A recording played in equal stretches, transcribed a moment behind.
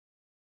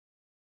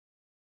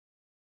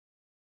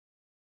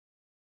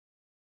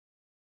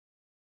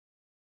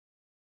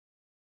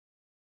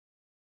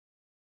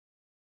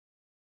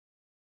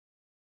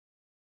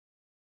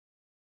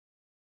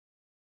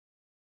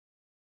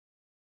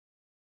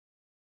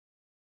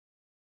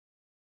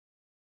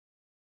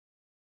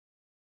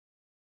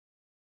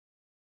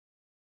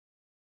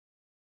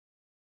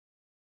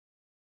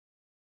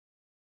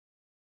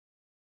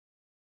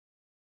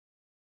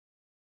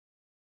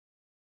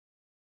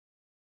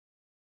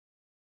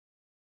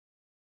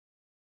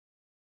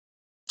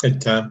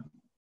Anytime.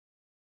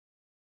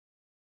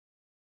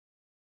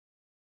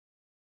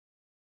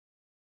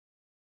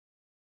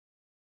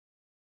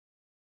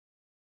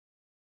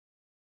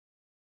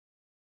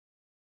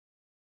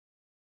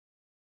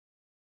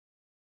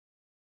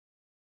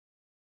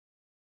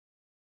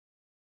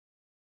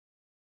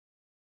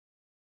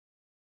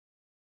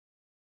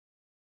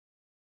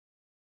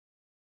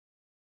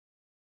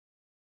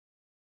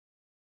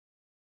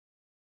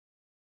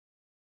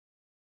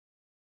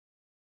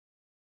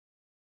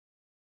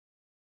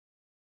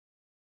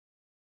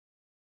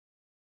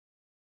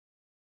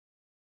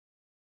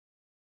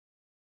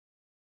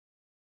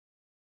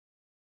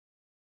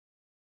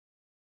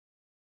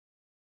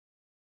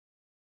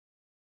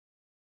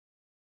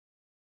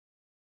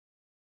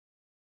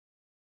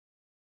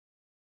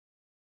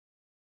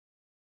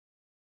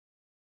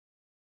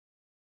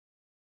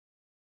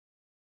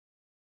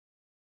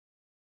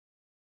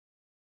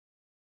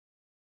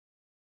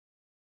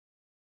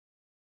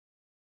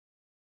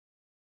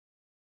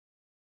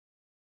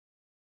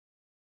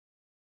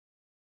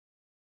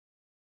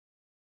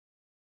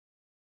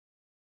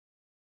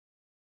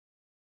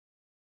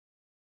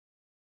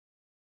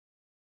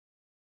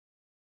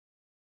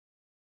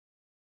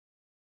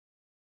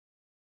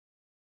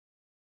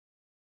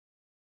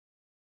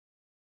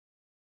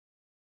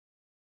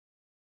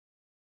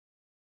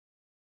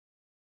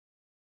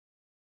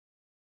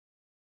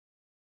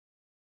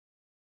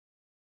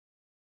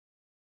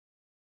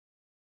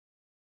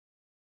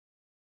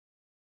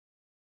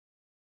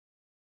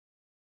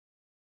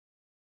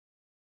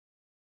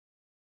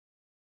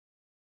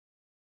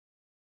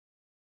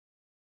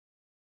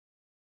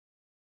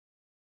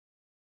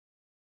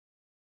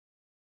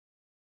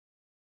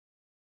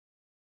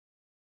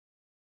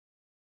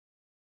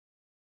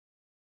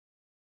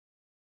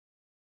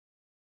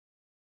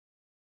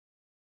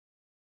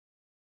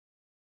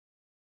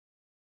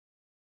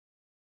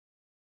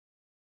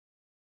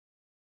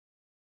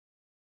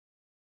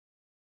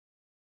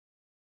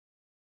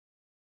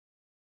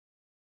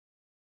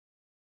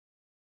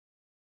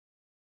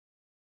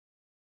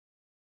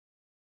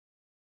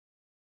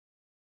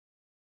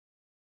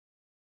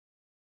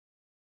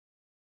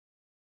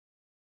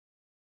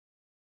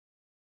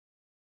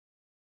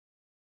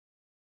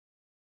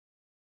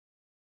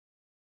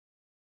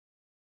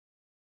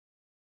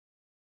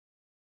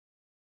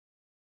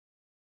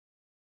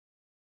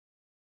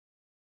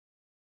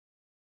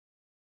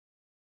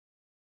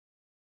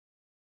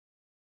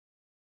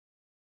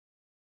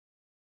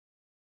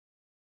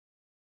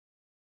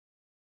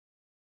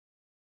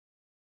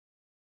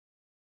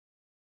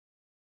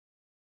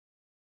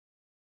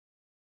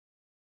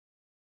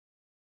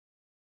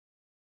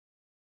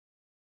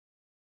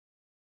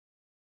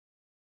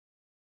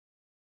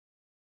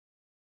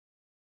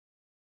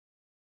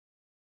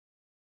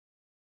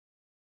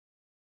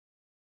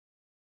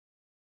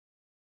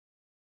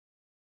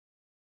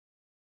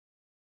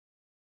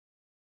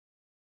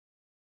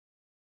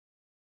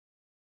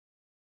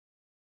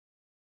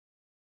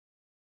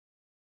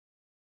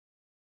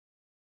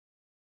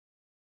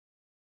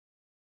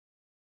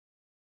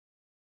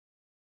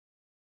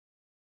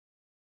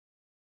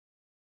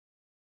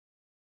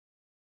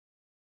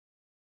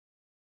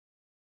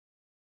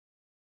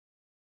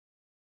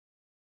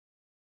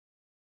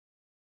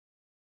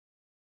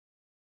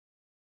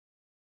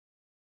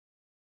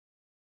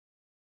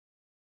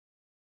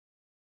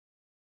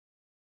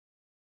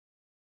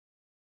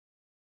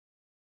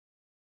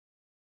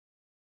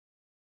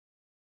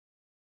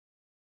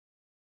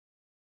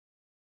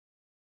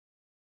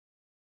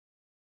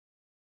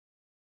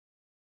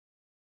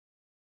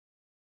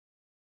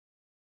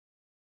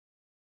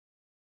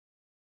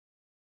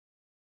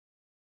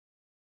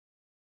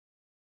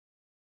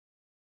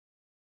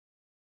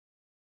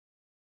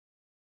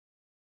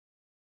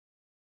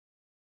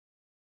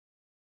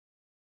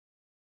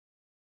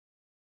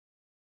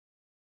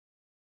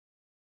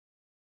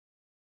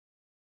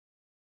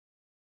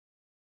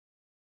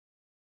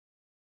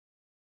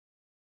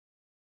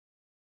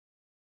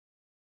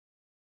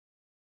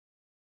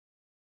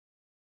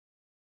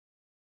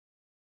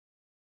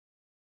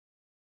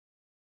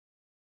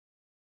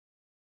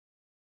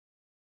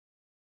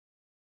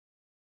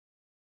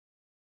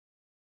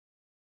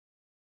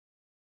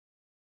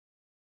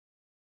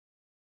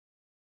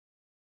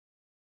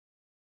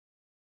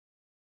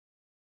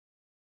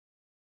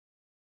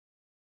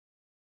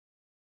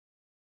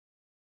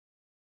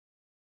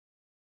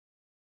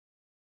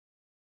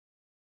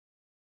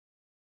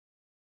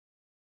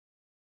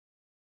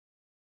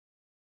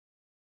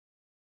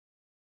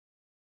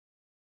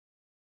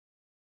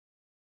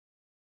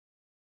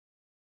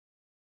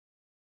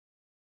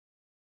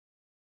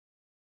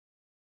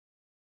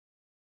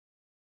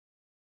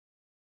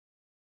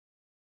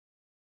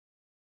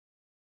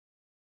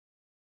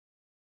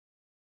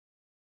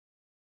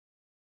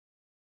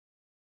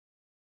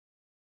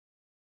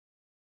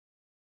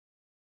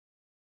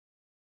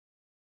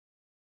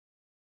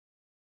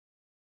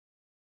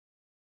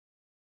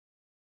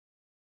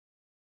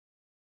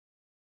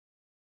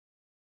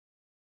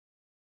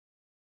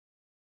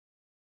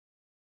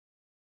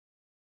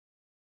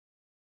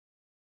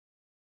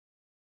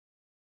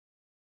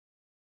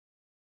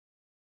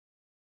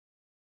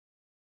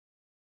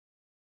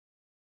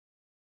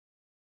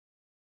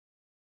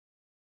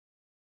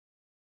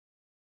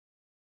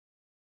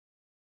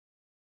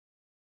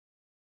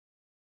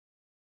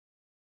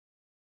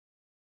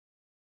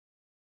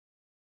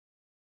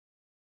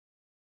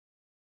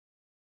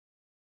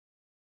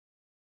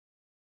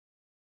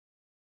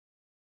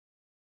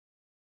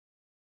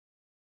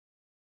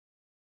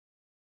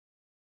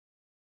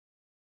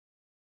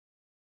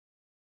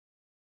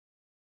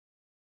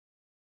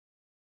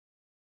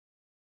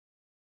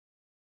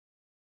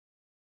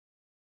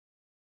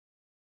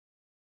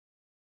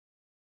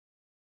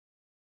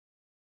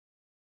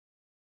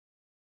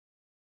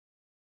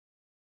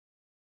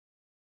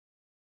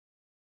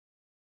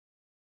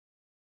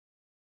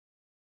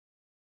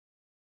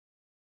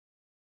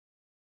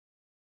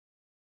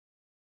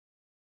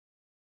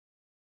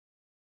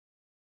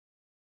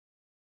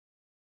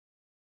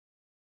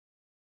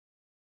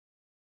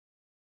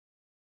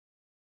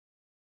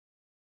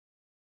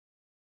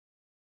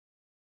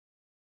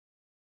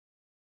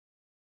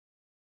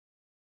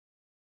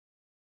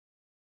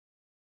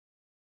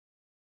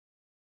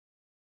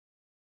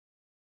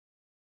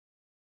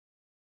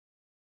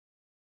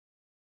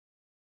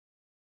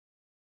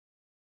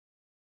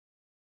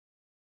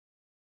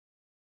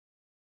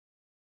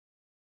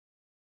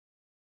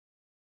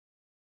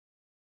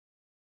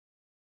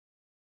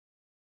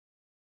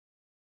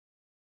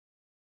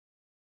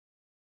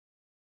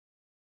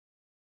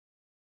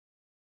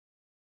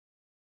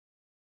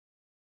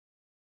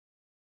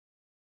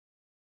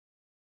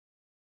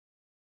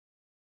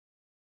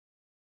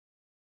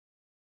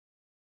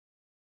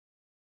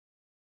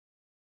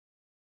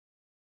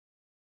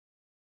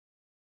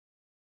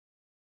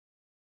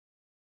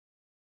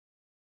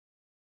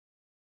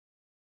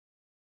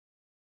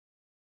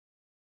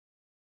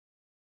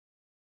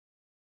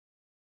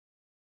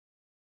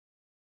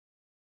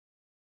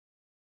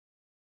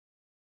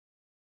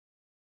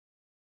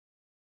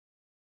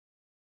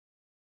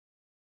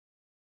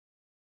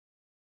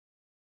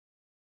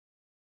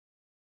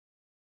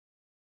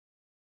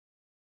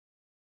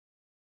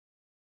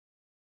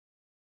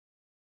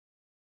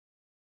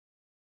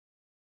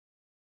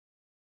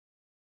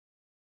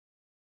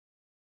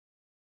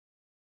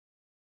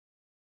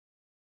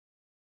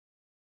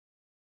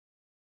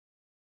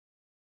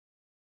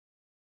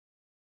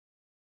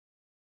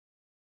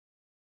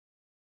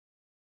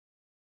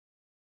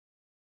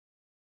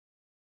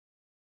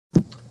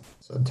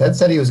 So Ted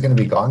said he was going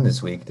to be gone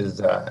this week.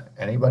 Does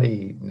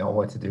anybody know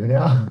what to do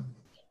now?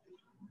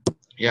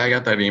 Yeah, I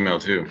got that email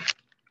too.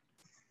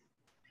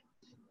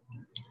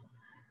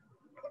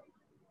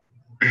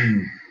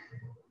 I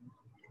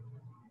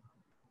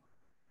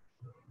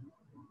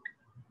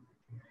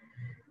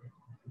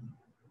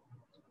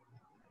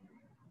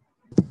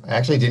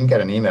actually didn't get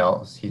an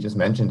email. He just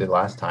mentioned it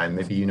last time.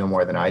 Maybe you know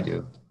more than I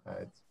do.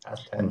 It's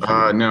past 10. Should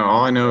we? No,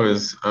 all I know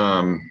is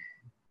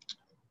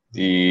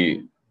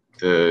the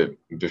the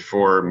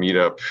before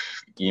meetup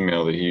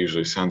email that he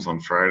usually sends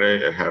on Friday.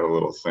 It had a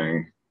little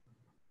thing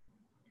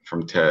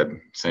from Ted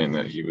saying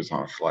that he was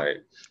on a flight.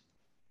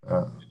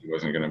 Uh, He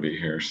wasn't going to be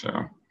here, so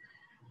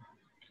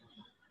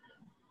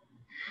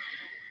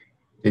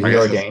did I he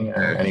guess that's ordain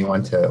okay.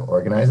 anyone to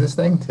organize this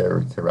thing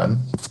to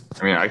run?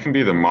 I mean, I can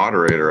be the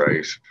moderator,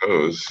 I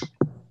suppose.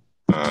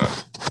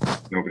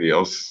 Nobody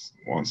else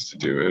wants to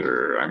do it,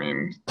 or I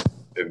mean,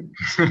 it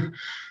doesn't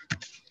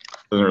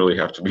really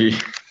have to be.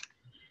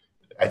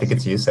 I think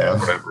it's you, Sam.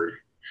 Whatever.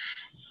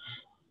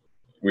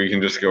 We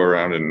can just go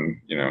around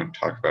and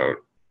talk about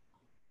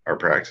our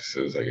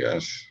practices, I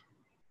guess.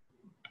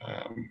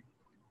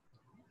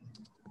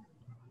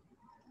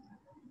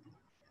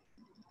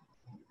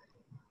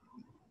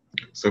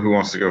 So who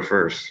wants to go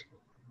first?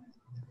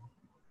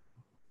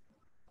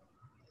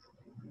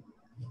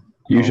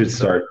 You should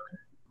start.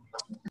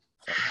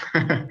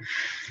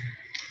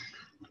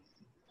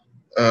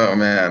 Oh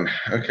man,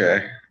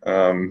 okay.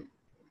 I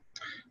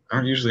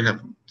don't usually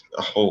have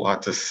a whole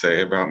lot to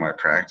say about my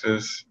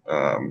practice.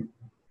 Yeah,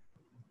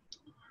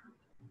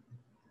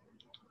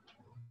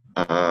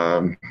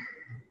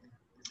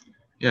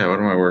 what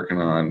am I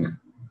working on?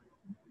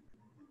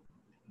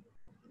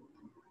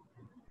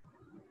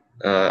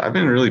 I've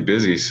been really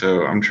busy,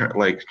 so I'm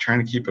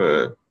trying to keep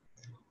a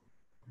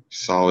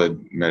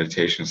solid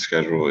meditation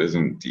schedule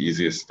isn't the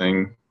easiest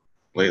thing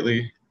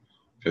lately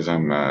because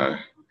I'm in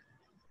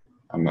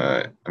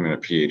a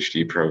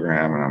PhD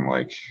program and I'm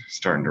like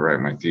starting to write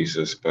my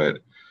thesis, but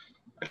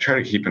I try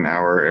to keep an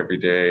hour every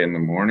day in the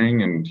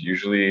morning, and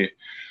usually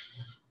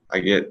I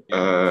get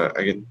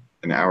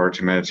an hour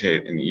to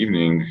meditate in the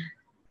evening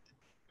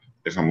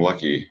if I'm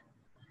lucky.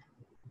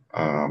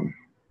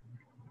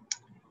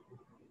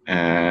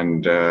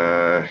 And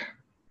there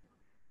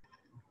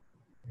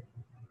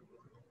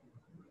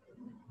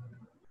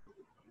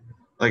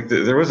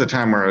was a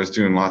time where I was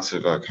doing lots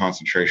of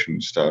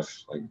concentration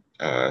stuff, like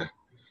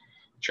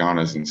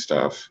jhanas and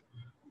stuff.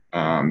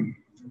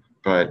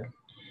 But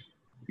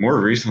more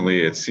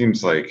recently, it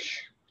seems like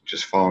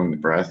just following the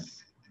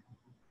breath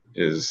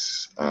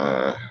is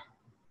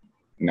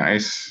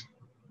nice.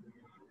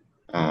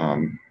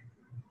 I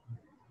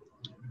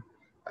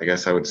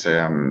guess I would say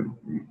I'm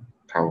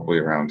probably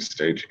around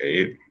stage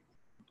 8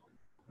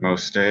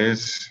 most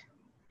days.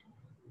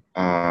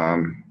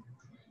 And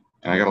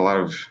I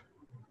got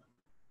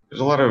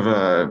there's a lot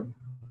of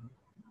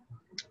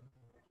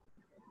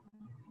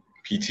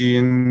PT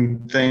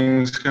and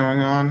things going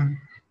on.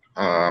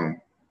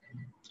 And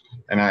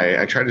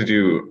I try to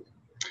get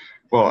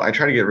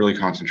really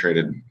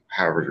concentrated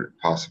however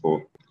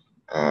possible.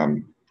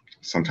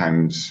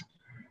 Sometimes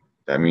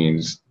that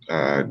means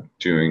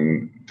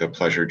doing the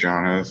pleasure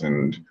jhanas,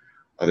 and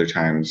other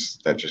times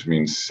that just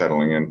means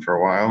settling in for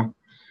a while.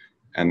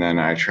 And then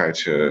I try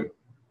to,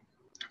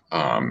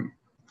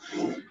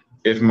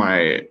 if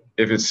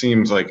it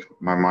seems like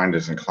my mind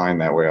is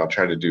inclined that way, I'll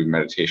try to do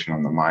meditation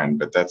on the mind,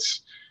 but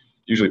that's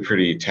usually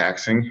pretty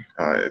taxing.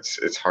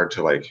 It's hard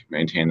to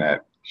maintain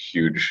that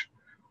huge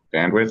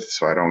bandwidth,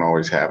 so I don't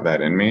always have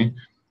that in me.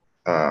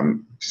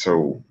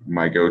 So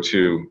my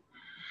go-to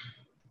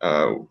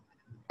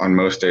on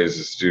most days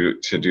is to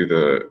do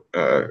the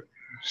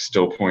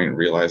still point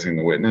realizing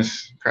the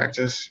witness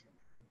practice,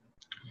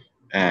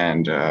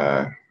 and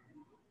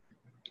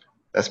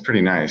that's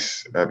pretty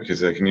nice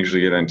because I can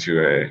usually get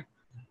into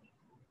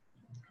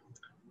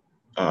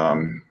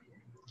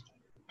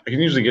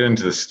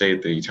the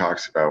state that he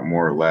talks about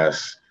more or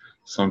less.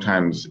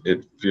 Sometimes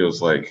it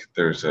feels like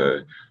there's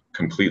a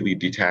completely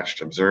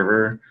detached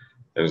observer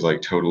that is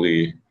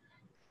totally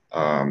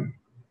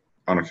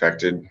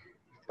unaffected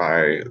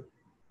by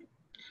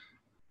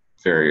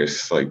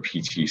various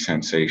PT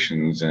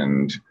sensations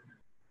and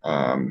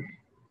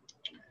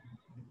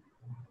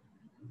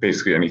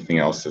basically anything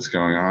else that's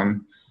going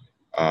on.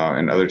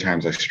 And other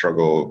times I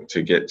struggle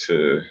to get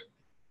to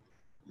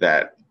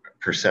that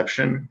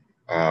perception,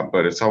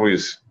 but it's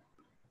always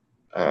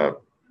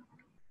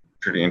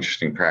pretty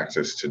interesting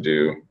practice to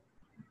do.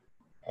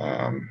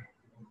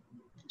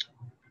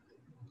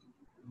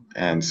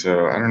 And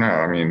so I don't know,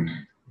 I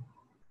mean,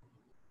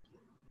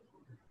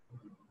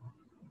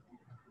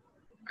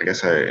 I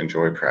guess I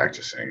enjoy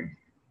practicing,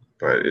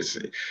 but it's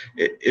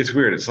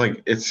weird. It's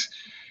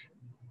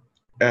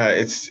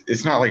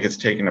not like it's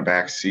taken a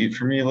back seat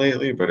for me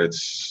lately, but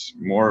it's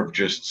more of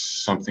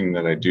just something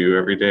that I do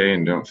every day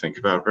and don't think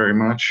about very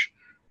much.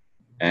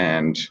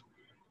 And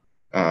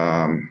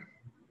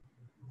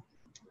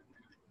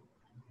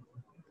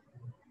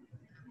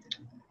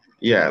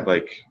yeah,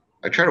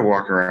 I try to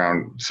walk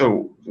around.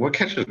 So what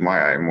catches my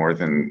eye more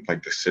than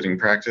like the sitting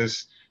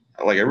practice?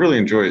 Like I really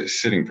enjoy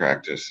sitting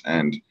practice,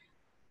 and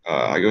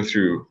I go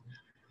through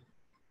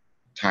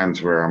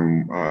times where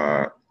I'm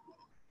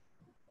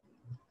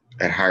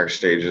at higher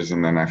stages,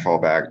 and then I fall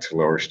back to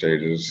lower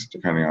stages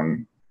depending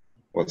on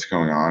what's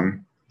going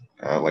on,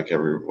 like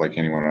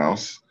anyone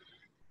else.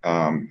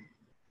 Um,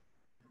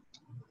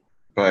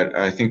 but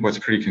I think what's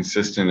pretty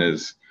consistent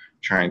is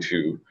trying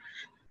to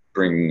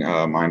bring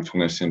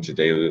mindfulness into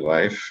daily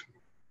life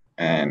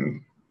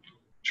and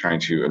trying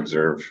to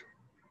observe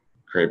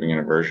craving and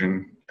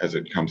aversion as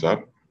it comes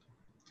up.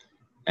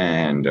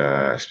 And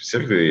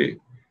specifically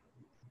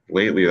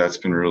lately, that's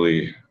been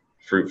really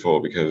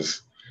fruitful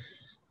because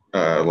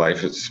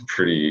life is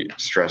pretty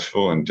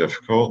stressful and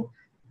difficult,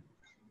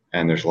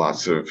 and there's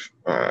lots of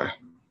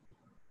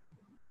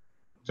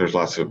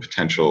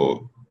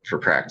potential for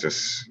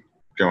practice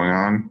going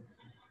on.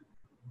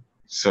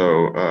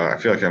 So I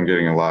feel like I'm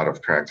getting a lot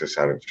of practice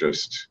out of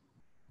just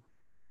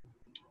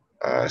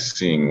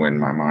seeing when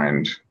my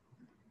mind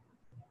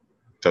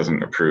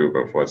doesn't approve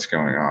of what's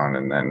going on,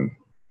 and then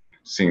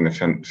seeing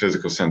the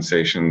physical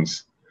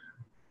sensations.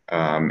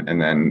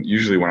 And then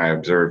usually when I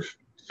observe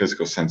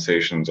physical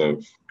sensations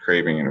of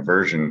craving and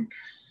aversion,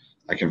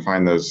 I can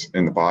find those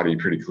in the body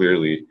pretty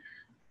clearly.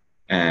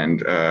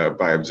 And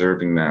by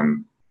observing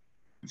them,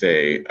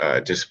 they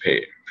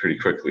dissipate pretty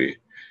quickly.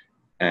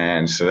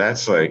 And so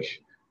that's like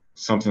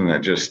something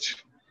that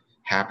just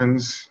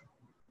happens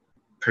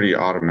pretty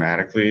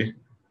automatically.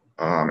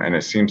 And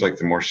it seems like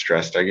the more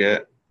stressed I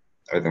get,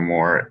 or the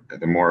more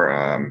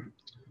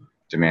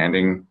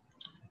demanding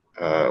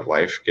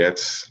life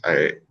gets.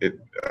 It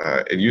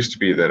used to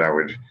be that I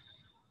would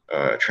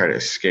try to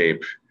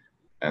escape,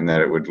 and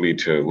that it would lead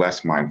to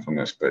less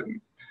mindfulness. But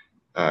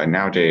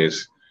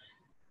nowadays,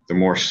 the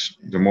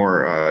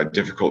more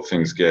difficult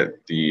things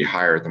get, the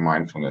higher the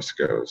mindfulness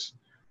goes.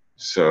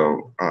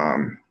 So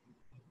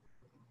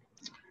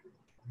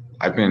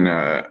I've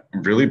been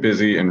really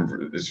busy,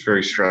 and it's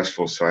very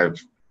stressful. So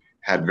I've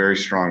had very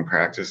strong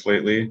practice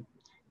lately.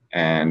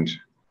 And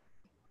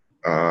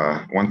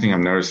one thing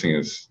I'm noticing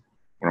is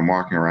when I'm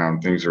walking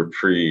around, things are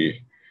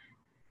pretty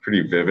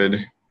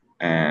vivid,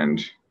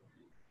 and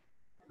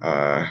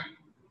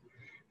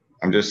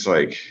I'm just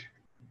like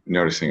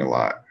noticing a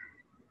lot.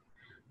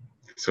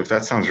 So if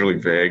that sounds really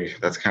vague,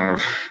 that's kind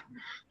of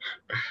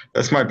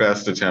that's my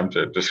best attempt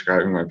at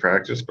describing my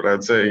practice. But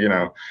I'd say,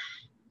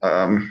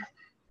 um,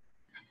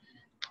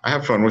 I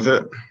have fun with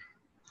it,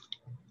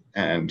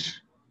 and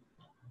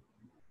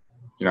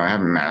I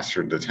haven't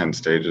mastered the 10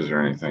 stages or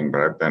anything,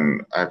 but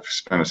I've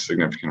spent a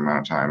significant amount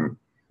of time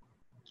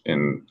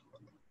in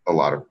a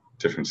lot of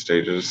different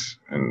stages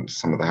and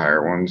some of the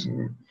higher ones.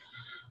 And,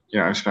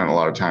 I've spent a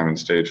lot of time in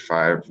stage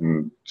 5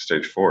 and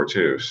stage 4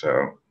 too.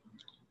 So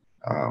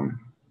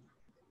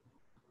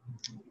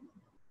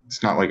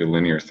it's not like a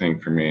linear thing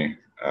for me.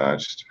 It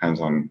just depends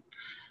on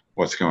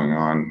what's going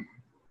on.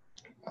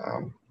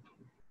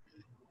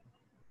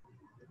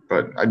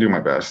 But I do my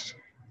best.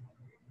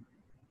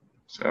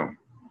 So.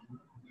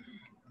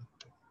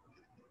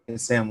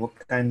 And Sam,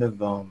 what kind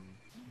of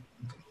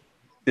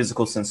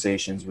physical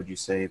sensations would you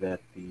say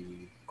that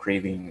the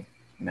craving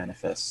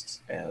manifests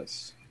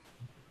as?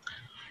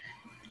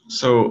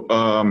 So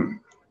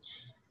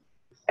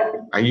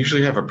I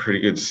usually have a pretty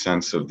good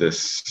sense of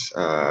this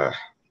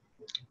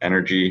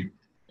energy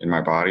in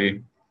my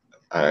body.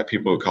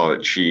 People call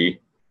it chi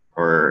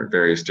or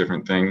various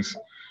different things,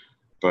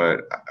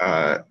 but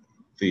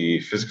the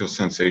physical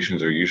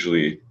sensations are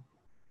usually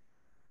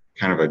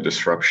kind of a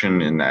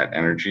disruption in that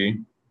energy,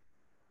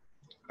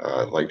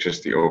 like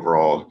just the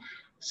overall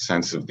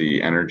sense of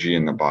the energy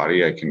in the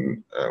body. I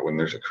can, when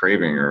there's a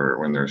craving or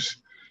when there's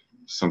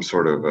some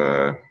sort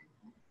of,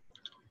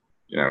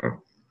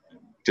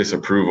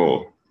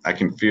 disapproval, I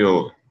can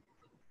feel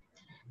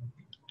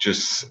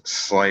just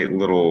slight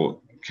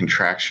little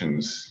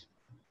contractions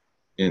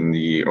in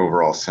the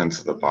overall sense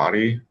of the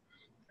body.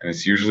 And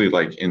it's usually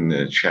like in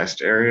the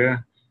chest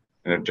area.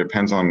 And it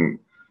depends on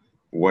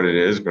what it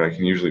is, but I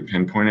can usually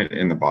pinpoint it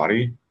in the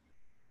body.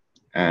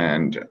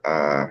 And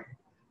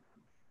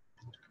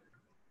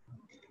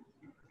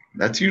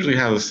that's usually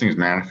how those things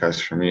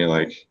manifest for me.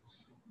 Like,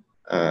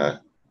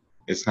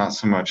 it's not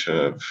so much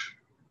of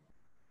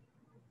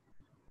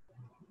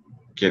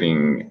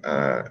getting,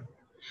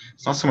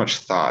 it's not so much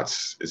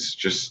thoughts. It's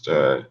just,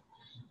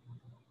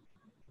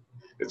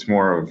 it's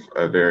more of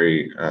a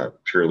very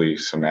purely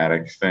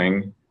somatic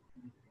thing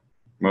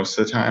most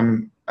of the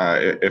time.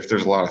 If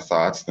there's a lot of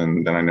thoughts,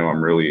 then I know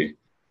I'm really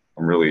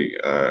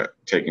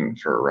taken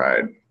for a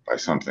ride by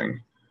something.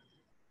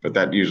 But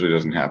that usually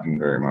doesn't happen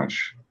very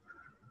much.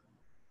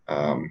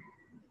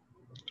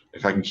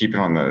 If I can keep it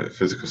on the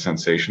physical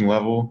sensation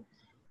level,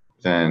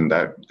 then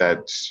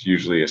that's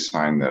usually a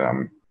sign that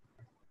I'm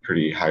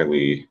pretty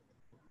highly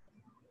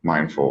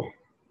mindful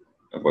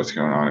of what's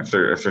going on. If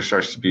there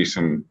starts to be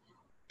some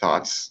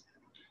thoughts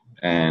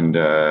and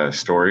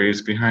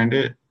stories behind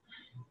it,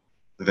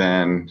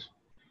 then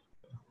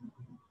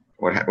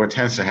what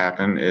tends to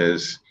happen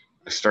is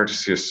I start to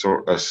see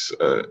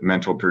a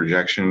mental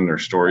projection or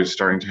stories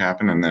starting to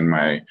happen, and then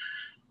my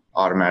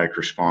automatic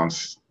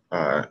response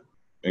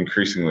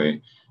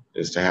increasingly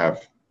is to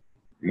have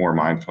more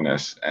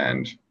mindfulness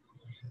and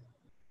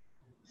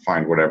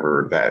find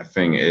whatever that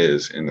thing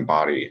is in the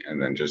body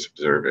and then just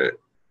observe it.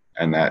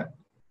 And that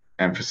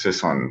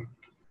emphasis on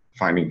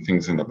finding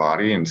things in the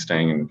body and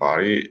staying in the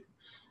body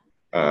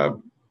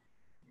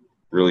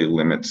really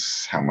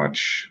limits how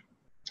much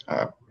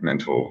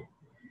mental,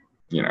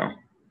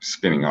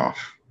 spinning off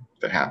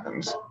that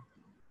happens.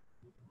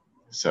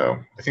 So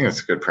I think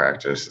that's a good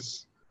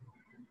practice.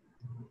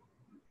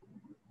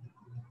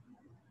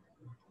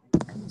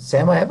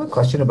 Sam, I have a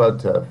question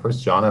about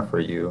first jhana for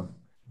you.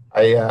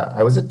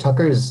 I was at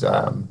Tucker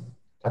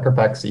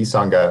Peck's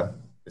Isanga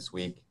this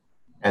week,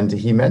 and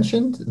he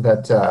mentioned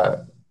that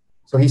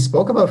so he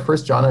spoke about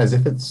first jhana as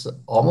if it's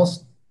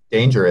almost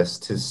dangerous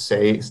to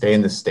stay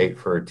in this state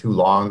for too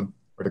long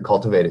or to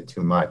cultivate it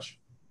too much.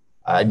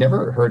 I'd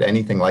never heard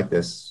anything like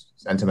this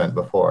sentiment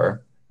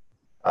before.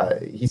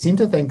 He seemed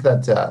to think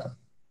that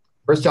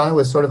first jhana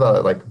was sort of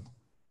like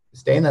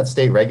stay in that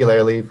state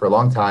regularly for a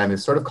long time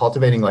is sort of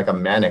cultivating like a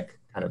manic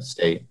kind of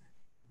state.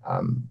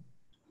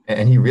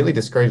 And he really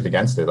discouraged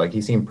against it. Like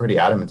he seemed pretty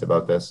adamant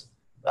about this.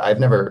 I've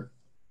never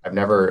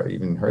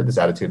even heard this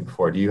attitude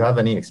before. Do you have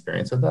any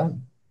experience with that?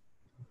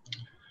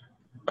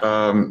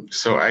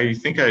 So I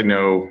think I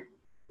know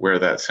where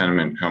that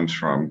sentiment comes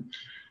from.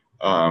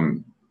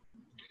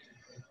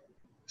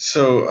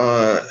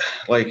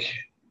 Like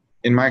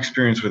in my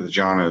experience with the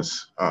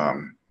jhanas,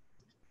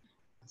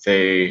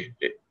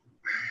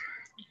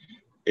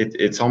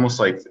 it's almost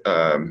like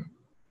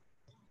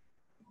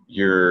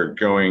you're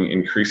going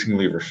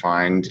increasingly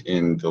refined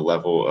in the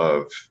level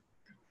of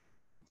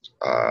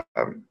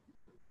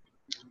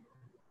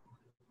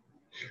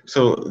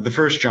so the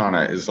first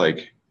jhana is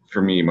like,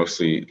 for me,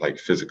 mostly like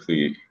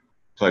physically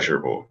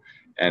pleasurable,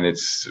 and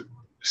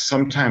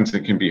sometimes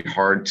it can be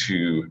hard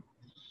to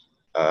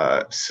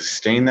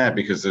sustain that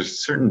because there's a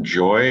certain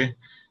joy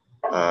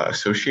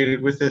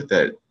associated with it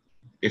that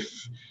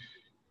if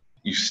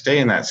you stay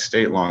in that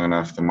state long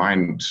enough, the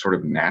mind sort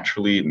of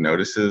naturally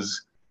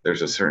notices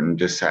there's a certain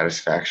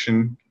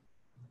dissatisfaction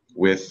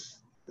with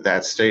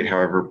that state,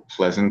 however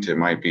pleasant it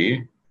might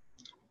be.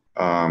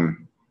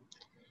 And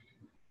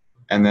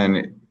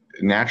then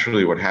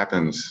naturally what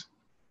happens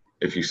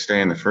if you stay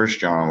in the first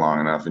jhana long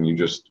enough and you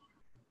just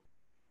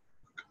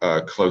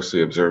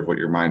closely observe what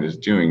your mind is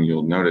doing,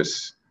 you'll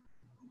notice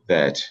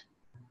that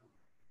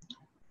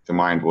the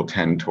mind will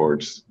tend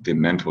towards the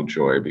mental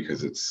joy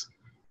because it's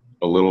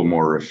a little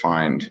more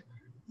refined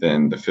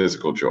than the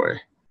physical joy.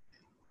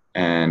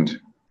 And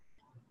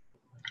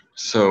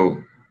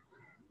so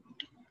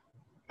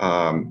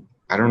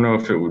I don't know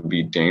if it would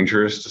be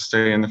dangerous to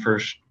stay in the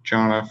first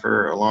jhana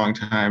for a long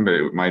time, but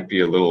it might be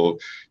you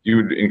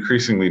would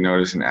increasingly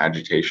notice an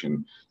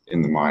agitation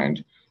in the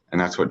mind. And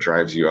that's what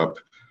drives you up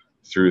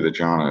through the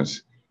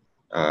jhanas,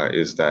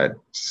 is that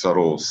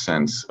subtle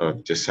sense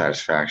of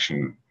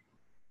dissatisfaction.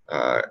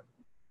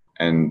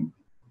 And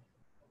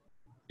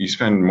you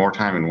spend more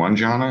time in one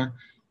jhana,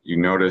 you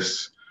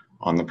notice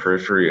on the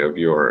periphery of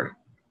your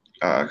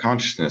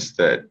consciousness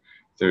that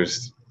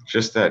there's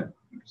just that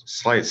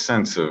slight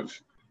sense of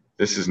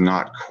this is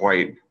not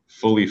quite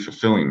fully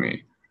fulfilling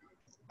me.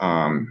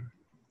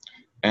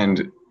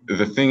 And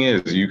the thing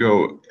is, you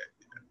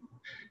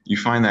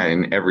find that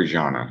in every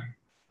jhana.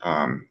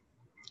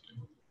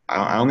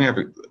 I only have,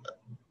 I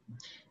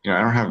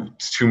don't have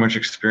too much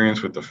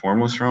experience with the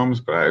formless realms,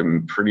 but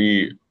I'm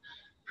pretty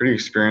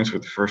experienced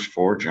with the first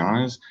four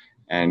jhanas,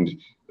 and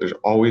there's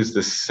always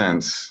this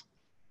sense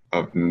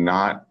of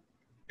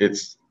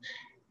it's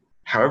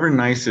however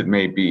nice it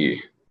may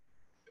be,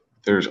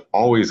 there's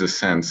always a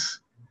sense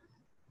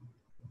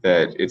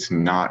that it's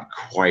not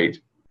quite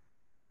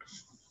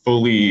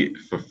fully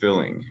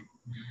fulfilling.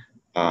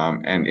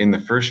 And in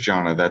the first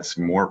jhana, that's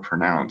more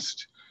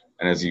pronounced.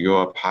 And as you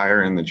go up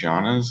higher in the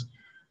jhanas,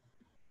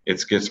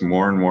 it gets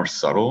more and more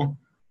subtle,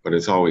 but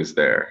it's always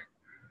there.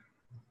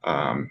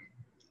 And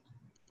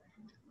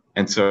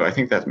so I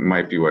think that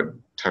might be what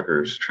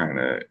Tucker's trying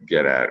to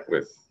get at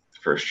with the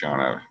first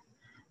jhana.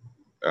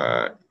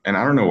 And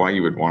I don't know why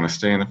you would want to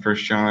stay in the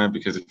first jhana,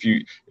 because if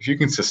you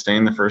can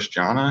sustain the first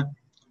jhana,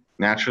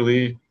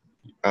 naturally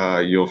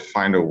you'll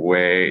find a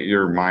way,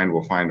 your mind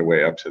will find a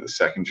way up to the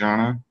second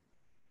jhana.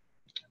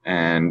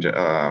 And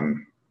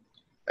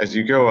as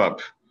you go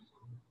up,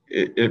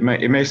 it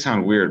may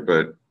sound weird,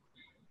 but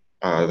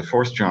the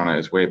fourth jhana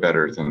is way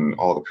better than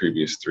all the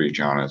previous three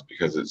jhanas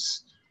because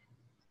it's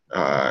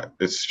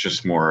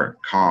just more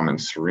calm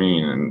and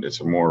serene, and it's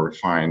a more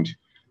refined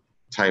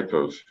type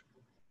of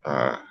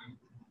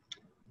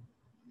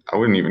I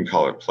wouldn't even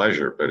call it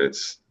pleasure, but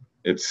it's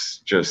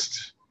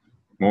just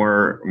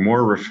more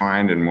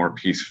refined and more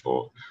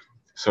peaceful.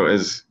 So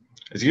as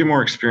you get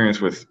more experience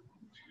with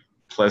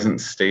pleasant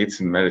states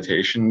in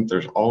meditation,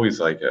 there's always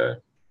the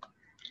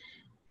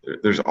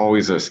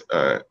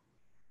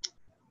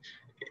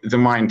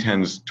mind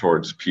tends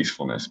towards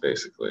peacefulness,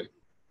 basically,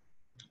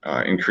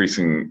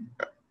 increasing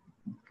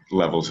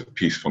levels of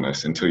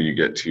peacefulness until you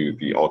get to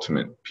the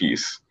ultimate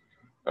peace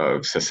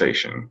of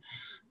cessation.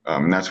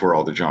 And that's where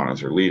all the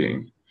jhanas are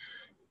leading.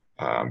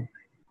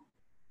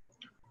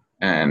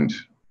 And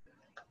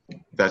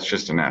that's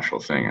just a natural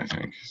thing, I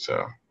think.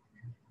 So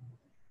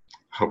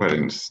hope I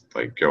didn't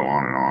like go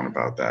on and on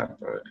about that,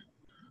 but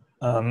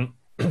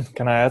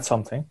can I add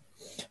something?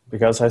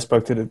 Because I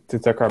spoke to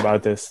Tucker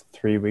about this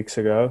 3 weeks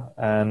ago,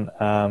 and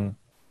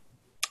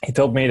he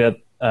told me that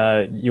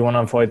you want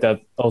to avoid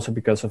that also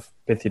because of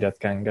pity that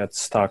can get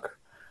stuck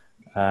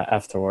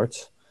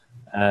afterwards,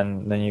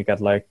 and then you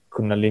get like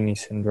Kundalini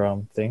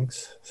syndrome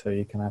things. So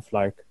you can have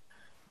like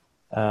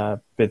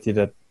pity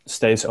that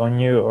stays on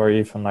you, or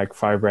even like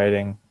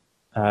vibrating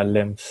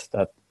limbs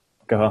that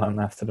go on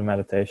after the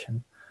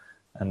meditation,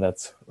 and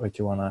that's what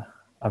you want to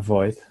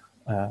avoid,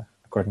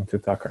 according to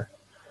Tucker.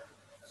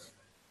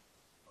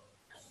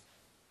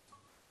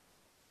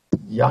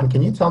 Jan,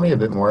 can you tell me a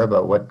bit more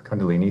about what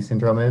Kundalini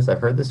syndrome is? I've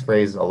heard this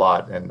phrase a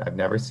lot, and I've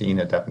never seen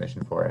a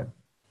definition for it.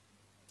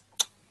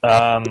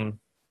 I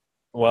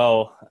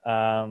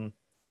don't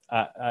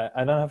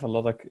have a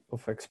lot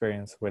of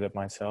experience with it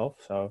myself,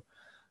 so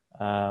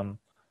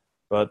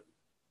but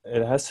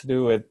it has to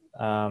do with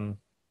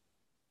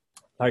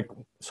like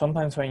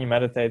sometimes when you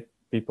meditate,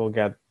 people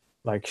get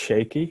like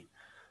shaky,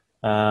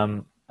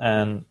 and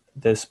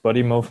this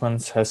body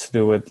movements has to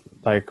do with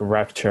like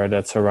rapture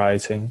that's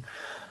arising.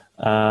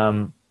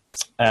 What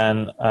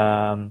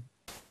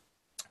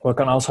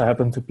can also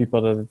happen to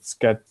people that it's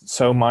get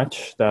so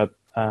much that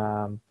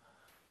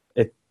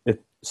it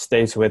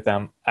stays with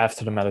them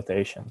after the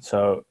meditation.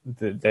 So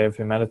they have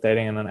been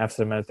meditating, and then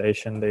after the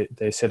meditation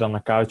they sit on a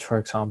couch, for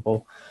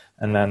example,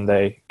 and then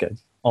they get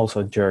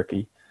also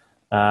jerky.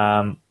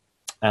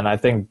 And I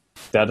think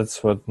that is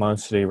what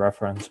mostly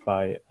referenced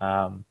by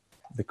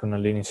the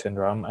Kundalini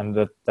syndrome, and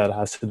that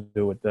has to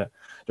do with the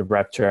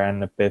rapture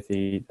and the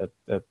pity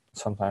that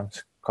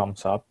sometimes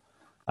comes up.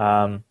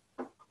 And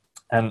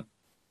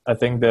I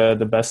think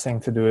the best thing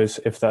to do is,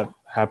 if that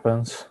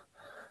happens,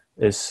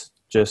 is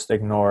just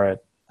ignore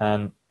it.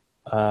 And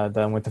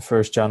then with the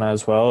first jhana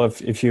as well,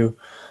 if you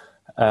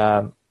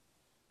are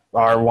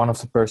one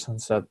of the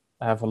persons that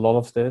have a lot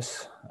of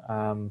this,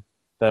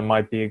 that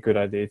might be a good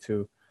idea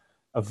to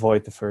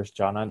avoid the first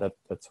jhana.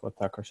 That's what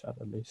Tucker said,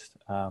 at least.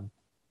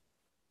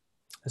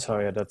 So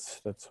yeah,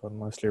 that's what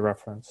mostly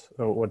reference,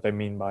 or what they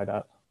mean by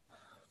that.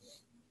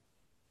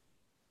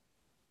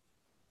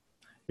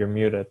 You're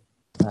muted.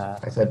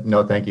 I said,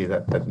 no, thank you.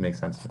 That makes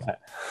sense.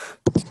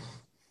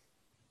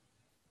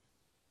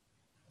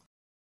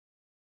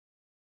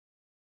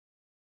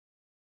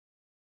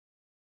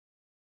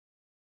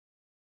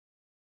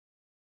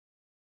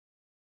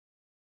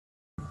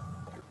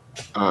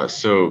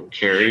 So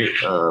Carrie,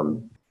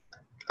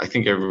 I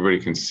think everybody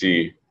can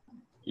see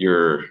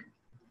your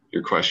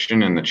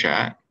question in the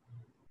chat.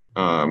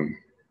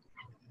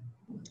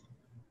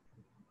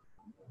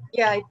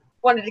 Yeah, I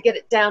wanted to get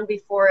it down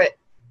before it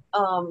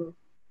I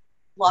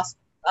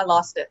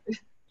lost it.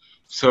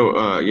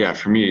 So yeah,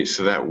 for me,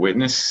 so that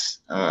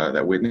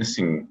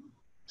witnessing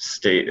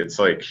state, it's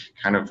like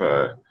kind of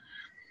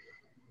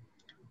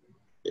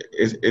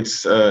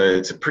it's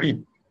a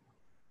pretty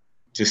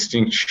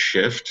distinct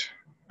shift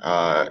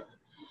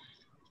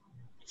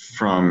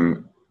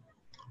from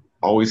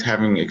always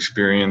having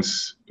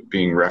experience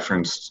being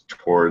referenced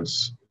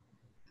towards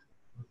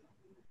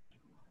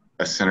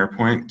a center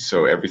point.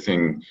 So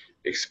everything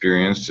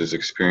experienced is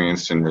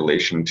experienced in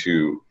relation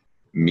to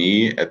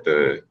me as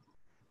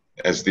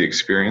the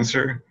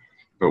experiencer.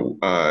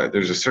 But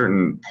there's a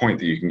certain point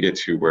that you can get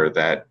to where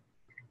that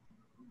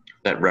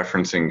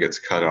referencing gets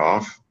cut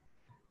off,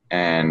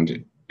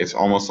 and it's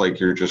almost like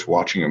you're just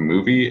watching a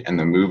movie, and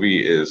the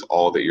movie is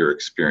all that you're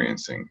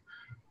experiencing.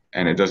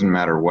 And it doesn't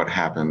matter what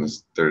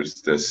happens,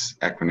 there's this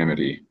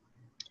equanimity.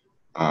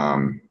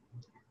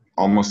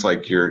 Almost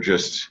like you're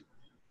just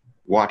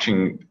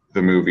watching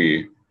the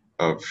movie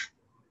of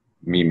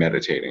me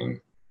meditating,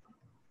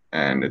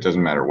 and it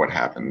doesn't matter what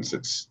happens.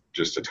 It's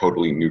just a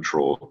totally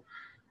neutral,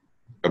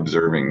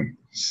 observing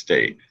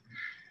state.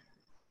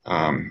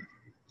 So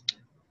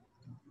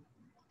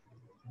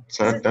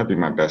that'd be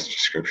my best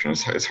description.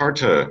 It's hard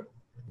to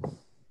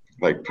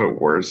like put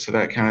words to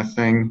that kind of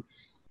thing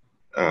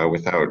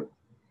without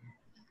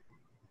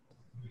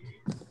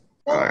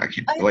I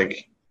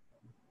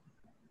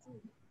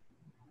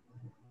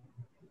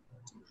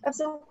have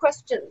some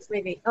questions,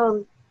 maybe.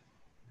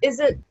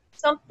 Is it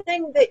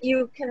something that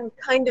you can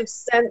kind of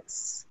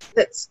sense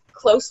that's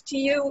close to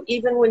you,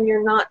 even when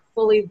you're not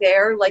fully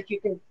there? Like you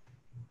can,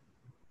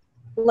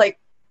 like,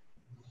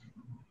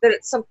 that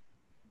it's something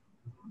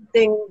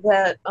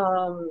that,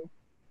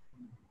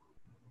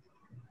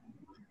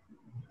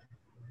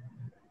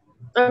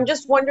 I'm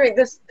just wondering,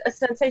 this a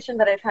sensation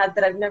that I've had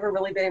that I've never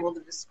really been able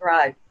to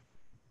describe.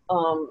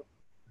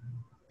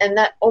 And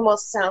that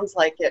almost sounds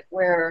like it,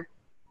 where,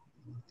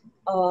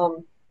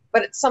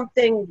 but it's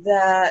something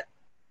that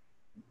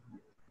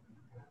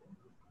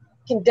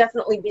can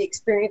definitely be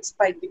experienced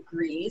by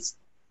degrees,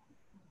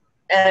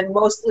 and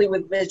mostly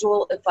with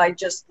visual. If I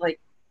just like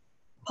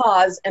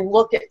pause and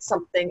look at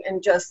something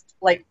and just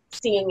like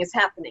seeing is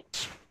happening.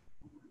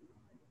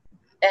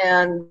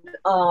 And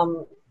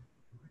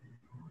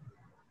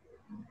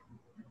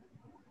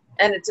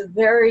it's a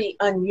very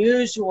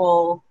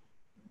unusual,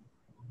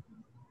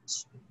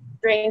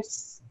 strange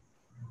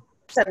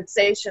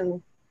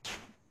sensation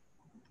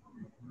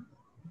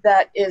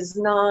that is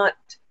not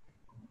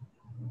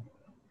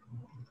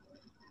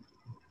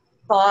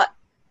thought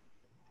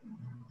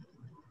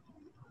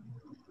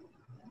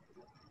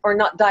or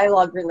not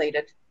dialogue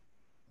related.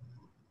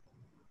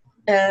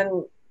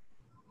 And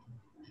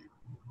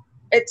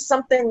it's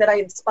something that I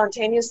had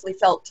spontaneously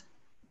felt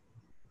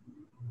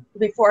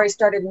before I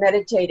started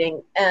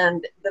meditating.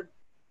 And the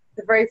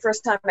very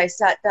first time I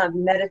sat down to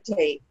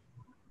meditate,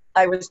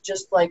 I was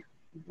just like,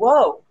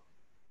 whoa.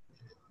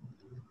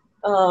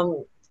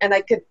 And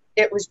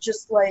it was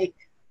just like,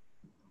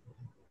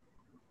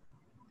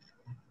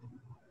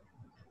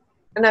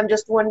 and I'm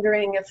just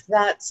wondering if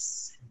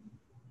that's,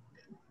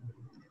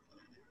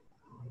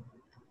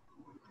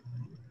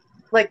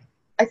 like,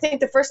 I think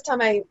the first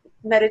time I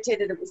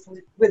meditated, it was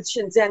with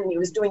Shinzen, and he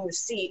was doing the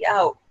see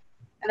out.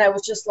 And I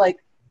was just like,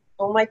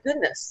 oh my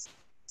goodness,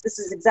 this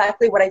is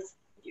exactly what I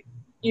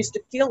used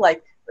to feel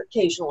like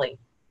occasionally,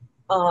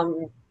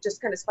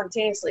 just kind of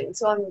spontaneously. And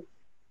so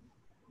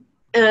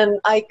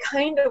I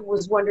kind of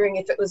was wondering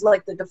if it was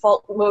like the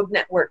default mode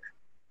network,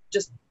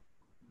 just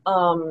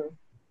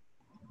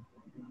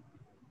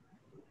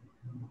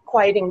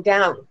quieting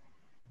down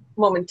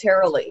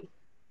momentarily.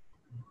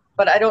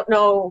 But I don't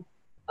know.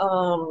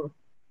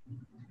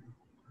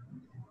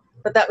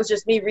 But that was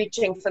just me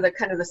reaching for the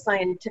kind of the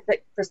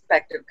scientific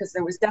perspective, because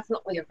there was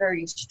definitely a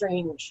very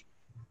strange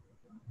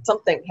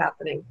something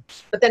happening.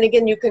 But then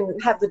again, you can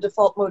have the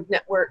default mode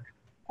network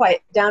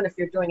quiet down if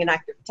you're doing an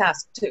active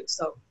task too.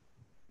 So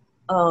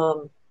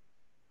I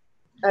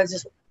was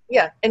just,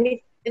 yeah,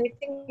 anything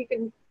you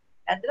can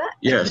add to that?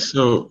 Yeah,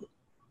 so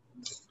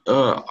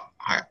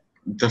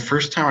the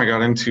first time I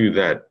got into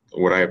that,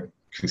 what I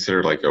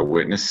consider like a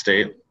witness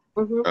state,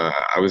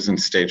 I was in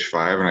stage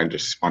 5, and I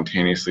just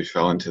spontaneously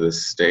fell into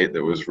this state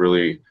that was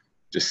really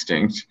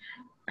distinct,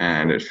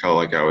 and it felt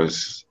like I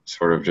was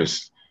sort of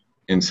just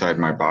inside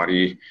my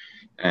body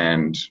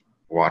and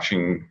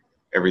watching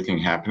everything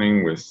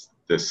happening with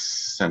this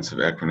sense of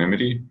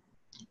equanimity.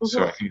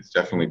 So I think it's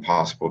definitely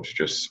possible to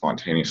just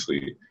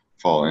spontaneously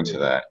fall into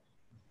that.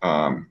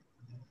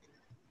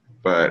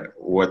 But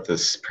what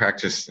this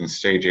practice in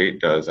stage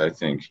 8 does, I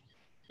think,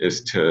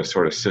 is to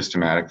sort of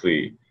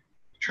systematically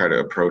try to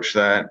approach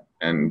that.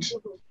 And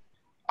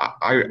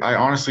I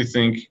honestly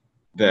think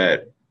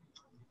that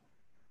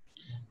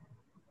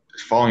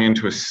falling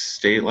into a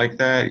state like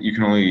that, you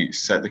can only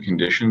set the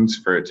conditions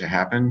for it to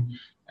happen.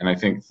 And I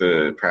think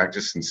the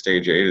practice in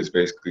stage 8 is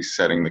basically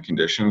setting the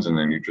conditions, and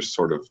then you just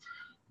sort of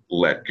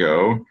let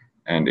go.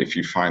 And if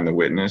you find the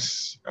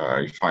witness,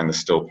 you find the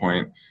still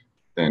point,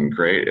 then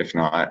great. If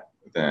not,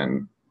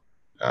 then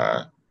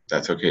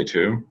that's okay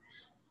too.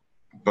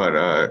 But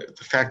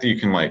the fact that you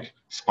can like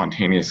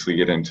spontaneously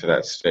get into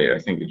that state, I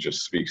think it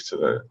just speaks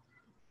to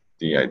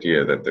the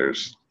idea that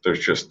there's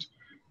just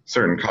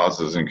certain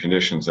causes and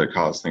conditions that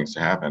cause things to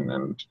happen,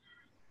 and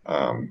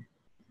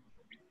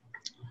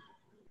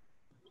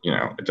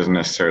it doesn't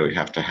necessarily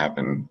have to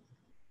happen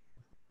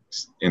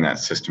in that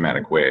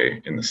systematic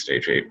way in the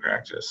stage 8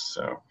 practice.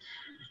 So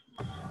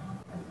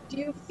Do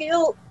you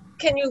feel,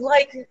 can you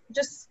like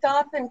just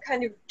stop and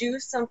kind of do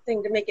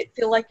something to make it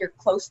feel like you're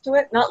close to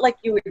it? Not like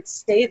you would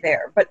stay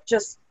there, but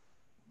just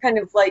kind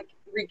of like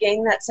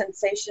regain that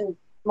sensation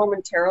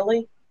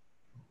momentarily?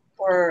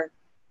 Or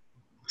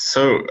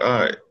so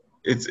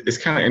it's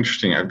kind of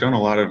interesting. I've done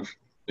a lot of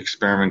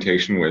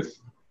experimentation with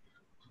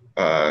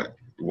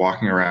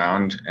walking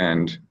around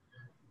and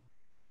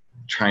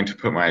trying to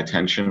put my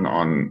attention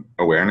on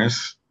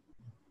awareness,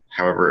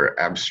 however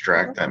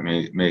abstract that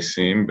may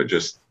seem, but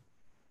just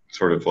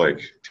sort of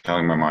like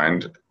telling my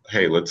mind,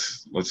 hey,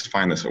 let's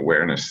find this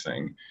awareness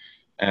thing.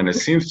 And it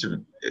seems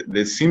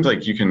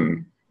like you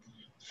can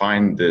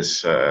find this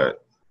sort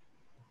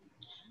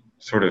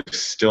of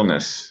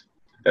stillness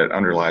that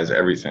underlies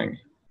everything.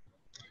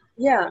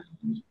 yeah.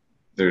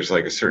 There's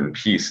like a certain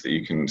piece that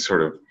you can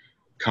sort of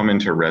come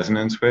into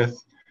resonance with.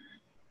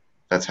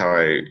 That's how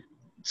I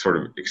sort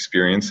of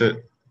experience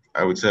it,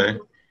 I would say.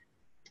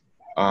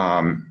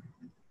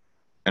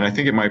 And I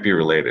think it might be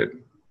related.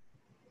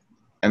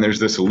 And there's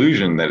this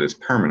illusion that is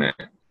permanent,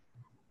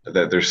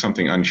 that there's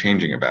something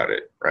unchanging about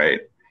it,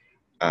 right?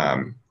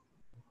 And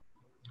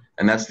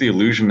that's the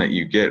illusion that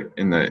you get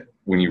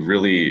when you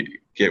really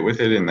get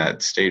with it in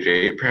that stage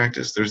 8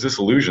 practice. There's this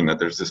illusion that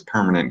there's this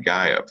permanent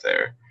guy up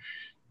there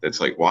that's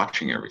like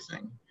watching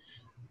everything.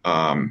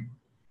 But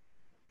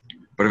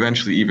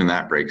eventually even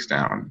that breaks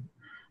down.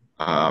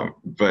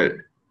 But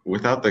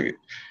without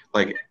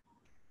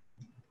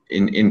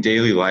in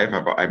daily life,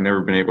 I've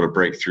never been able to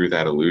break through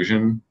that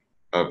illusion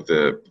of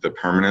the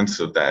permanence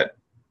of that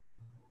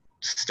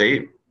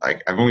state.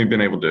 Like I've only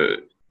been able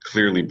to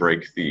clearly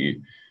break the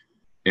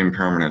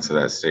impermanence of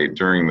that state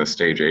during the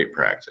stage 8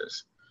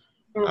 practice.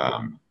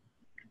 But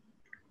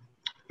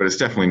but it's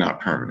definitely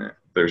not permanent.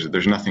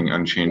 There's nothing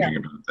unchanging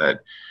about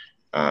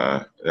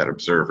that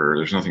observer.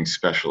 There's nothing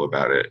special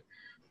about it.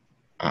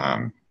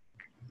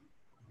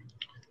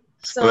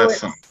 So that's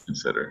something to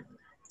consider.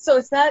 So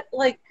is that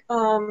like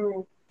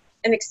an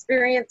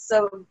experience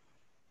of,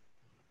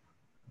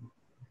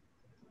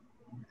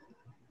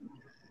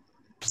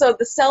 so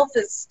the self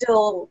is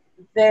still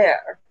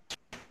there,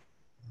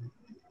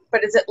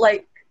 but is it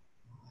like,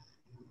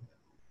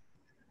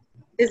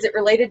 is it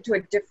related to a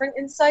different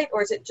insight,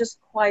 or is it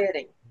just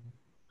quieting?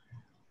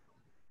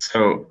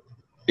 So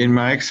in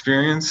my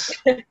experience,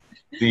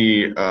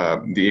 the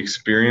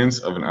experience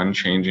of an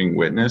unchanging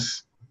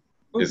witness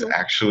is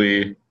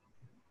actually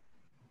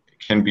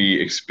can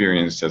be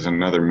experienced as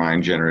another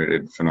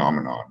mind-generated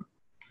phenomenon.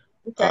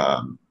 Okay.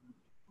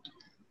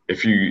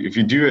 If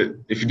you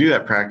do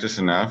that practice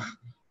enough,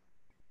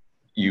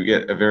 you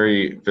get a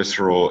very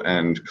visceral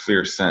and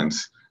clear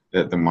sense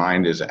that the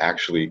mind is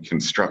actually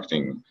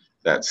constructing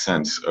that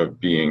sense of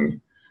being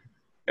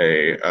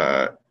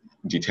a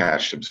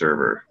detached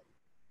observer.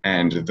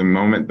 And the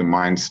moment the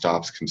mind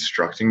stops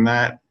constructing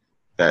that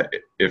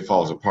it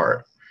falls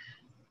apart.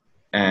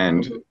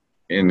 And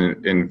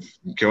in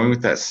going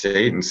with that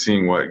state and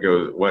seeing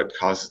what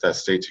causes that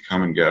state to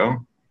come and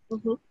go,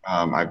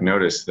 I've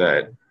noticed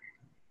that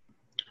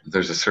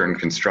there's a certain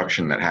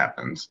construction that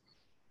happens.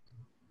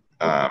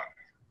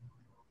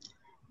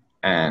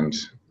 And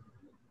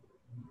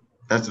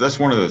that's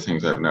one of the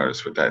things I've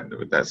noticed with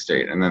that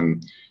state. And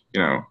then,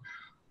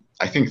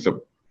 I think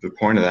the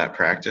point of that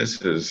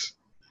practice is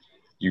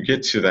you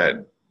get to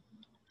that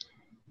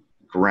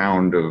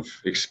ground of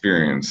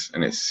experience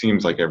and it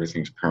seems like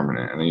everything's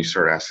permanent. And then you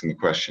start asking the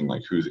question,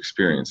 like, who's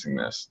experiencing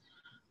this?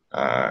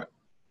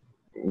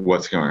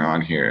 What's going on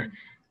here?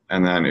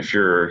 And then if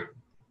you're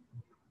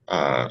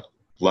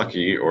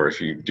lucky, or if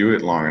you do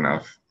it long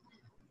enough,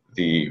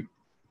 the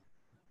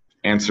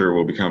answer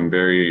will become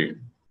very,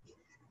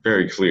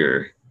 very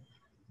clear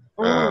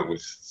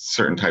with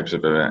certain types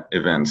of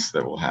events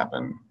that will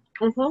happen.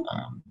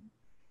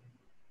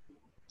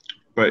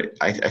 But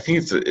I think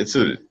it's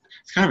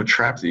kind of a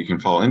trap that you can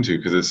fall into,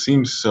 because it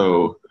seems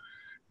so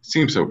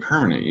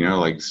permanent.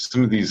 Like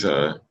some of these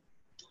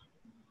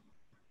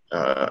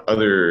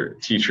other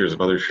teachers of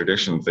other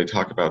traditions, they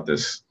talk about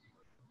this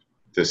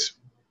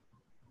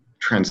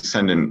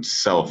transcendent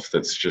self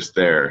that's just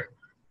there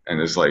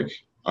and is like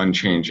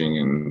unchanging,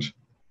 and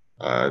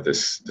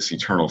this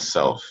eternal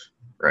self,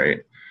 right?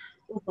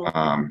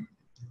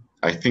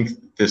 I think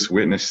this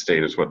witness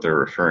state is what they're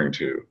referring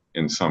to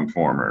in some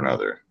form or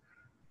another.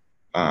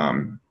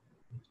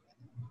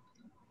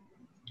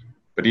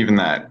 But even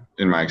that,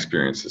 in my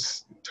experience,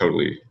 is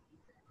totally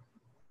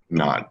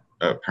not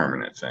a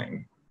permanent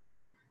thing.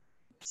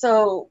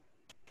 So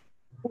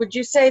would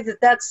you say that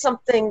that's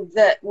something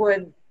that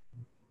would,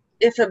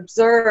 if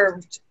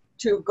observed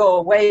to go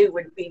away,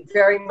 would be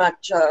very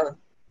much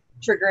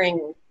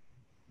triggering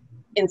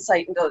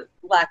insight into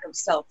lack of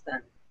self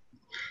then?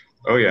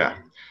 Oh, yeah.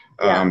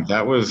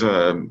 That was,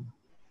 I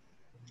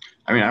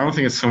don't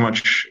think it's so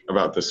much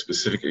about the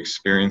specific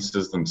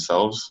experiences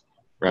themselves,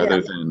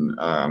 rather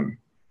than,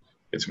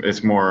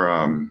 it's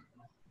more,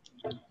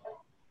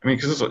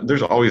 because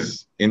there's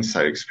always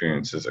insight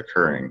experiences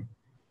occurring,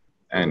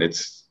 and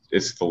it's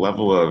the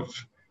level of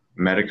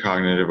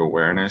metacognitive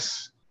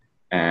awareness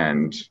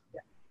and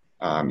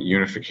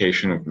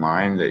unification of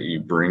mind that you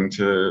bring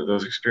to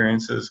those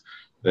experiences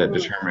that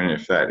determine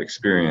if that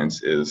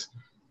experience is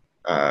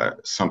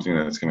something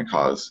that's going to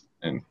cause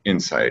an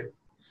insight.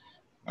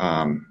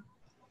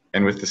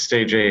 And with the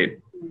stage 8,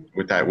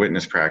 with that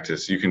witness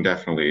practice, you can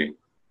definitely,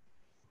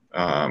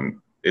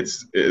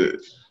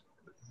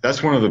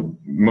 that's one of the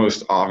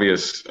most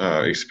obvious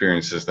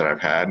experiences that I've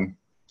had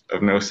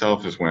of no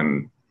self, is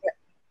when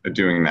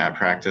doing that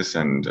practice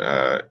and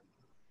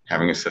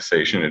having a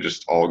cessation, it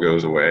just all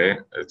goes away.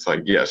 It's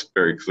like, yes,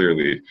 very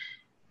clearly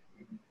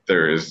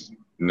there is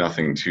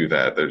nothing to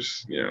that.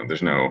 There's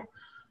no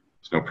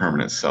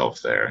permanent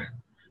self there.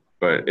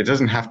 But it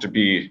doesn't have to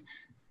be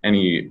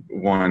any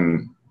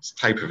one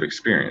type of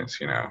experience,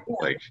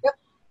 like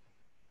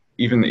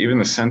even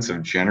the sense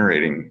of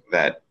generating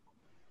that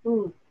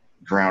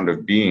ground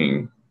of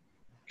being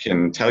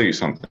can tell you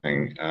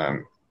something.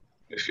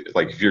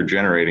 If you're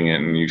generating it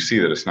and you see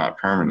that it's not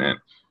permanent,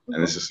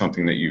 and this is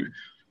something that you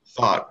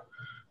thought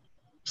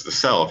was the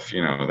self,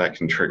 that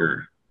can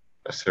trigger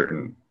a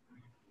certain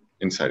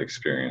insight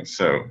experience.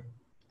 So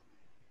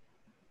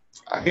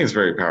I think it's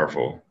very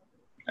powerful,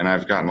 and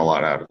I've gotten a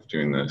lot out of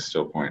doing the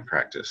still point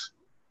practice.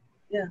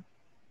 Yeah.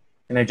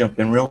 Can I jump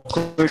in real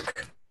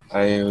quick?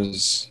 I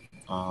was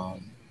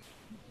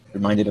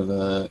reminded of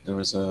there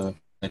was a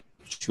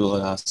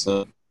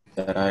Chulasa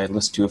that I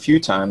listened to a few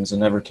times and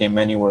never came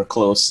anywhere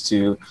close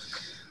to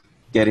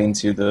getting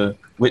to the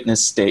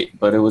witness state.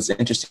 But it was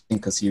interesting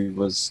because he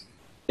was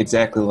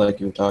exactly like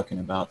you were talking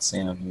about,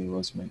 Sam.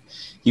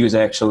 He was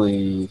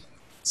actually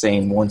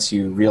saying once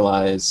you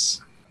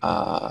realize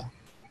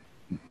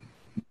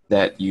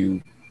that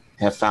you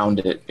have found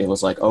it, it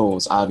was like, oh, it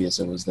was obvious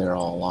it was there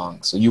all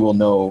along. So you will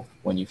know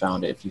when you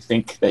found it. If you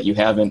think that you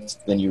haven't,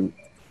 then you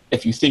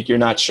if you think you're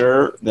not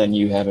sure, then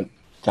you haven't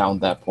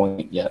found that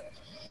point yet.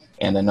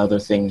 And another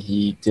thing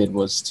he did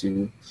was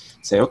to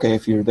say, okay,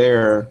 if you're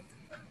there,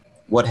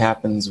 what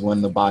happens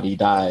when the body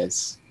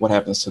dies? What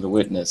happens to the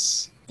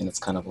witness? And it's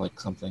kind of like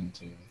something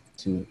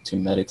to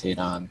meditate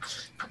on.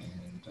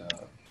 And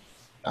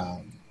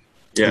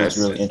it was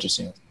really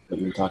interesting what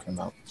you were talking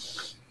about.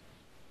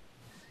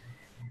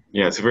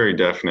 Yeah, it's a very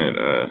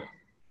definite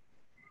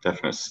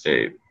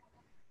state.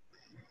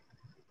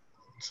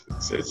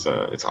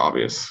 It's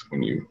obvious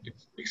when you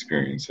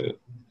experience it.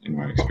 In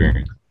my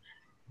experience,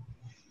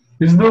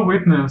 Is the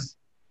witness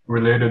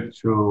related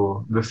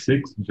to the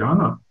sixth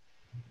jhana?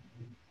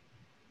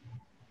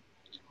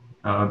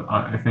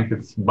 I think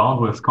it's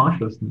boundless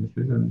consciousness,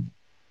 isn't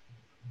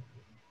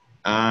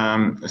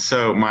it?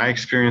 So my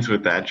experience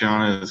with that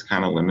jhana is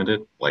kind of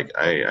limited. Like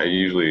I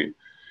usually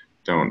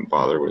don't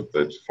bother with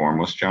the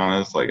formless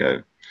jhanas. Like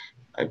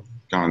I've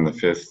gone the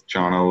fifth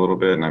jhana a little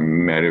bit, and I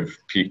might have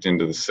peeked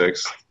into the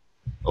sixth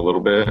a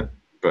little bit,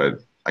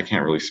 but I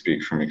can't really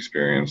speak from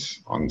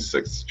experience on the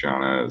sixth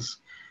jhana as,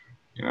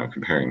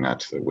 comparing that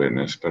to the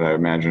witness, but I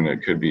imagine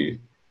it could be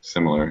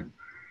similar.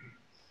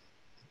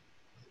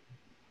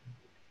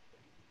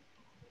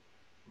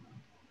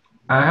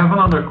 I have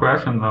another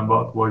question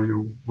about what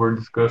you were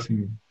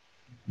discussing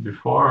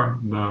before,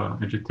 the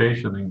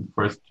agitation in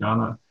first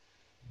jhana.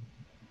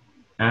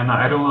 And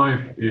I don't know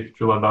if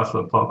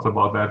Chuladasa talks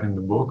about that in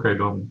the book. I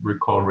don't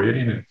recall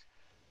reading it.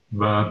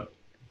 But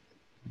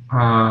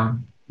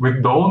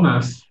with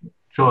dullness,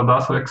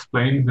 Chuladasa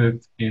explains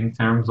it in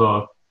terms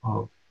of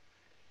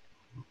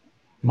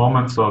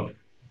moments of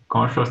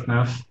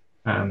consciousness,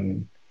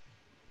 and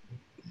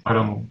I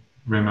don't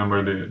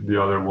remember the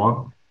other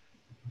one,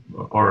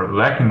 or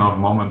lacking of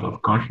moment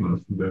of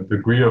consciousness, the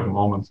degree of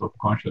moments of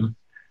consciousness.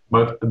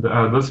 But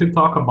does he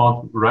talk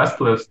about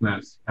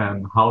restlessness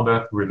and how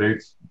that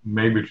relates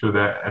maybe to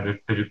the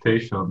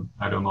agitation?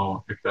 I don't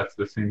know if that's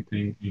the same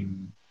thing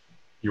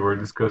you were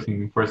discussing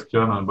in first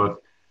jhana,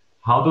 but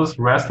how does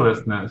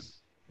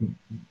restlessness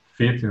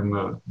fit in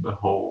the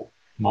whole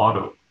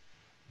model?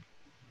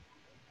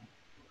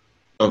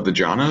 Of the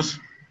jhanas?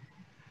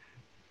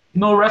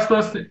 No,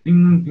 restless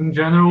in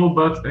general,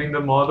 but in the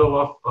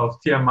model of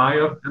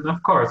TMI, and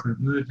of course in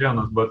the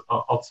jhanas, but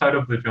outside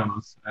of the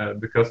jhanas,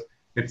 because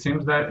it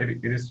seems that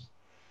it is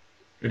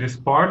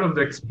part of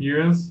the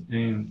experience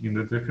in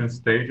the different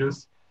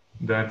stages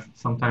that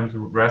sometimes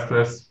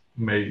restless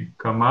may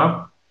come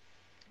up,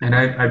 and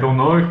I don't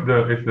know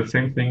if the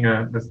same thing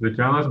as the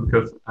jhanas,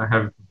 because I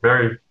have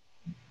very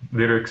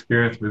little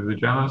experience with the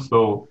jhanas,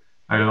 so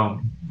I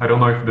don't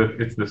know if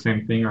it's the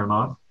same thing or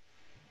not.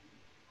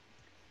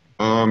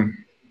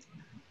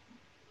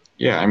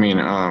 Yeah, I mean,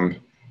 I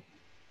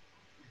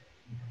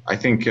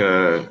think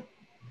there's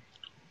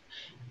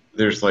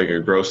like a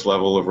gross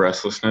level of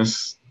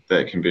restlessness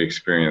that can be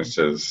experienced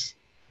as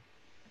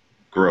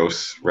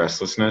gross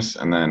restlessness,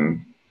 and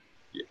then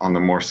on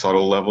the more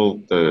subtle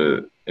level,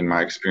 in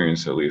my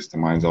experience at least, the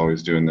mind's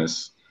always doing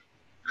this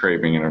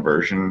craving and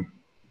aversion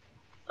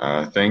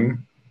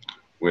thing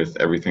with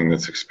everything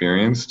that's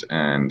experienced,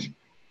 and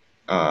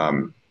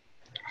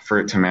for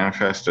it to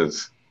manifest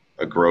as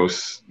a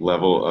gross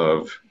level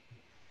of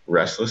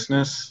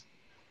restlessness,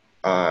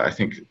 I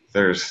think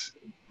there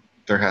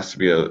has to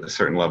be a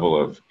certain level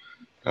of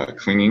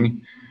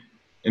clinging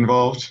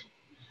involved,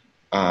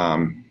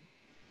 and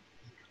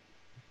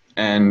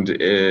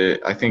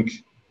I think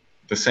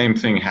the same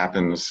thing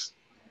happens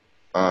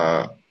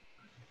at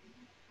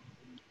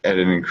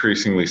an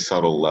increasingly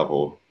subtle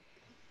level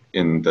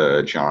in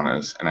the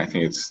jhanas, and I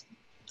think it's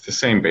the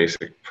same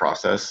basic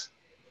process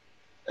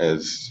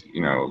as,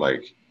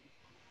 like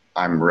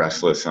I'm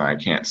restless and I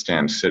can't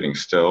stand sitting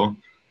still.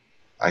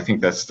 I think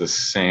that's the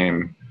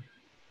same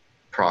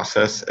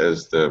process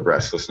as the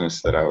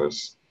restlessness that I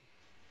was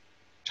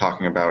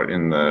talking about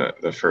in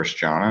the first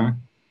jhana.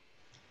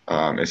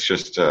 It's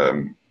just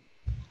one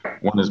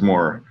is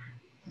more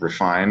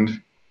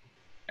refined,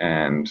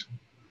 but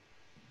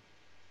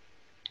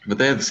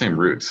they have the same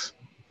roots.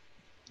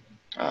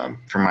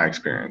 From my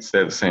experience, they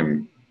have the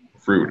same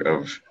root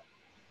of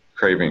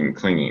craving,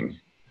 clinging.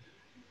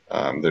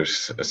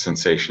 There's a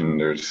sensation,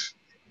 there's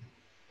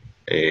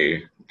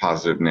a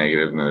positive,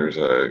 negative, and there's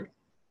a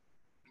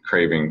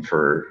craving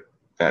for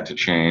that to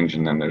change,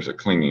 and then there's a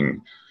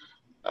clinging,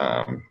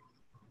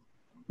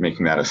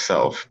 making that a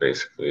self,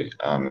 basically.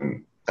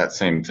 That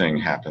same thing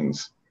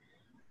happens,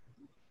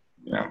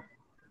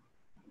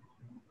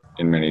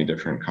 in many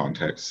different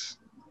contexts.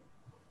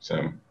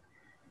 So.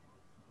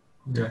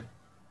 Yeah.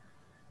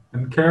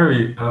 And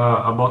Carrie,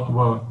 about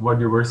what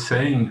you were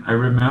saying, I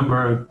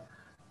remember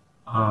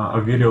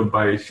a video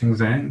by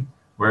Shinzen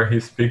where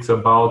he speaks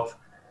about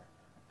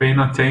paying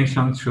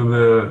attention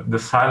to the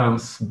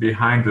silence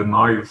behind the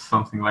noise,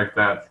 something like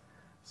that.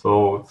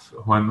 So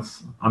when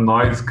a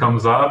noise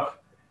comes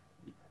up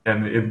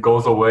and it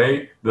goes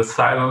away, the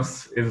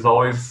silence is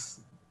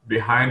always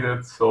behind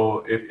it.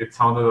 So it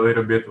sounded a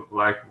little bit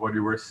like what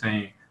you were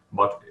saying,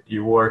 but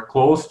you are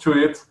close to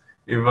it,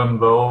 even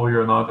though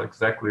you're not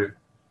exactly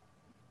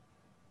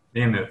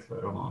in it. I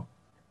don't know.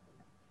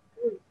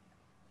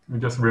 I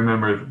just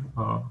remembered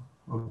of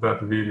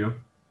that video.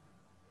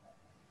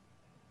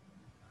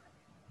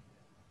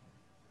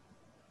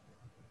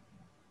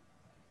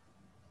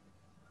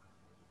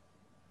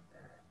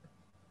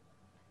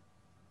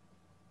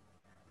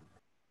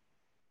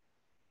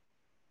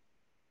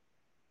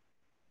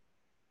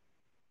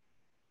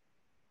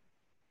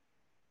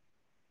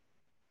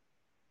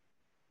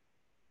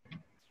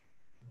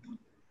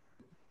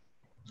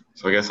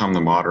 So I guess I'm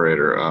the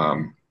moderator.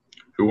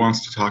 Who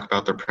wants to talk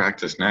about their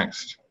practice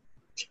next?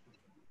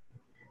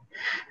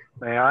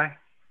 May I?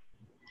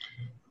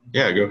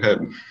 Yeah, go ahead.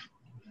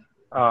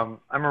 I'm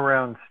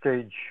around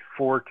stage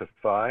 4 to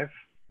 5,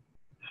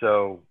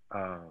 so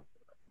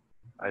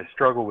I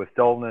struggle with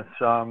dullness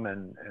some,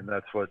 and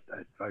that's what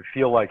I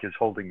feel like is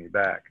holding me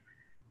back.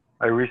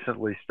 I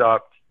recently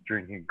stopped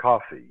drinking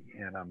coffee,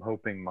 and I'm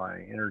hoping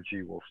my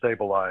energy will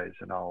stabilize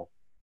and I'll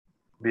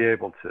be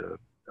able to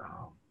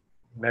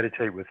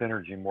meditate with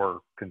energy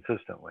more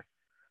consistently.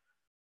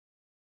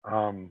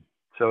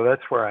 So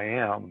that's where I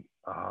am.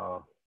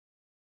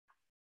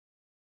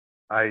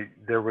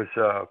 There was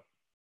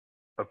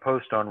a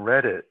post on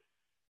Reddit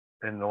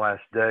in the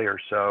last day or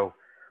so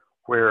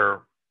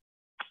where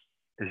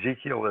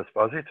Ezekiel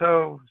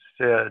Esposito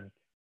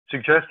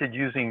suggested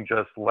using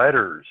just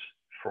letters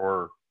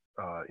for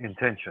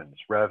intentions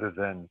rather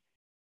than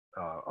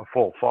a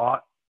full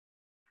thought.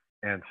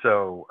 And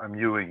so I'm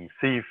using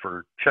C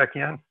for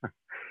check-in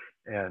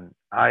and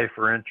I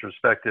for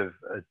introspective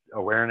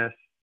awareness.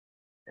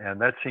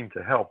 And that seemed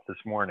to help this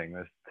morning.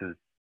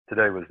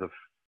 Today was the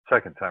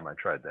second time I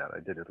tried that. I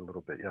did it a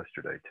little bit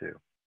yesterday too.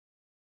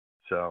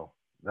 So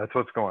that's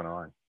what's going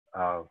on.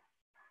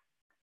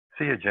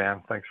 See you,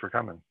 Jan. Thanks for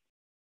coming.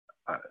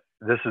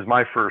 This is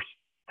my first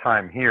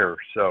time here,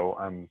 so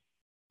I'm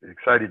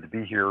excited to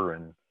be here,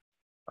 and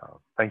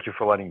thank you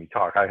for letting me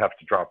talk. I have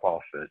to drop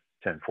off at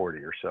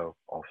 10:40 or so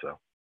also.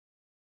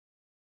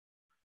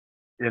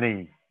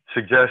 Any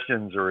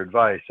suggestions or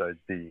advice, I'd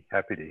be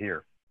happy to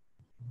hear.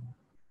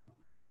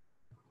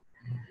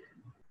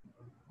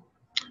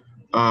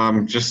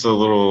 Just a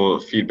little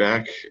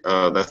feedback.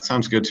 That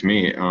sounds good to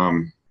me.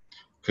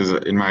 Because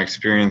in my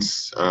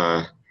experience,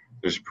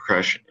 there's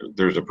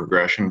a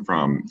progression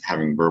from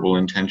having verbal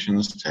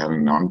intentions to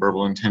having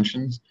nonverbal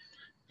intentions,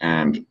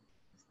 and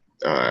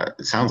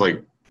it sounds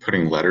like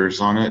putting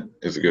letters on it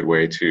is a good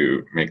way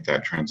to make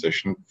that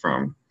transition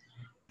from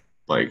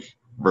like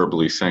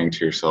verbally saying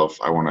to yourself,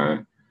 I want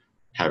to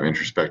have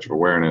introspective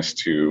awareness,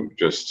 to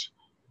just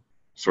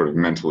sort of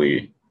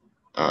mentally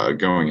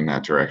going in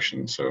that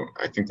direction. So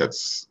I think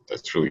that's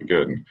really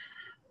good.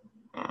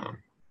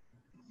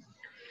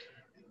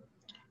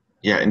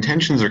 Yeah,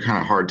 intentions are kind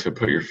of hard to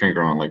put your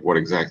finger on, like what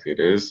exactly it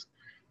is,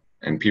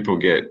 and people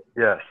get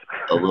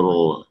a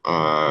little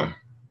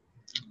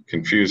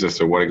confused as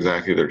to what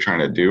exactly they're trying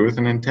to do with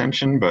an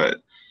intention. But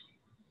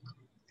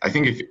I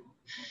think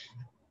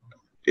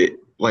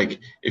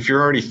if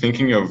you're already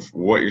thinking of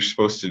what you're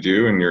supposed to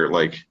do, and you're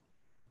like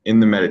in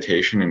the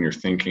meditation and you're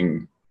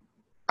thinking,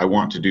 I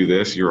want to do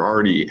this, you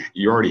already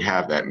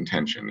have that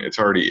intention. It's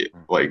already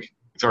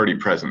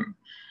present.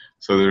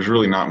 So there's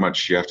really not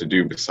much you have to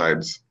do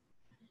besides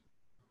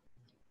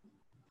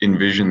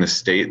envision the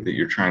state that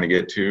you're trying to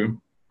get to,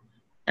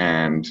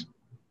 and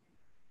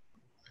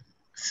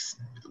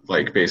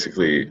like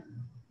basically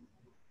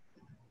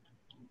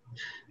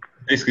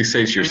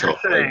say to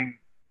yourself, you're saying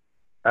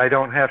I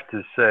don't have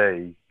to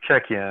say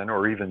check in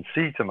or even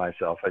see to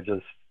myself. I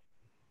just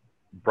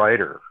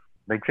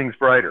make things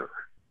brighter,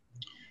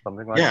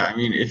 something like that. Yeah, I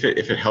mean, if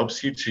it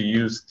helps you to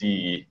use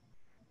the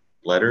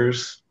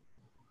letters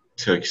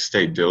to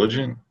stay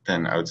diligent,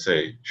 then I would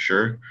say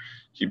sure,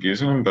 keep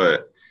using them.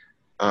 But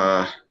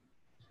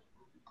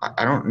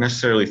I don't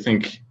necessarily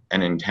think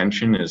an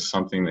intention is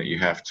something that you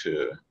have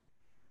to.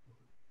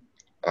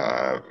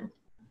 I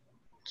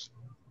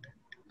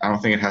don't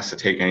think it has to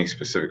take any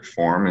specific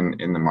form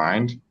in the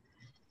mind.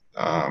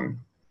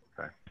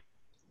 Okay.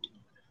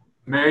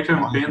 May I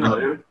jump in a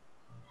little?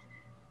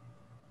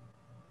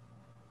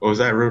 What was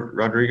that,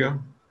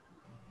 Rodrigo?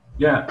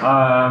 Yeah,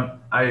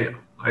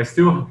 I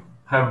still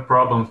have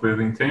problems with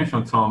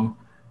intention, Tom.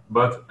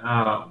 But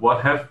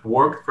what has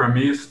worked for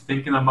me is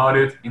thinking about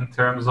it in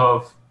terms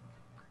of,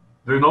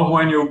 do you know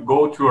when you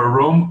go to a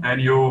room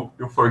and you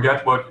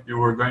forget what you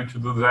were going to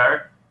do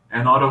there,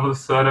 and all of a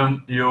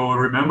sudden you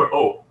remember,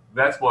 oh,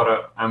 that's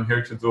what I'm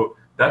here to do.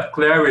 That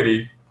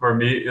clarity for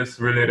me is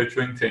related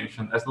to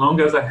intention. As long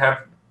as I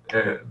have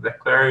the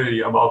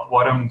clarity about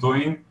what I'm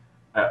doing,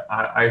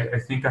 I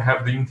think I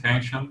have the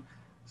intention.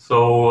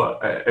 So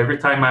every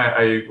time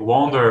I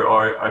wonder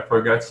or I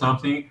forget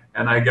something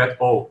and I get,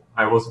 oh,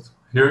 I was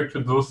here to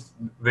do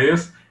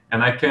this,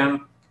 and I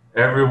can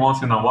every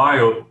once in a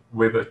while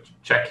with a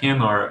check-in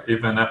or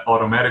even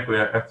automatically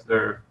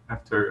after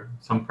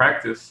some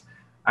practice,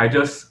 I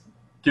just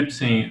keep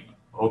saying,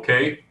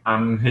 okay,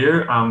 I'm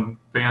here, I'm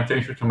paying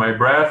attention to my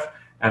breath,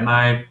 and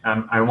I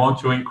want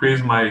to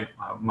increase my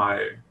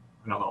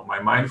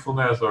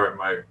mindfulness or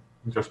my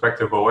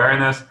introspective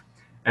awareness,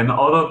 and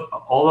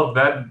all of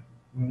that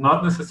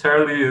not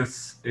necessarily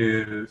is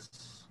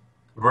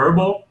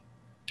verbal,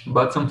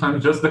 but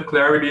sometimes just the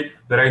clarity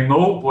that I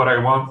know what I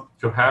want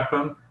to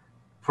happen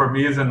for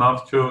me is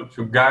enough to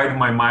guide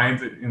my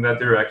mind in that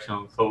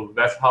direction. So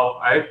that's how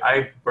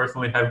I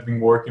personally have been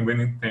working with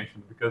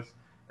intention, because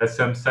as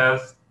Sam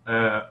says,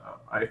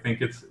 I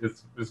think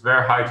it's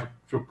very hard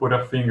to put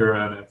a finger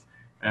on it.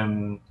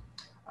 And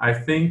I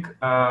think,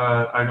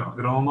 I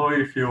don't know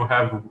if you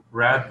have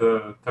read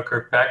the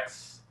Tucker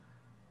Peck's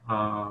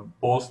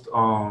post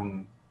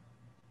on,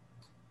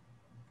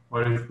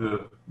 what is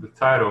the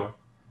title?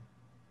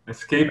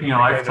 Escaping a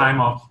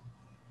Lifetime of,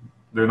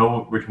 do you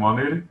know which one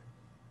it is?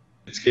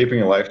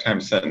 Escaping a lifetime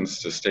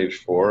sentence to stage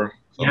 4.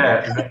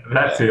 Yeah,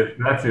 that's it.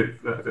 That's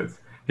it. That's it.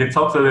 He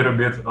talks a little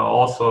bit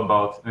also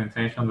about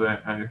intentions,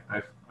 and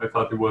I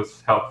thought it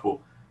was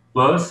helpful.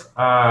 Plus,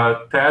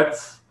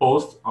 Ted's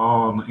post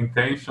on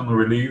intention,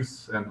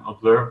 release, and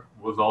observe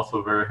was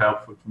also very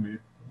helpful to me.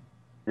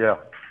 Yeah,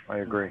 I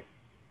agree.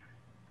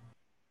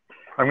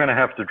 I'm going to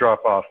have to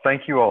drop off.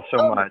 Thank you all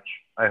so much.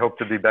 I hope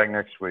to be back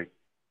next week.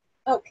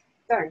 Okay,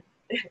 darn.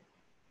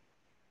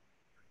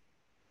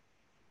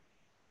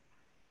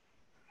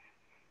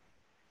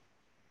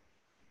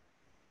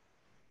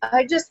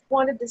 I just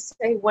wanted to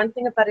say one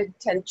thing about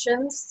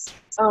intentions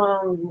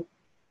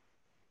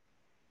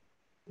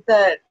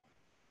that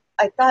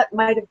I thought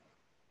might have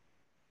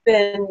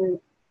been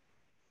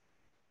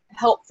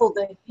helpful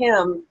to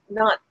him,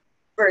 not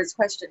for his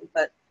question,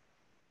 but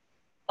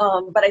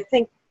I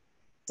think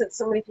since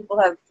so many people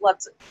have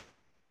lots of,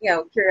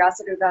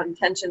 curiosity about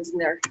intentions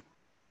and their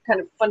kind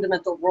of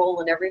fundamental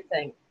role in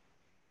everything,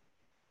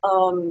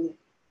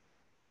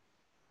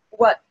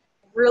 what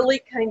really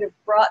kind of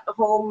brought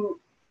home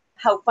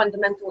how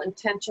fundamental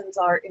intentions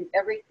are in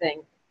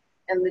everything,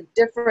 and the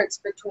difference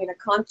between a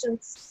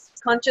conscious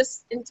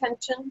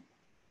intention,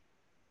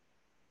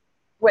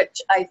 which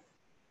I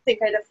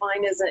think I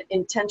define as an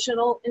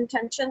intentional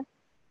intention,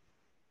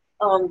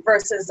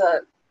 versus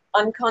a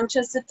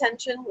unconscious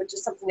intention, which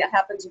is something that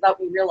happens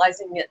without me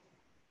realizing it.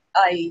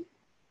 I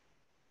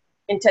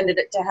intended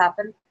it to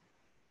happen.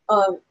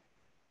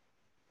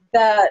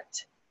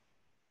 That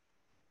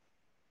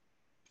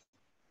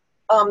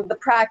the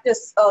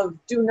practice of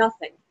do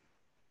nothing,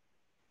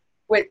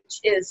 which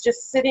is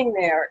just sitting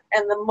there,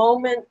 and the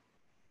moment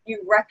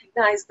you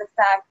recognize the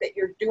fact that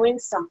you're doing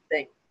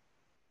something,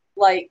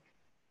 like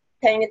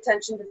paying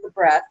attention to the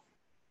breath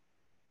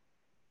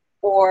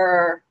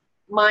or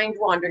mind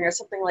wandering or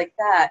something like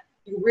that,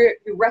 you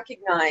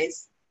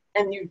recognize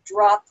and you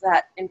drop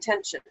that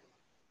intention.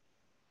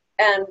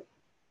 And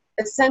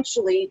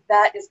essentially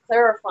that is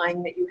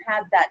clarifying that you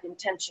had that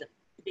intention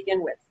to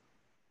begin with.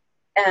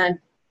 And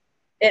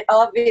it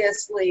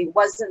obviously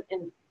wasn't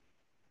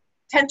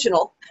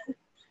intentional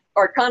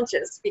or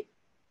conscious,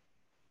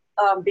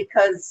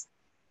 because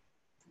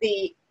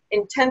the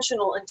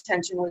intentional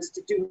intention was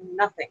to do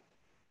nothing.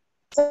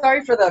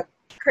 Sorry for the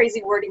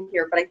crazy wording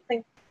here, but I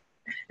think,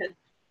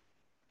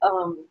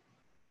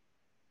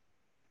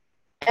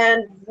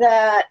 and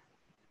that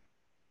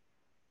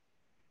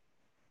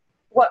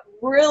what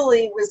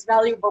really was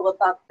valuable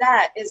about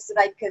that is that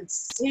I could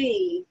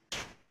see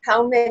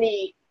how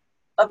many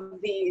of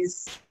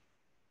these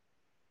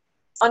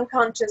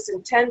unconscious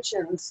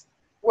intentions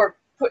were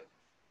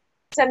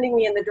sending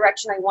me in the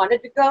direction I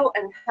wanted to go,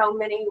 and how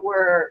many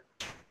were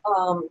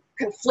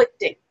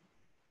conflicting.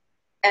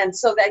 And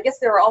so I guess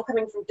they were all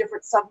coming from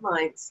different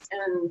subminds,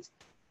 and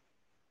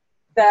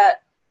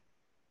that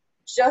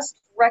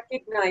just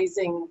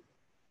recognizing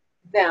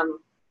them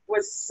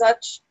was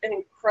such an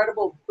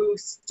incredible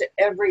boost to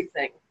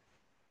everything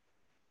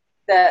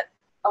that,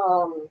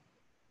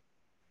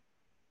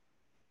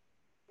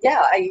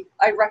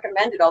 I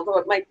recommend it, although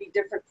it might be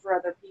different for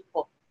other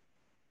people.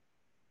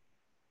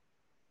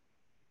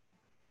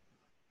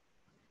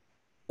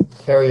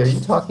 Carrie, are you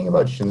talking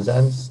about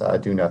Shinzen's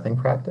do nothing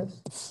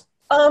practice?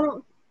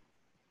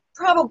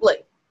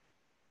 Probably.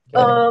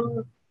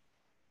 Okay.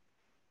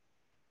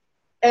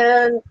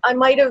 And I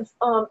might have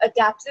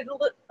adapted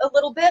a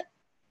little bit,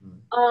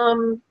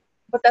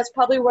 but that's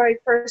probably where I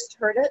first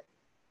heard it.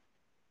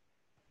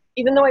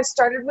 Even though I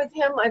started with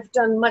him, I've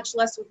done much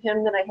less with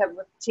him than I have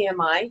with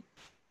TMI,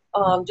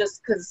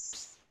 just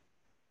because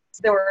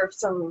there were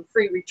some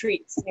free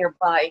retreats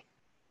nearby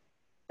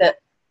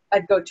that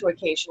I'd go to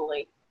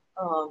occasionally.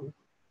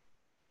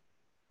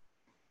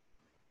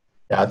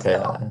 Yeah, okay.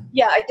 So,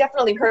 yeah, I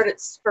definitely heard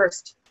it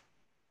first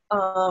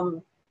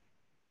through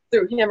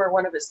him or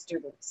one of his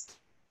students.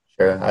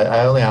 Sure.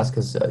 I only ask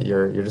because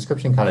your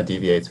description kind of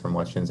deviates from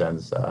what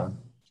Shinzen's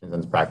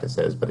practice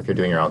is, but if you're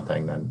doing your own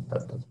thing, then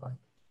that's fine.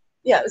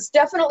 Yeah, it was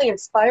definitely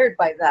inspired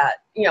by that,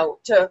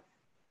 to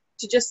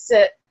just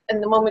sit,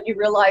 and the moment you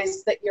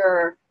realize that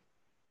you're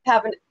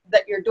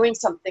doing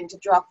something, to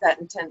drop that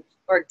intent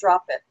or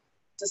drop it.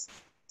 Just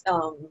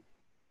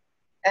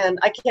and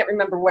I can't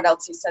remember what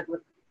else he said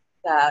with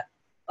that.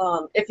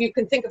 If you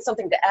can think of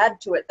something to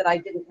add to it that I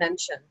didn't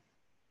mention.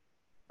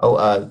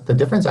 Oh, the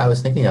difference I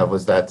was thinking of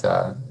was that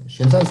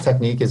Shinzen's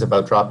technique is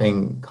about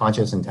dropping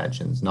conscious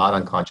intentions, not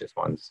unconscious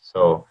ones.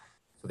 So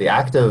the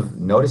act of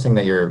noticing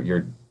that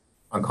you're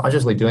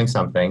unconsciously doing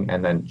something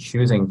and then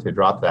choosing to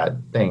drop that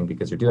thing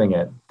because you're doing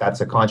it,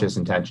 that's a conscious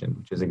intention,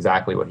 which is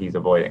exactly what he's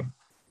avoiding.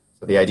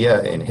 So the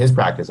idea in his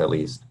practice, at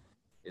least,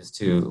 is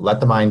to let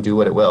the mind do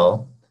what it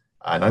will,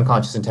 and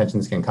unconscious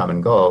intentions can come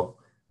and go.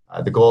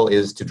 The goal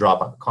is to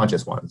drop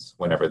conscious ones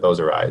whenever those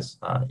arise,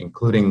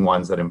 including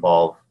ones that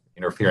involve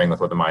interfering with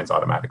what the mind's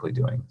automatically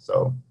doing.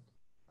 So,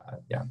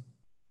 yeah.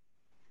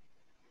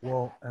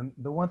 Well, and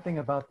the one thing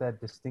about that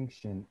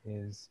distinction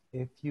is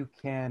if you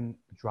can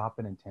drop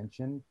an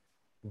intention,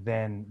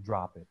 then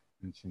drop it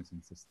in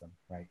Shinsen's system,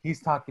 right?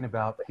 He's talking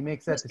about, he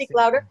makes that Speak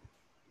distinction.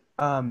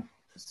 louder.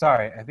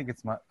 Sorry, I think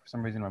it's for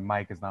some reason my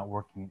mic is not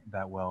working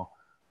that well.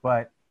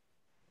 But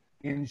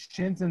in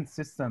Shinsen's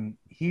system,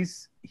 he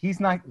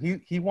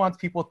wants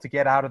people to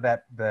get out of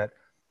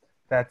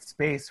that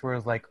space where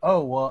it's like,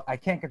 oh, well, I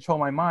can't control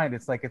my mind.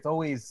 It's like it's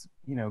always,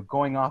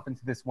 going off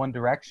into this one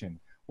direction.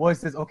 Well, it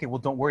says, okay, well,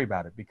 don't worry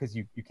about it because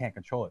you can't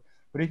control it.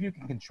 But if you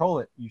can control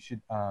it, you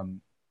should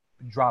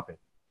drop it,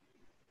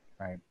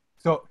 right?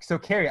 So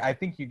Carrie, I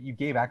think you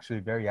gave actually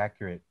a very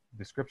accurate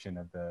description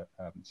of the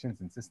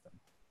Shinsen system.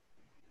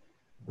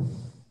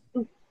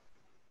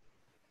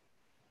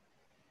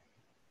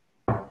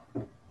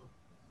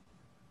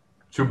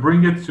 To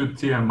bring it to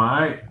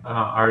TMI,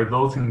 are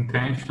those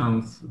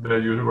intentions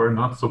that you were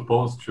not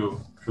supposed to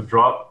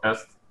drop,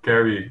 as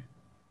Carrie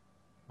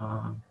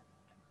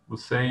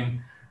was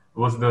saying,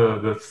 was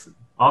the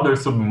other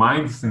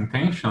submind's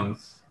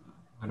intentions?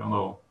 I don't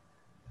know.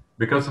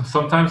 Because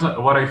sometimes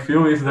what I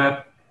feel is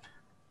that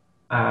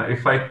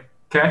if I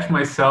catch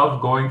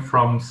myself going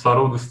from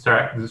subtle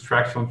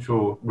distraction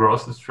to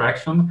gross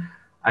distraction,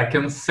 I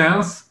can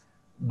sense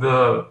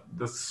the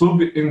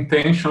sub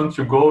intention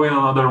to go in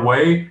another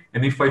way,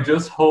 and if I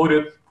just hold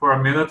it for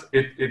a minute,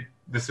 it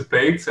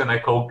dissipates and I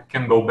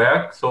can go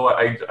back. So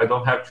I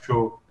don't have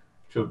to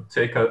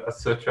take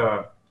such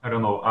a, I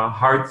don't know, a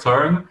hard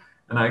turn,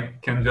 and I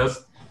can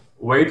just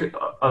wait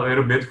a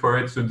little bit for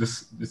it to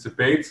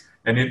dissipate.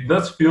 And it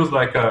does feels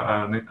like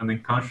an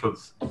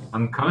unconscious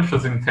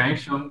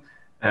intention,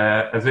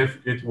 as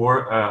if it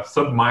were a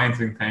submind's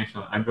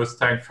intention. I'm just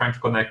trying to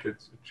connect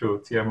it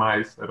to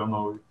TMIs. I don't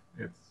know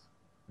if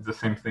it's the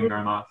same thing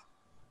or not.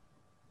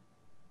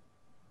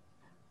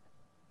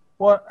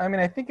 Well, I mean,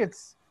 I think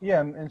it's,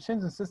 in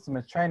Shinsen's system,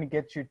 it's trying to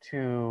get you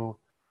to,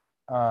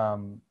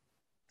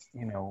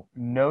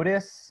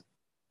 notice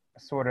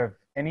sort of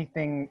any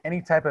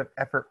type of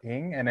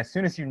efforting. And as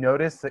soon as you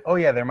notice that, oh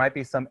yeah, there might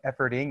be some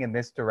efforting in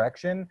this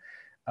direction,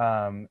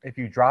 if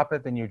you drop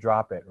it, then you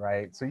drop it,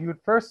 right? So you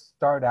would first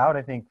start out,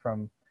 I think,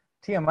 from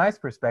TMI's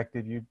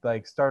perspective, you'd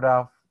like start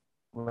off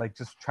like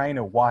just trying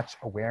to watch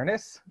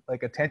awareness,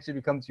 like attention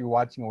becomes you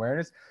watching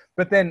awareness.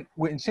 But then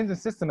in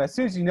Shinsen's system, as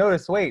soon as you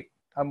notice, wait,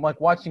 I'm like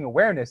watching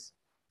awareness,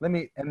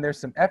 and there's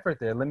some effort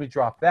there, let me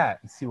drop that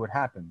and see what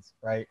happens,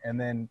 right? And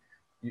then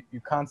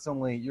you're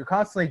constantly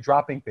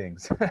dropping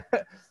things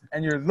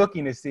and you're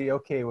looking to see,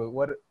 okay, well,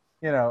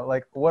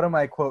 what am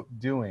I, quote,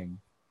 doing?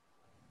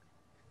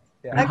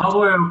 Yeah. And how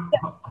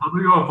do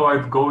you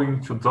avoid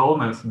going to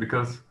dullness?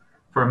 Because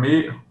for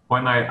me,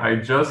 when I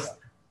just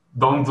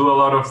don't do a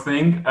lot of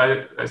things,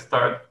 I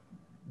start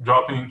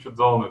dropping into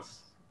dullness.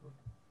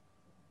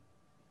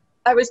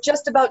 I was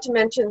just about to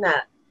mention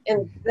that,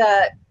 and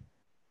that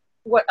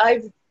what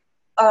I've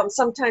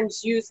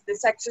sometimes used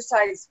this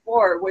exercise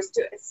for was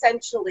to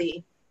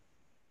essentially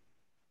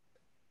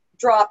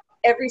drop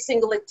every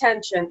single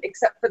intention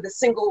except for the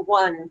single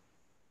one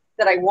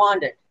that I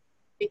wanted,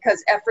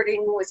 because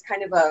efforting was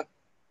kind of a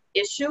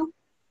issue,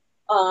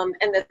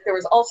 and that there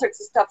was all sorts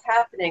of stuff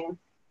happening,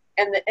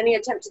 and that any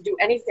attempt to do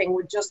anything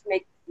would just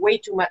make way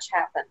too much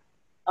happen.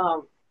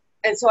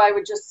 And so I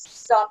would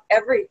just stop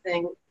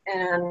everything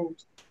and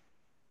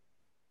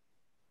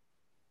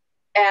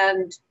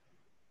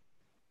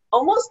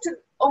almost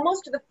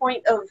to the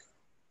point of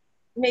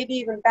maybe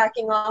even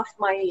backing off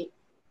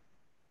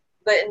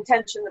the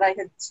intention that I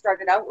had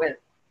started out with,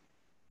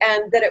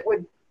 and that it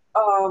would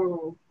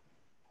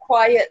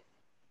quiet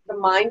the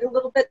mind a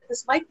little bit.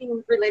 This might be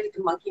related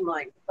to monkey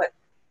mind, but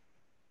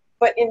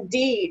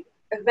indeed,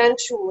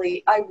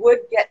 eventually I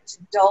would get to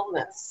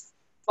dullness.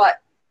 But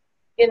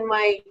in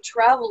my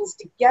travels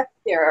to get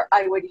there,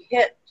 I would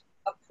hit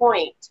a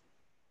point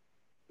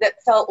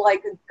that felt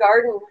like a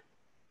garden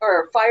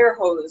or a fire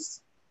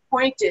hose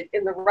pointed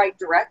in the right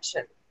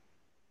direction.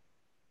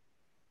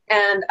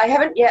 And I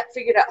haven't yet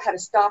figured out how to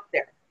stop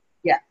there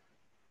yet.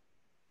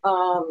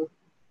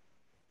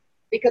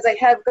 Because I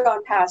have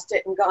gone past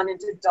it and gone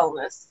into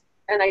dullness.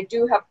 And I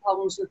do have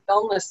problems with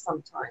dullness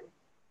sometimes.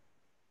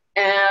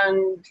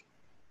 And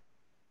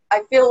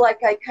I feel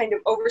like I kind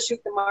of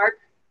overshoot the mark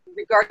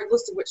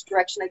regardless of which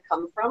direction I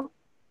come from.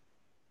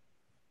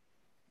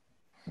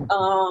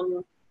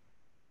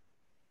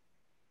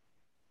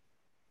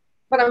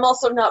 But I'm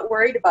also not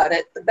worried about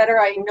it. The better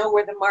I know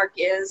where the mark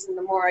is and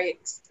the more I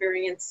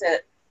experience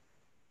it,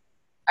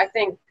 I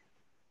think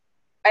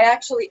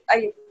I've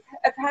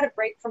had a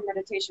break from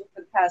meditation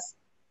for the past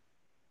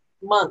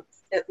month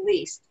at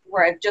least,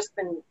 where I've just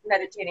been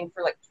meditating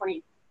for like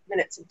 20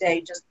 minutes a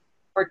day,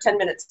 or 10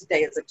 minutes a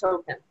day as a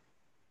token.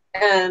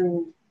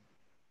 and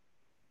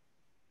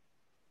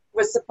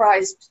was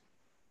surprised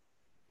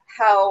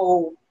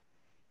how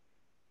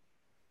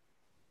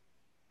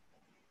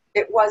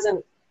it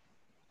wasn't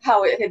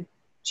how it had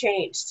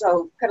changed.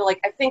 So kind of like,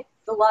 I think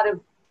a lot of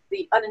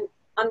the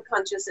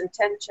unconscious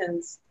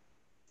intentions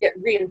get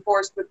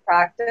reinforced with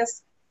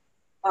practice,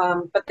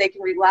 but they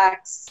can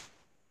relax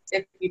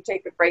if you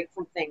take a break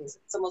from things.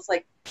 It's almost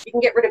like you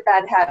can get rid of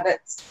bad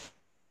habits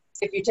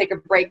if you take a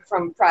break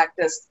from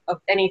practice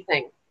of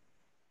anything.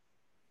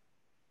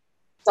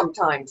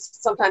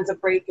 Sometimes a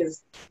break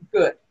is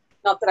good.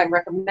 Not that I'm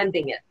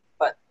recommending it,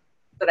 but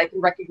that I can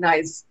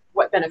recognize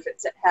what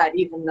benefits it had,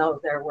 even though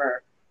there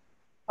were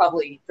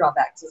probably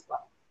drawbacks as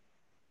well.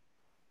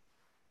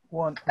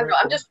 Well, I don't know,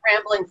 I'm just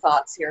rambling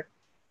thoughts here.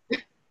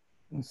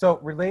 so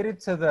related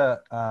to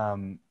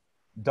the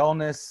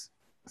dullness,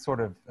 sort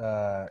of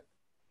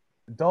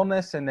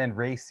dullness and then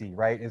racy,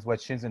 right, is what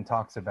Shinzen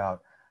talks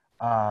about.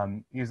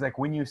 He's like,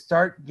 when you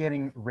start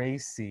getting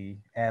racy,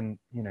 and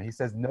he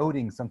says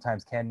noting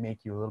sometimes can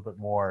make you a little bit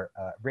more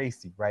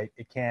racy, right?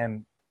 It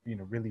can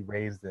really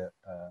raise the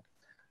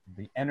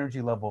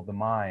energy level of the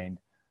mind.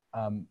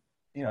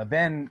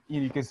 Then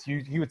because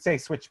you would say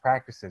switch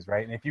practices,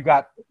 right? And if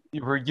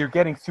you're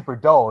getting super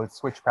dull, it's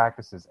switch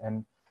practices.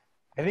 And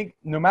I think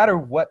no matter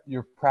what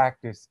your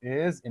practice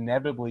is,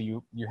 inevitably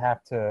you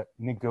have to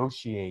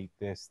negotiate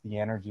the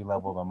energy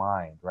level of the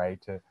mind,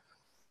 right? To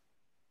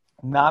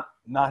not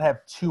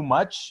have too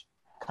much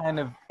kind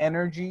of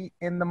energy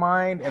in the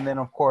mind, and then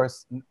of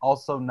course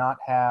also not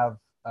have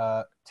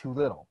too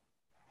little.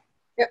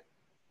 Yep.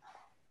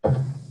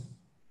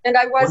 And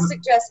I was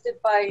suggested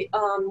by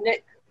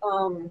Nick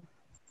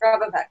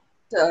Gravovec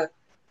to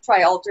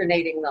try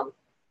alternating them,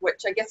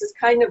 which I guess is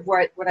kind of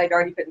what I'd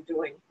already been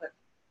doing, but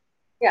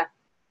yeah.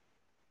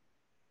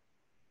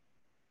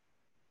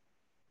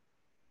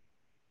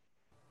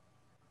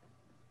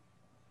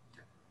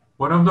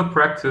 One of the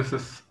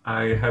practices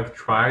I have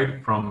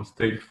tried from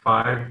stage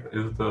 5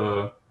 is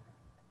the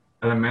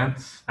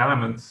elements,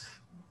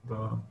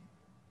 the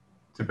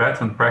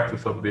Tibetan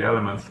practice of the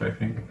elements, I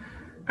think.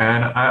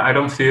 And I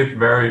don't see it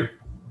very,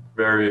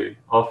 very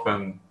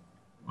often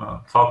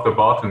talked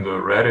about in the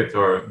Reddit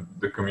or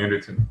the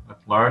community at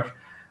large.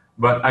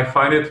 But I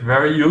find it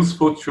very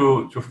useful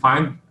to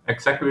find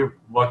exactly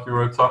what you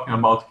were talking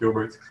about,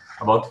 Gilbert,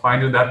 about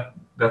finding that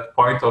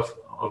point of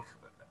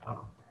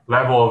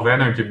level of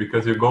energy,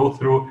 because you go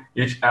through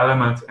each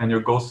element and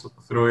you go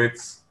through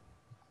its,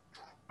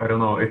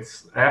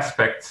 its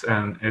aspects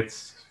and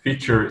its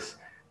features,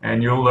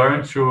 and you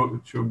learn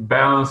to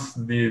balance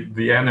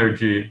the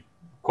energy,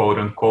 quote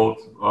unquote,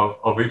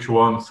 of each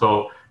one.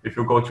 So if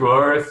you go to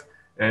Earth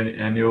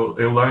and you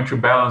learn to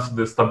balance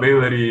the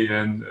stability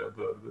and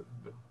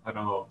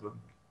the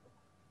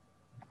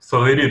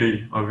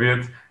solidity of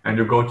it, and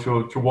you go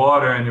to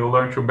water and you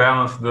learn to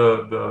balance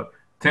the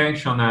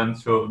tension and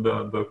so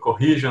the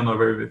cohesion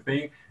of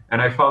everything.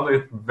 And I found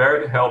it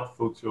very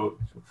helpful to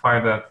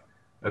find that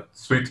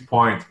sweet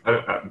point.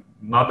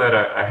 Not that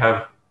I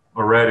have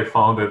already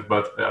found it,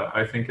 but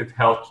I think it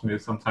helps me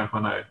sometimes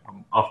when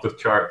I'm off the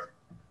chart.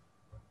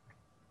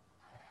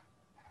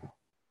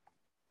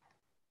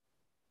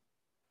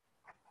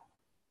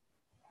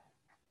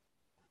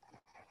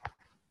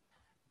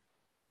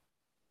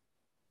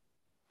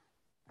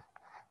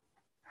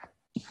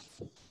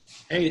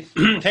 Hey,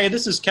 hey,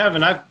 this is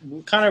Kevin. I've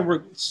kind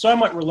of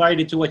somewhat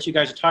related to what you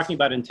guys are talking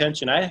about,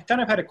 intention. I kind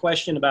of had a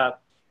question about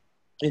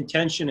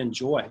intention and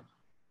joy.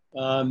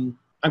 I'm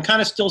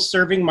kind of still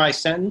serving my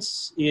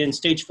sentence in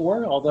stage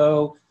 4,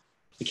 although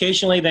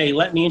occasionally they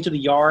let me into the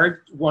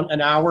yard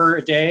an hour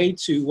a day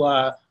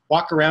to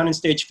walk around in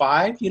stage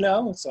 5,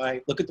 so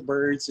I look at the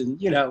birds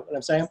and you know what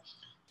I'm saying.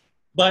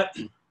 But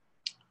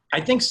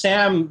I think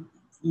Sam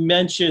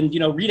mentioned,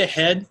 read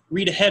ahead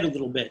a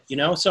little bit,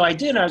 So I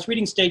did. I was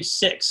reading stage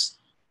 6.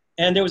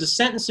 And there was a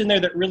sentence in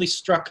there that really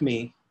struck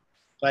me,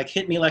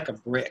 hit me like a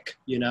brick,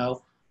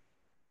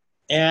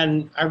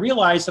 And I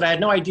realized that I had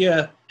no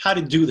idea how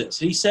to do this.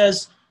 He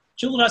says,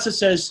 Juladasa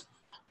says,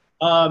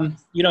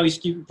 he's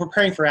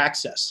preparing for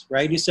access,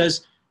 right? He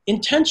says,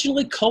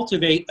 intentionally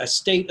cultivate a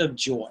state of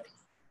joy.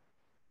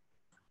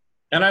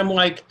 And I'm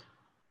like,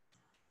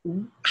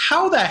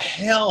 how the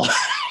hell?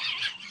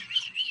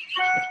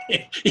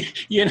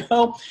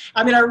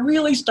 I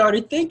really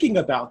started thinking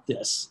about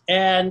this.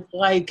 And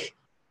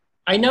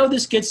I know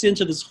this gets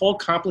into this whole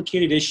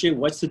complicated issue.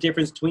 What's the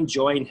difference between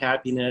joy and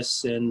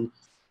happiness and,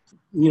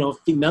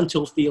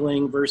 mental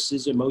feeling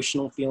versus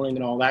emotional feeling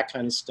and all that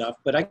kind of stuff.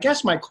 But I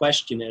guess my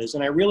question is,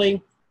 and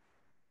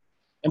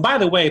by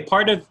the way,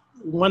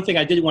 one thing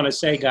I did want to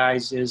say,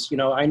 guys, is,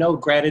 I know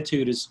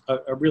gratitude is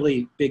a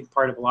really big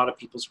part of a lot of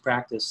people's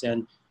practice.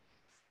 And,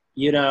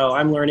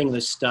 I'm learning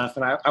this stuff.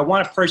 And I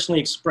want to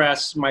personally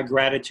express my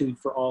gratitude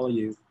for all of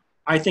you.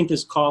 I think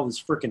this call is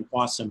freaking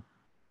awesome.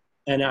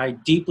 And I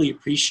deeply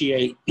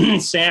appreciate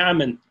Sam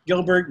and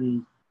Gilbert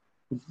and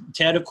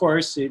Ted, of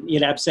course,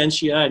 in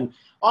absentia, and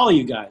all of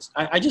you guys.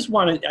 I just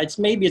want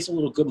to, maybe it's a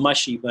little good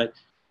mushy, but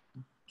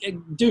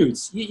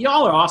dudes,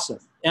 y'all are awesome.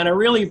 And I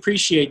really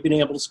appreciate being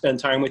able to spend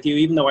time with you,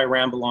 even though I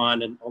ramble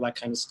on and all that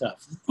kind of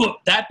stuff.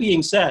 That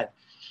being said,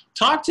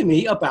 talk to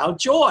me about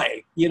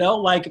joy. You know,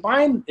 like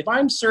if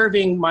I'm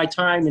serving my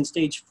time in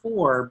stage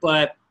 4,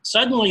 but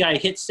suddenly I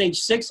hit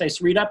stage 6, I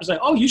read up and say,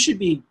 oh, you should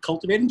be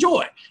cultivating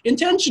joy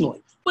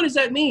intentionally. What does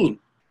that mean?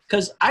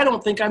 Because I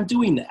don't think I'm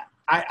doing that.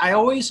 I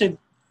always have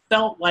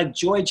felt like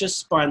joy just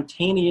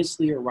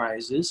spontaneously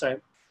arises.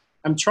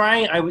 I'm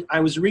trying. I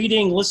was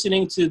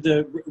listening to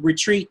the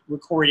retreat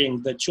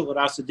recording that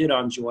Chularasa did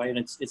on joy, and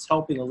it's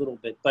helping a little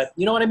bit. But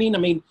you know what I mean? I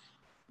mean,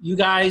 you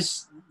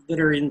guys that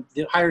are in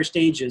the higher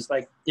stages,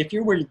 like if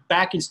you were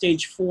back in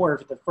stage 4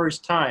 for the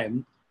first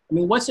time, I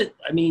mean, what's it?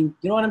 I mean,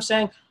 you know what I'm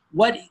saying?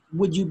 What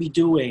would you be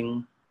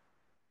doing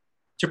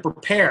to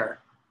prepare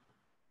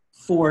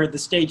for the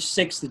stage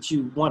 6 that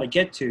you want to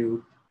get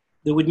to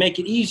that would make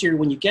it easier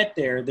when you get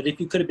there, that if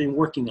you could have been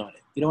working on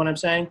it? You know what I'm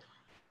saying?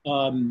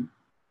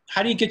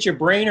 How do you get your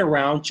brain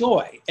around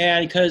joy?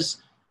 And because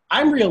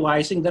I'm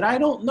realizing that I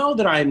don't know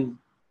that I'm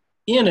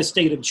in a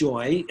state of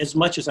joy as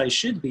much as I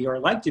should be or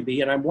like to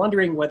be. And I'm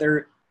wondering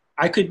whether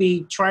I could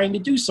be trying to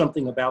do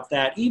something about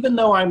that, even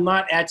though I'm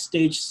not at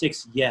stage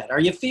 6 yet. Are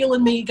you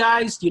feeling me,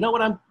 guys? Do you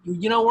know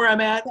you know where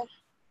I'm at?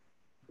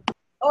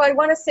 Oh, I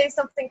want to say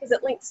something because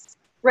it links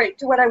right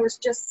to what I was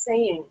just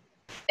saying.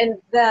 And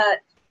that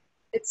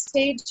it's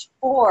stage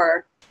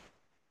 4,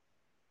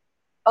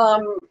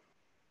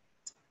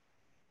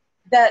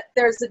 that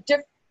there's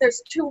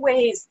two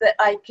ways that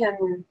I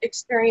can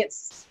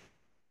experience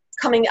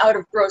coming out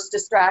of gross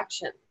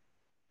distraction.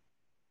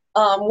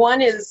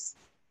 One is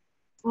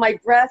my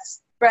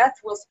breath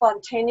will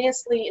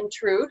spontaneously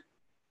intrude.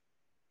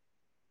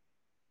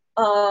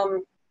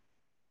 And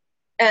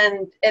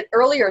at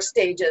earlier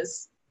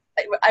stages,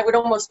 I would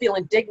almost feel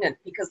indignant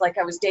because like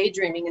I was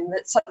daydreaming and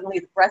that suddenly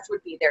the breath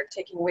would be there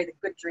taking away the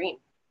good dream.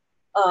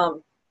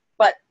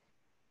 But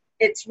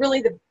it's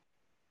really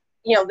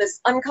this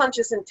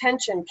unconscious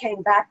intention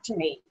came back to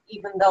me,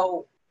 even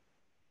though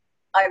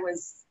I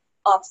was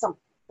off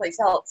someplace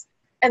else.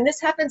 And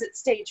this happens at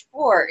stage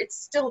 4. It's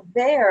still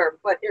there,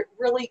 but it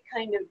really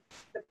kind of,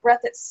 the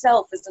breath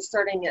itself is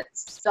asserting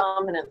its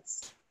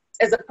dominance,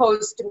 as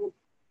opposed to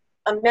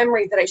a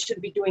memory that I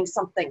should be doing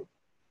something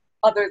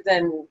other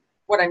than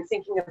what I'm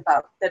thinking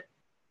about, that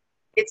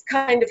it's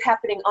kind of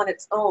happening on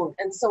its own.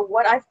 And so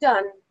what I've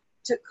done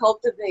to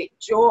cultivate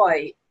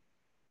joy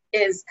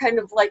is kind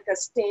of like a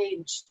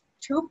stage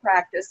 2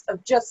 practice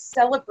of just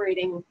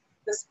celebrating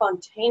the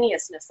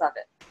spontaneousness of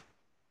it.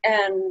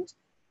 And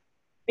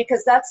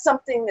because that's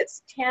something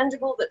that's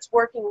tangible, that's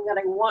working, that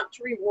I want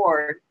to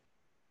reward.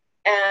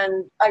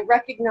 And I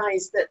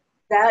recognize that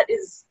that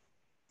is,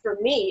 for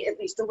me, at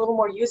least a little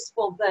more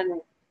useful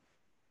than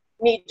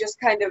me just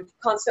kind of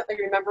constantly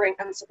remembering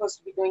I'm supposed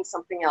to be doing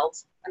something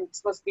else. I'm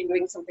supposed to be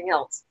doing something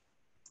else.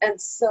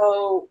 And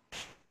so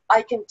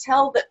I can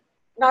tell that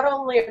not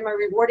only am I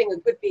rewarding a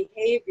good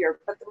behavior,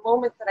 but the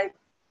moment that I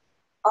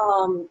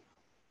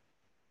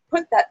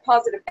put that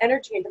positive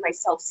energy into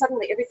myself,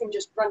 suddenly everything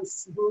just runs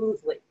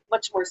smoothly,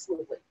 much more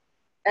smoothly.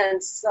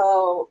 And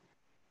so,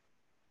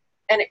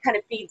 and it kind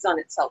of feeds on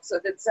itself.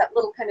 So that's that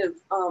little kind of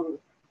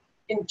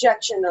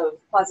injection of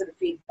positive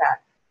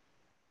feedback.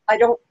 I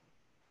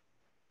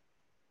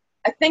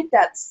think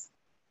that's,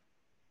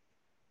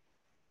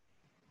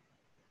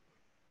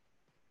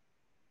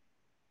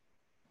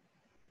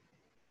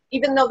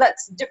 even though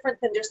that's different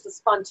than just the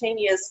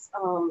spontaneous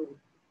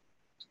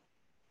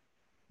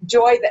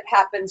joy that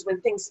happens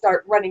when things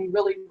start running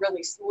really,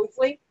 really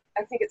smoothly,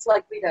 I think it's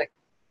likely to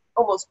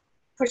almost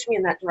push me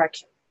in that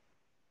direction.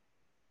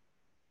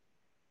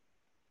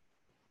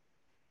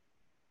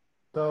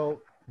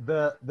 So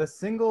the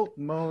single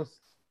most,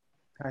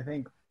 I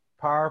think,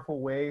 powerful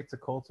way to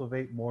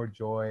cultivate more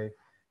joy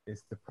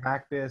is to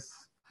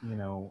practice,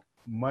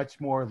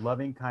 much more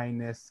loving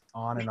kindness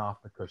on and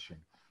off the cushion.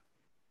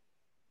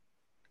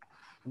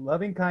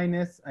 Loving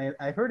kindness,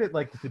 I've heard it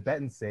like the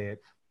Tibetans say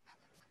it,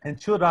 and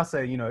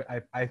Chuladasa,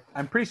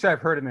 I'm pretty sure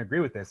I've heard him agree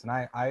with this, and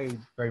I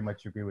very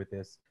much agree with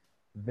this,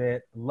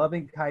 that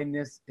loving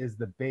kindness is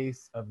the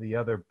base of the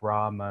other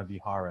Brahma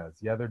Viharas,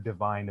 the other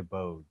divine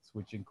abodes,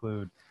 which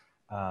include,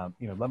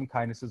 loving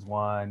kindness is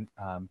one,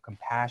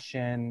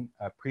 compassion,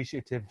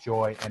 appreciative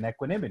joy, and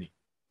equanimity.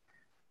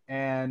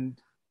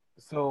 And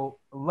so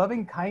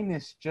loving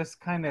kindness just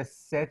kind of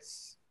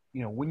sets,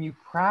 when you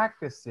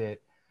practice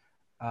it,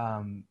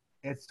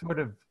 it sort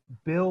of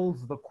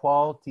builds the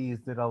qualities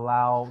that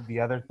allow the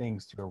other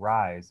things to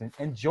arise.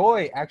 And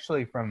joy,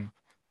 actually, from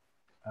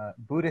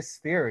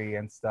Buddhist theory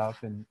and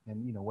stuff, and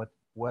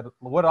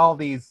what all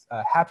these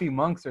happy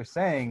monks are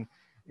saying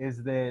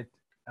is that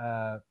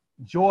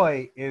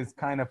joy is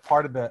kind of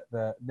part of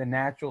the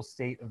natural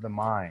state of the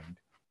mind,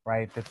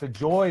 right? That the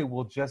joy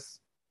will just,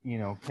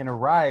 can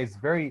arise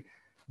very,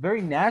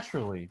 very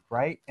naturally,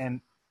 right? And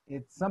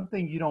it's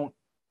something it's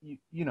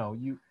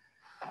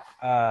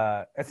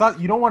not,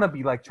 you don't want to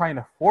be like trying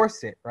to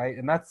force it, right?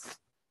 And that's,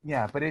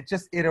 but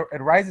it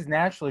arises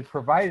naturally,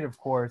 provided, of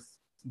course,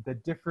 the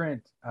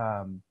different,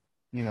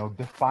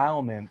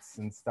 defilements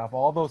and stuff,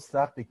 all those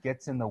stuff that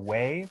gets in the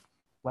way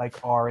like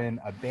are in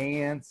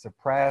abeyance,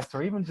 suppressed,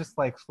 or even just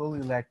like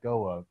slowly let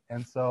go of.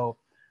 And so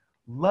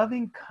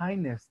loving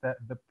kindness, that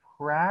the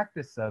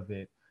practice of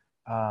it,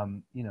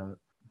 you know,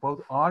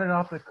 both on and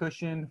off the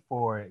cushion,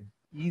 for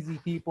easy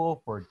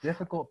people, for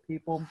difficult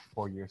people,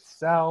 for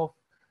yourself,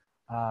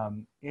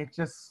 it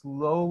just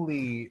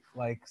slowly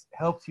like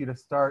helps you to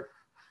start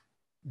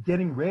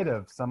getting rid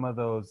of some of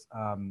those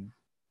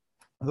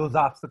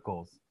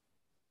obstacles.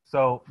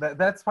 So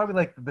that's probably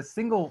like the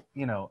single,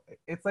 you know,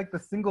 it's like the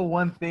single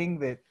one thing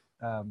that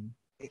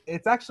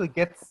it's actually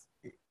gets,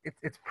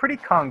 it's pretty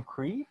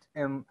concrete,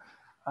 and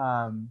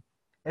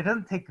it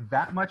doesn't take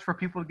that much for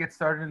people to get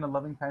started in the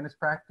loving kindness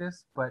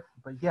practice, but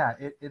yeah,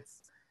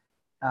 it's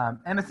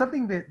and it's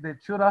something that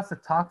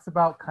Chudasa talks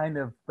about kind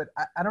of, but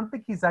I don't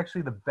think he's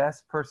actually the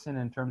best person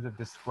in terms of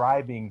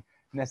describing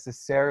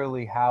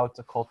necessarily how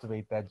to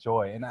cultivate that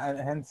joy, and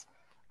hence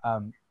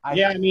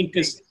yeah, I mean,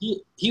 because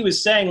he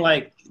was saying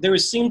like there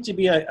seemed to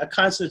be a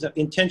concept of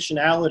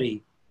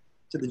intentionality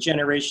to the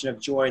generation of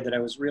joy that I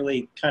was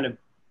really kind of,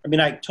 I mean,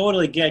 I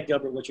totally get,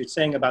 Gilbert, what you're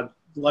saying about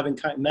loving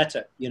kind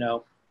metta, you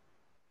know,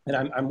 and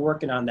I'm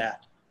working on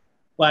that.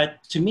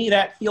 But to me,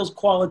 that feels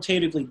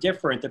qualitatively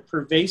different, the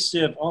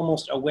pervasive,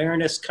 almost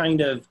awareness kind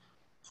of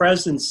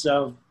presence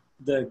of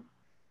the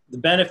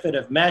benefit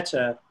of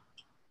metta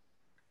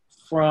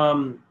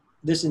from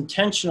this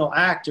intentional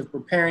act of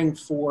preparing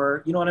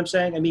for, you know what I'm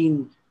saying? I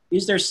mean,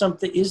 is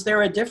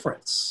there a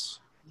difference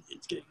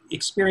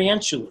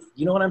experientially?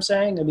 You know what I'm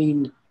saying? I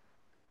mean,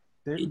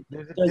 there's a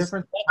does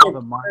difference in metta how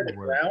the mind prepare the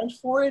works. ground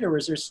for it, or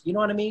is there, you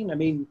know what I mean? I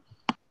mean,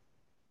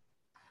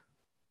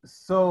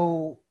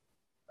 So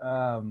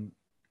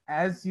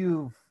as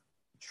you've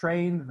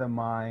trained the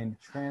mind,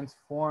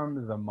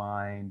 transformed the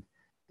mind,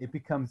 it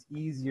becomes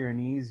easier and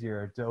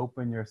easier to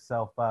open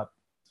yourself up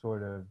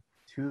sort of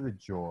to the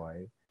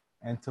joy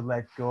and to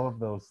let go of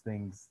those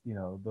things, you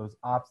know, those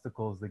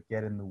obstacles that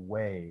get in the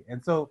way.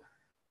 And so,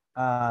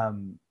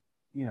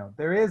 you know,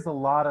 there is a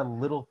lot of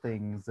little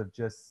things of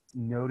just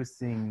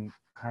noticing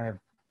kind of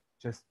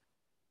just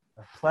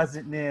a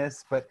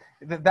pleasantness, but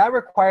that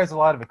requires a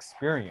lot of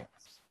experience.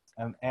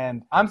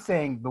 And I'm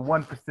saying the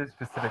one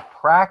specific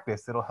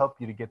practice that'll help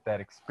you to get that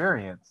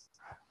experience,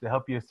 to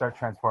help you to start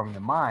transforming the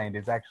mind,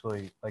 is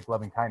actually like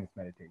loving kindness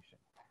meditation.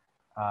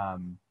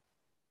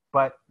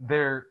 But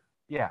there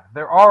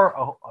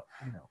are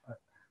you know,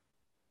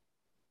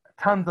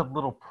 tons of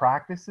little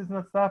practices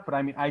and stuff. But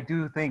I mean, I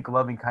do think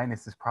loving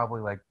kindness is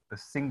probably like the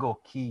single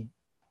key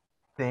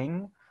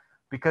thing,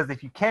 because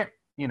if you can't,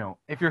 you know,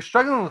 if you're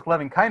struggling with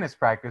loving kindness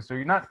practice, or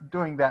you're not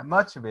doing that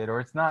much of it,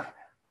 or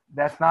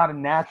that's not a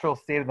natural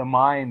state of the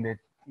mind, that,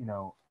 you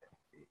know,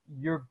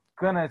 you're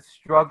gonna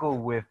struggle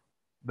with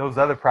those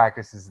other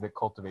practices that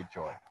cultivate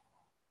joy.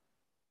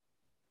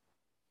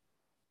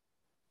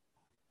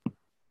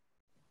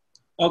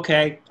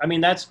 okay, I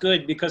mean, that's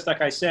good, because like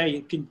I say,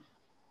 you can,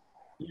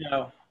 you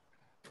know,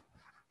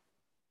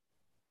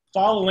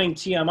 following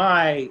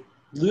TMI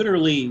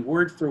literally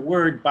word for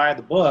word by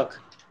the book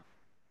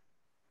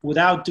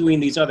without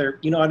doing these other,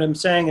 you know what I'm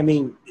saying? I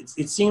mean,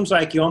 it seems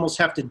like you almost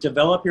have to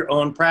develop your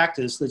own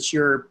practice, that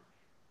you're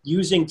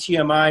using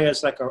TMI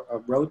as like a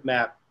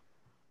roadmap.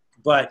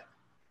 But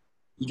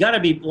you got to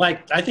be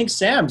like, I think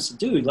Sam's,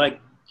 dude,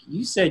 like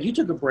you said, you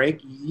took a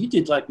break. You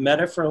did like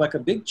meta for like a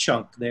big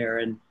chunk there.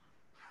 And,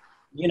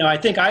 you know, I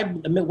think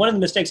one of the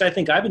mistakes I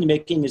think I've been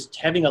making is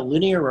having a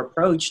linear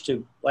approach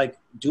to like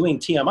doing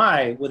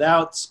TMI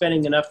without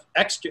spending enough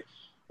extra.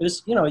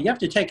 Because, you know, you have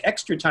to take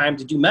extra time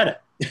to do meta,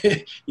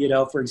 you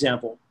know, for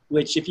example,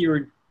 which if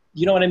you're,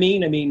 you know what I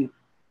mean? I mean,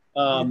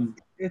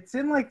 it's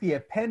in like the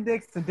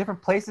appendix and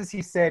different places.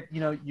 He said, you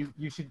know, you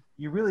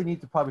really need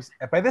to probably,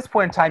 by this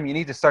point in time, you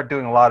need to start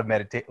doing a lot of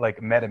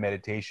meta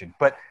meditation.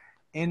 But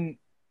in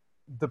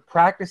the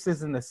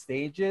practices and the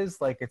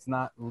stages, like it's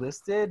not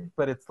listed,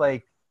 but it's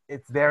like,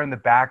 it's there in the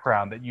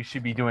background that you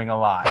should be doing a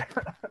lot.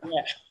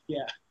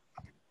 Yeah.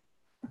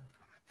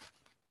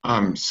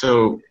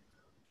 So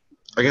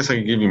I guess I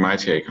could give you my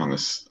take on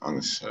this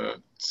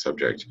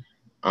subject.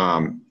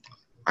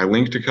 I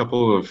linked a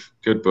couple of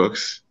good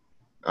books.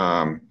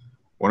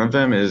 One of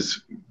them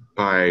is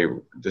by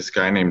this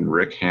guy named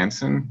Rick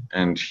Hansen,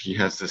 and he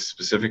has this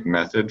specific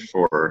method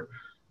for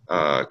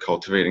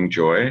cultivating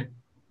joy,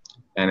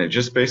 and it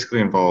just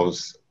basically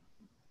involves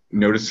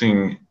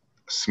noticing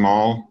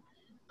small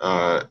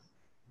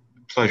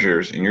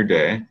pleasures in your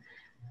day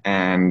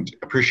and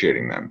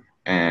appreciating them,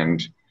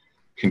 and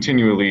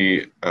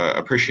continually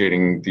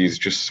appreciating these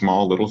just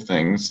small little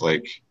things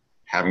like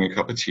having a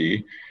cup of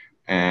tea.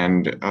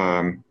 And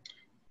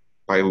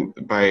by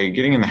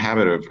getting in the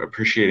habit of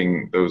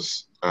appreciating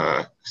those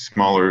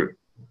small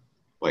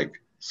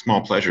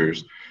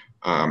pleasures,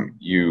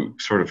 you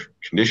sort of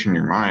condition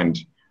your mind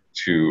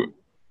to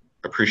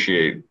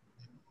appreciate,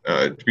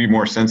 to be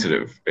more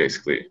sensitive,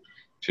 basically,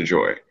 to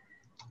joy.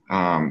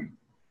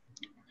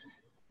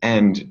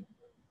 And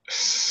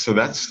so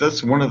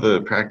that's one of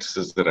the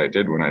practices that I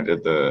did when I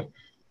did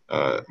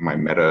my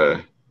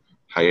meta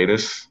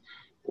hiatus.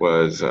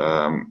 Was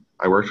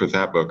I worked with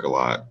that book a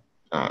lot.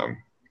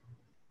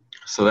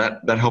 So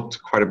that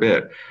helped quite a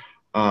bit.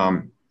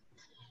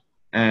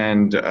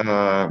 And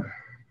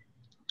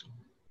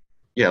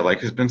yeah, like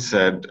has been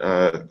said,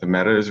 the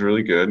meta is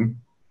really good.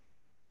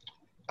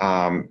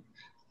 But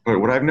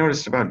what I've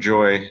noticed about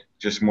joy,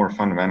 just more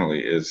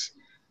fundamentally, is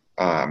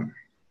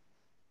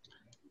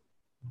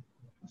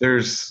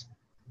there's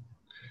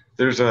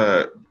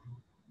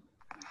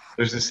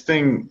this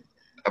thing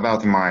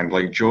about the mind.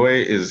 Like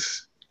joy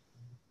is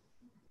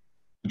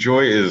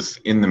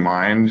in the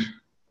mind,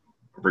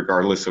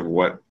 regardless of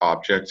what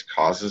object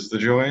causes the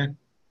joy,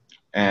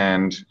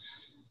 and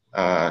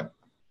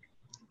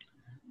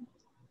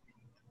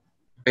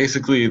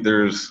basically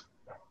there's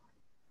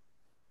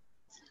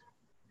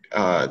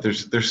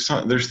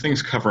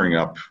things covering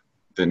up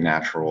the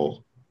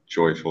natural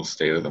joyful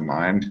state of the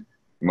mind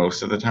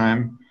most of the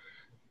time,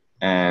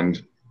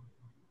 and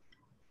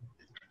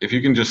if you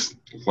can just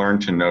learn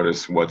to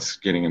notice what's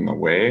getting in the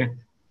way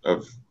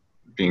of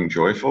being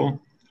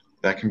joyful,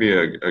 that can be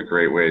a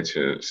great way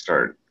to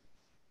start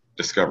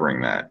discovering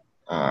that.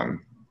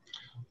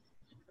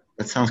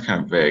 That sounds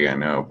kind of vague, I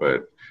know,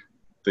 but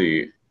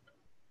the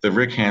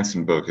Rick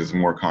Hansen book is a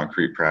more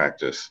concrete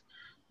practice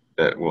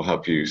that will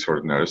help you sort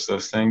of notice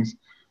those things.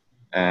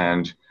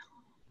 And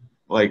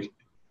like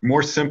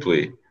more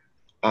simply,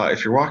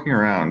 if you're walking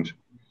around,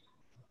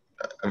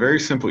 a very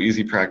simple,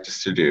 easy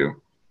practice to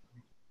do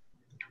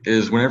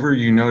is whenever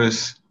you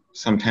notice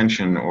some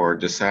tension or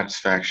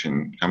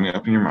dissatisfaction coming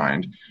up in your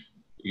mind,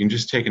 you can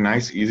just take a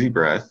nice, easy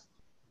breath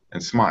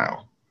and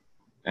smile.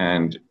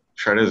 And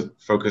try to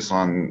focus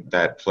on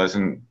that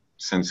pleasant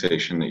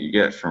sensation that you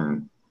get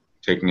from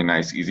taking a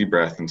nice, easy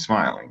breath and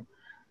smiling.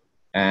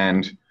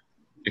 And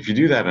if you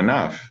do that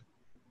enough,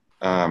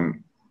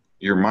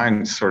 your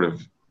mind sort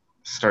of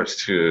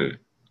starts to,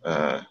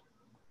 I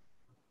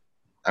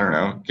don't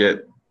know,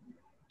 get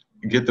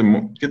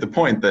the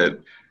point that,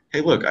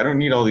 hey, look, I don't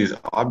need all these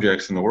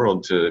objects in the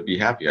world to be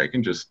happy. I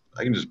can just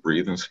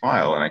breathe and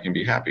smile, and I can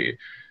be happy.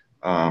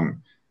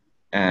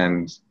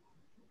 And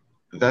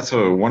that's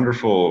a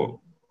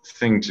wonderful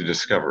thing to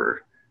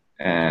discover.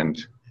 And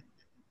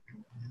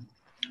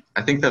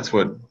I think that's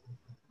what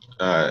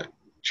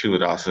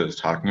Chuladasa is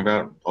talking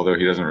about, although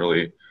he doesn't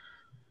really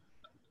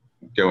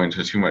go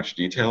into too much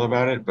detail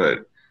about it,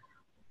 but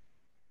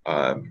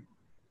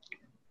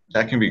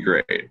that can be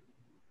great.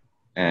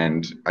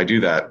 And I do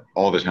that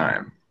all the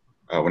time.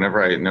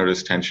 Whenever I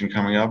notice tension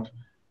coming up,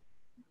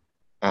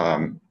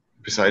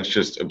 besides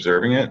just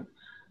observing it,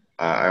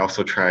 I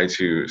also try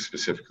to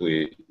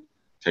specifically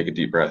take a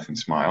deep breath and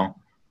smile,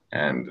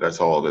 and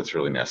that's all that's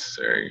really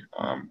necessary.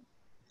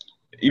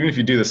 Even if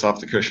you do this off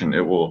the cushion,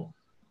 it will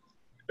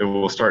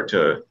start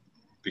to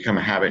become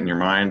a habit in your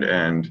mind,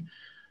 and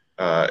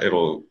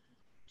it'll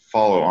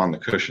follow on the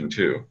cushion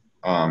too.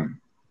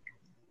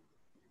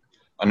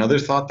 Another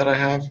thought that I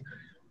have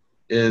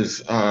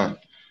is at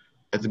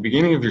the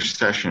beginning of your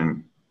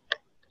session,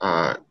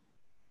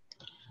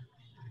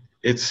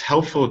 it's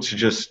helpful to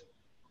just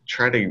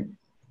try to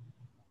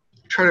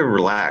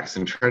relax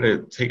and try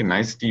to take a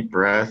nice deep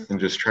breath and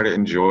just try to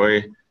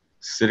enjoy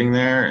sitting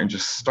there and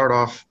just start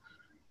off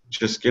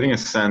just getting a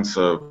sense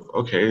of,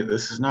 okay,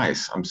 this is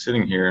nice. I'm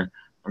sitting here,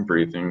 I'm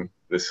breathing,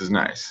 this is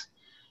nice.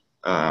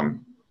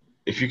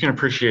 If you can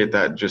appreciate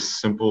that just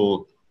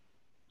the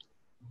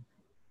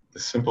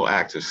simple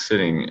act of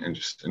sitting and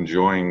just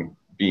enjoying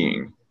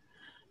being,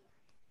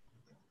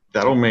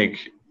 that'll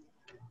make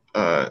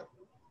the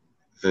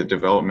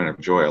development of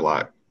joy a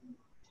lot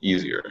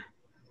easier.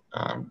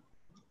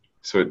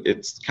 So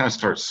it kind of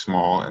starts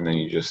small, and then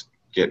you just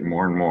get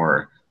more and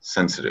more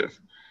sensitive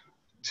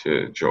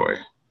to joy.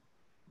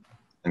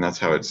 And that's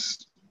how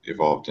it's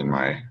evolved in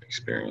my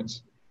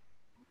experience.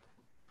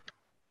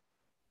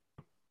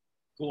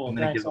 Cool,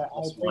 thanks. I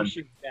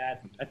appreciate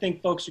that. I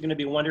think folks are going to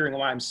be wondering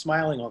why I'm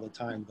smiling all the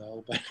time,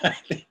 though. But I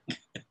think,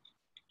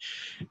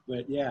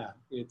 but yeah,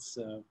 it's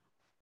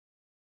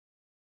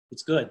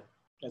good.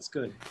 That's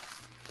good.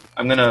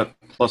 I'm going to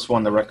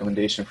 +1 the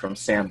recommendation from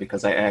Sam,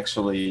 because I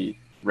actually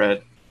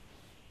read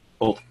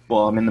both.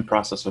 Well, I'm in the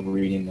process of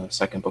reading the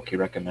second book he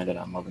recommended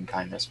on love and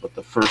kindness, but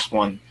the first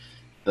one,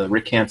 the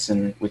Rick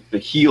Hansen with the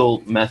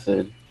HEAL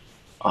method,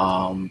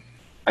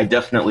 I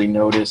definitely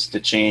noticed a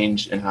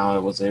change in how I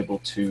was able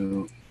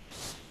to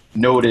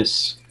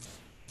notice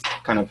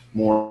kind of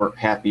more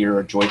happier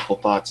or joyful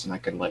thoughts, and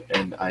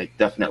I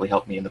definitely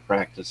helped me in the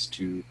practice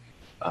to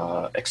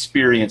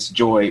experience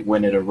joy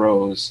when it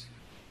arose,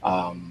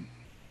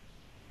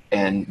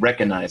 and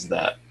recognize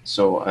that.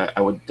 So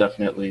I would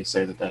definitely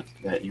say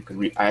that you could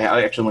read.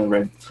 I actually only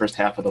read the first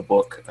half of the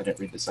book. I didn't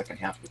read the second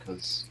half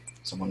because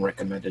someone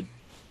recommended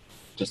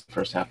just the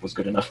first half was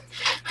good enough.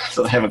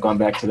 So I haven't gone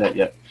back to that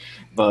yet.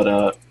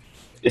 But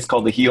it's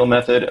called the HEAL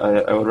method.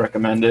 I would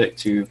recommend it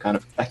to kind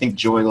of, I think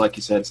joy, like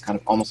you said, is kind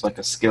of almost like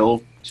a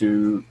skill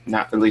to,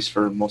 not at least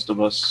for most of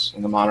us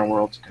in the modern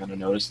world, to kind of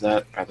notice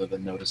that rather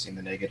than noticing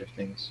the negative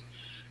things.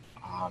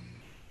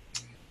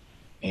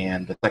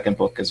 And the second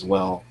book as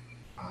well.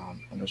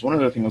 And there's one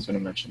other thing I was going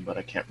to mention, but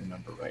I can't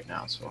remember right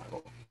now, so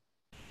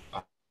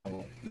I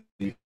will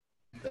leave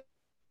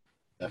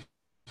that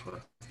for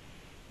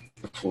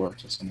floor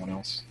to someone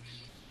else.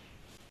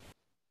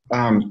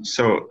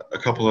 So a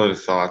couple other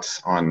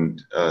thoughts on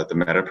the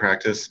meta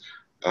practice,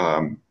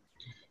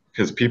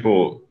 because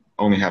people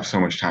only have so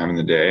much time in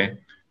the day.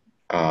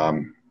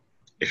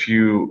 If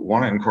you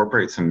want to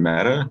incorporate some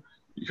meta,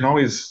 you can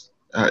always.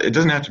 It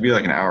doesn't have to be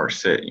like an hour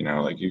sit.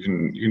 Like you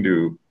can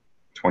do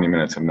 20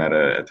 minutes of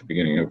meta at the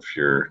beginning of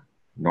your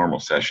normal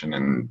session,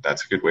 and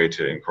that's a good way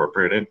to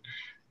incorporate it.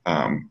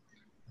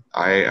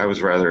 I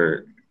was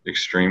rather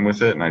extreme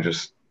with it, and I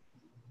just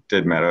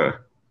did meta,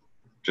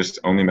 just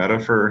only meta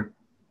for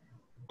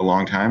a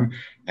long time,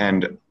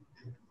 and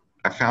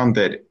I found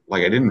that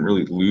like I didn't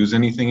really lose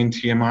anything in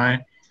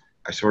TMI.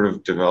 I sort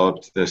of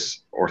developed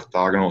this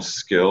orthogonal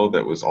skill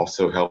that was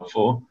also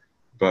helpful,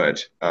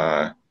 but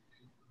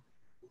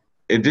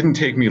it didn't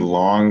take me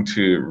long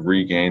to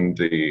regain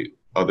the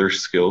other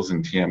skills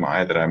in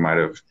TMI that I might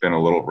have been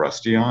a little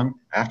rusty on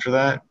after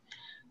that.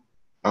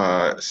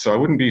 So I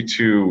wouldn't be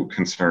too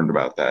concerned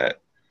about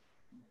that,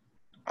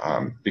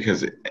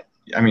 because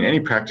I mean, any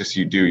practice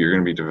you do, you're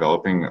going to be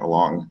developing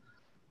along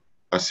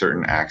a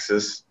certain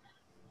axis,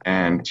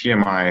 and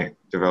TMI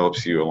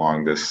develops you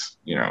along this,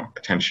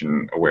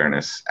 attention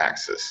awareness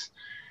axis.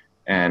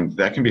 And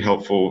that can be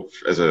helpful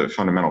as a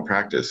fundamental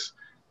practice,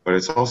 but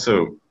it's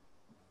also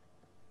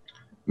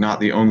not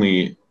the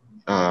only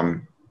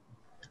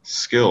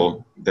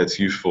skill that's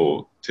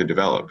useful to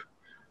develop.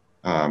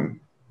 And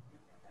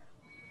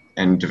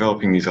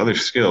developing these other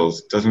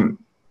skills doesn't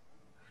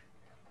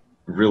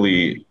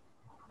really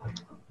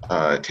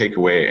take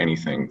away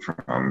anything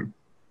from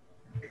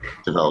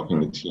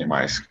developing the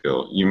TMI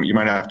skill. You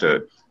might have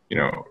to,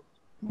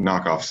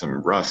 knock off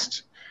some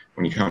rust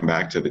when you come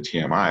back to the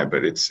TMI,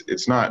 but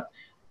it's not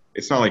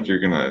like you're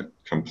gonna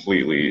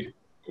completely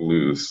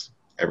lose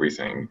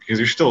everything, because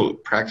you're still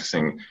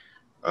practicing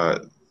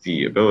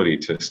the ability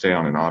to stay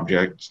on an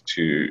object,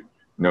 to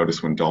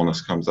notice when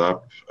dullness comes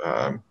up,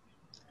 and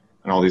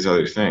all these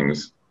other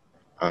things.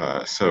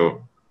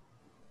 So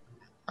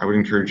I would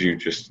encourage you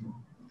just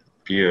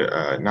be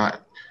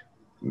not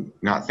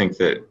think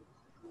that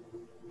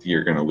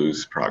you're going to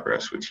lose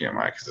progress with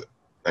TMI, because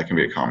that can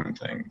be a common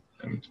thing.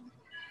 And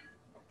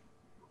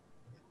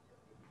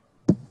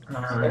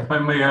if I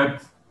may add,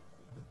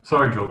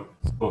 sorry, Joe.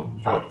 Joe.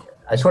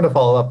 I just want to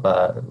follow up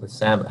with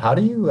Sam. How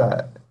do you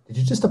did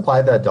you just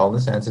apply the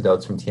dullness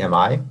antidotes from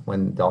TMI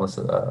when dullness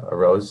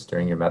arose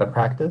during your meta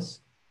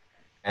practice?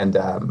 And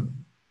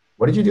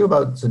what did you do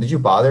about? So did you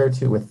bother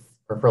with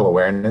peripheral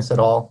awareness at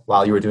all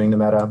while you were doing the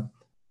meta?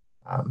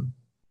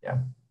 Yeah.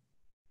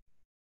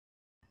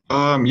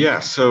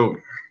 Yeah. So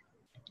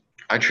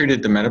I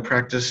treated the meta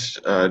practice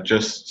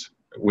just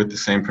with the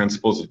same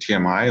principles of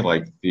TMI,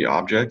 like the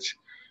object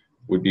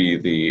would be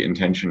the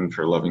intention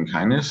for loving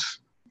kindness.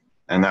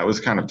 And that was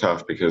kind of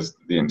tough because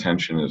the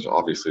intention is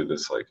obviously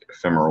this like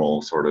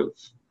ephemeral sort of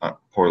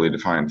poorly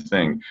defined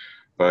thing.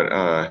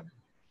 But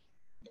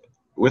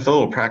with a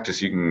little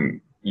practice, you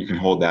can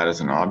hold that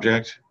as an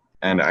object.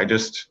 And I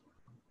just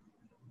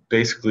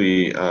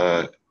basically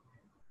I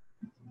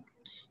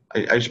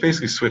just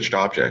basically switched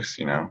objects,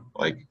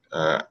 like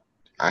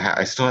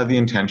I still had the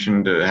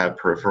intention to have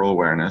peripheral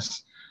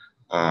awareness.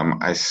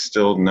 I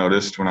still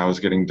noticed when I was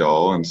getting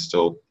dull and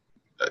still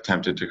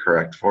attempted to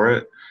correct for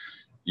it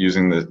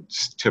using the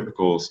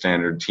typical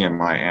standard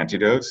TMI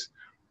antidotes.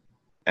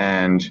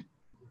 And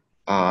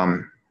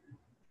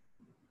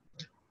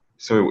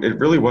so it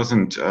really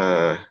wasn't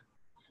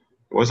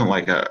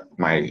like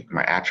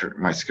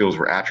my skills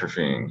were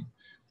atrophying,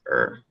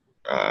 or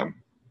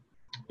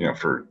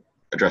for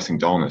addressing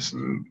dullness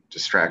and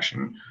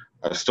distraction.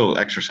 I was still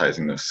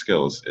exercising those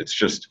skills. It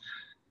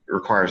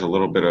requires a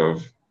little bit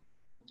of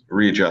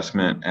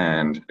readjustment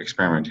and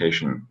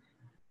experimentation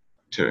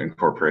to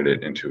incorporate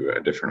it into a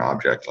different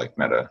object like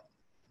meta.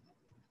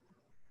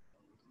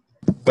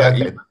 But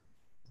Okay.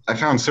 I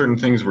found certain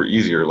things were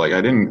easier. Like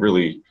I didn't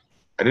really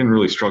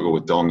struggle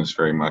with dullness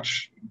very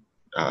much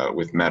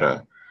with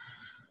meta,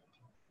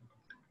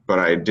 but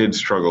I did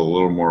struggle a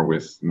little more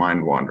with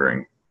mind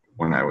wandering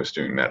when I was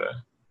doing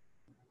meta,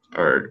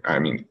 or I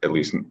mean, at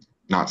least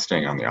not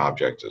staying on the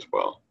object as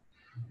well.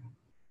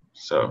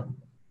 So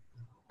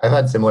I've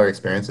had similar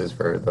experiences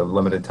for the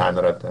limited time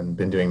that I've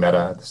been doing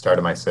meta at the start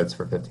of my sits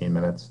for 15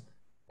 minutes.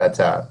 That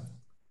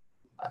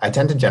I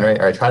tend to generate,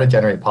 or I try to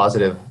generate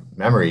positive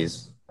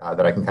memories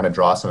that I can kind of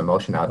draw some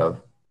emotion out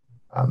of.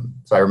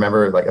 So I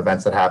remember like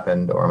events that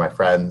happened or my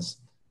friends.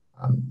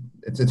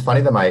 It's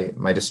funny that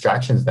my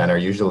distractions then are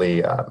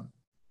usually,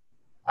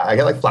 I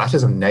get like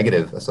flashes of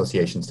negative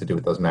associations to do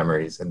with those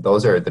memories, and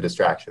those are the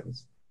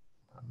distractions.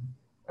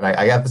 And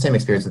I got the same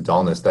experience with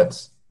dullness.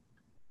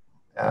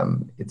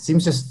 It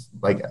seems just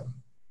like,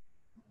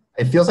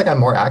 it feels like I'm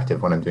more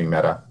active when I'm doing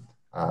meta.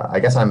 I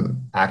guess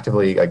I'm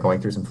actively like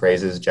going through some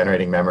phrases,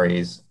 generating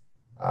memories.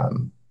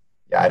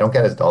 I don't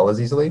get as dull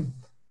as easily.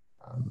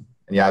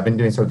 And yeah, I've been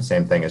doing sort of the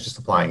same thing as just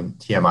applying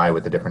TMI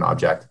with a different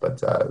object, but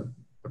the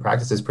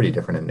practice is pretty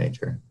different in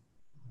nature.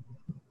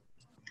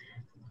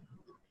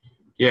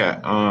 yeah,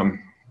 I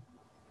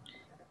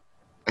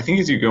think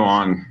as you go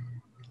on,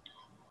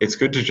 it's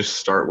good to just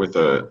start with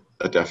a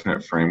a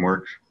definite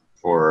framework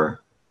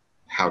for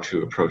how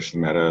to approach the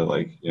meta,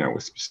 like,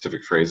 with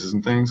specific phrases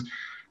and things.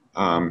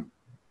 And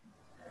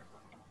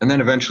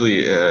then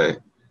eventually,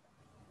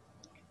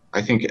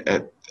 I think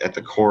at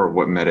the core of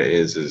what meta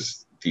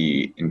is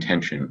the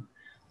intention,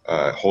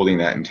 holding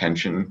that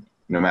intention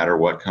no matter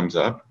what comes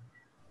up.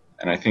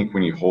 And I think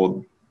when you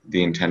hold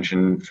the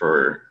intention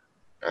for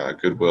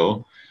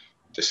goodwill,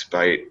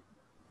 despite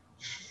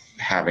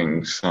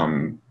having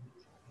some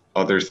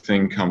other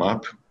thing come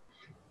up,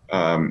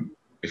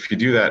 if you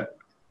do that,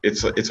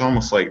 it's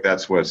almost like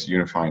that's what's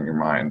unifying your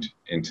mind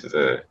into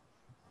the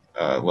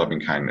loving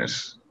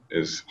kindness,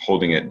 is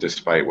holding it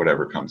despite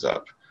whatever comes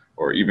up,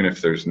 or even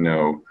if there's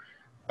no,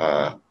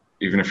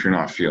 even if you're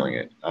not feeling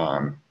it.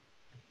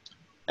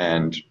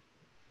 And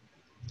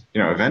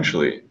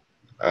eventually,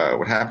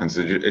 what happens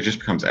is it just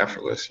becomes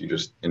effortless. You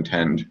just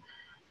intend,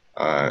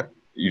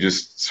 you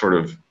just sort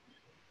of,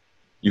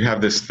 you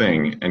have this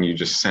thing and you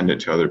just send it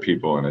to other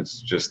people, and it's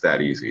just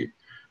that easy.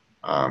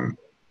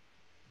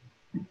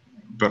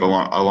 But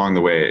along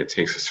the way, it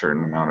takes a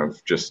certain amount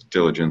of just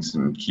diligence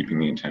and keeping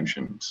the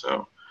intention.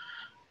 So,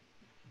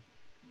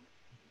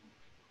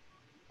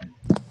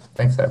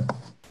 Thanks, Ed.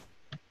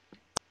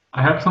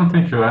 I have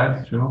something to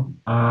add too.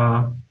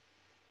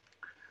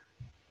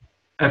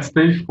 At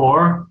stage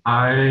 4,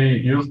 I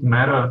used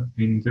meta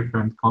in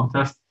different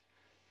contests,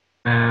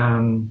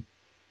 and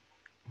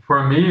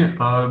for me,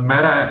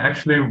 meta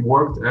actually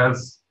worked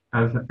as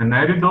an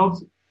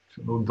antidote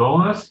to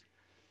dullness.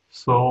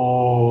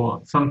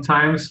 So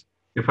sometimes,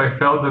 if I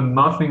felt that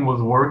nothing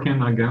was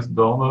working against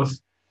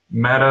dullness,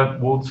 meta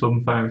would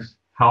sometimes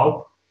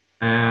help.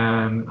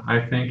 And I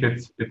think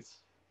it's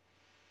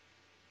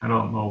I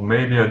don't know,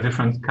 maybe a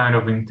different kind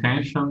of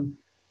intention,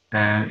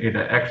 and it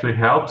actually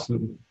helps,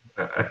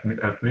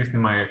 at least in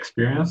my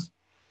experience.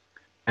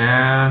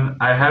 And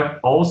I have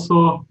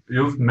also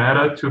used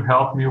meta to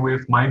help me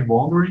with mind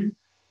wandering,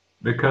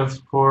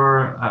 because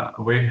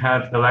we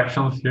had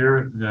elections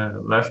here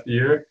last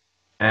year,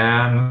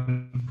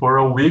 and for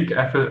a week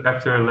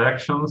after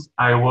elections,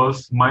 I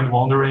was mind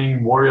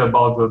wandering, worried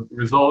about the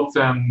results,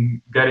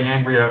 and getting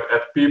angry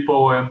at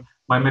people, and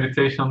my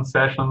meditation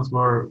sessions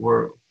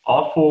were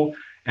awful.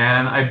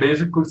 And I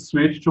basically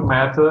switched to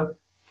meta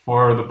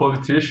for the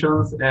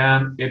politicians,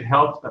 and it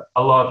helped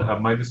a lot.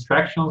 My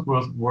distractions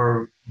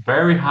were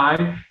very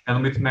high,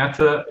 and with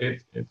meta,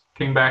 it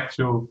came back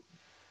to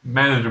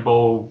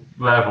manageable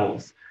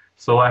levels.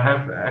 So I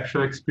have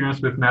actual experience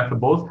with meta,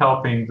 both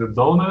helping the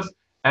dullness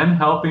and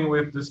helping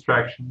with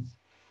distractions.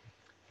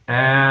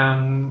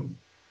 And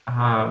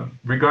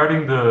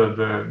regarding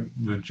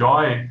the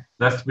joy,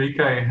 last week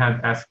I had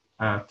asked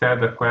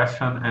Ted a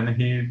question, and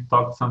he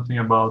talked something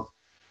about,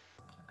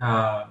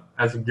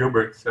 as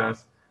Gilbert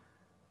says,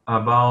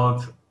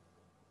 about,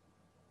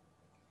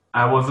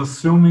 I was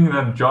assuming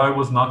that joy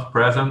was not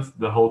present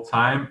the whole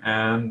time,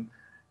 and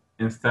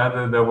instead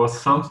there was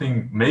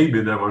something,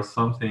 maybe there was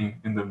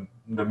something in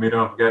the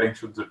middle of getting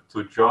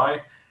to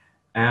joy.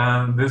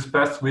 And this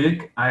past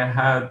week I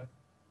had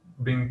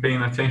been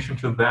paying attention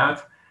to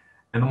that,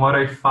 and what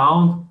I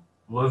found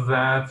was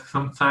that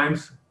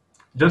sometimes,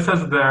 just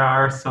as there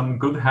are some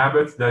good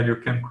habits that you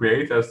can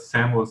create, as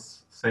Sam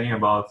was saying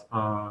about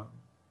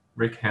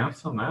Rick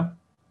Hanson,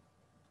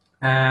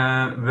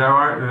 and there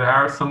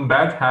are some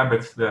bad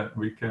habits that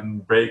we can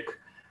break.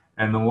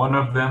 And one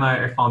of them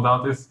I found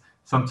out is,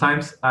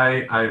 sometimes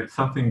I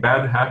something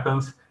bad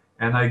happens,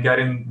 and I get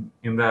in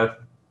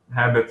that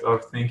habit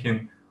of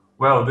thinking,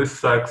 well, this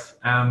sucks.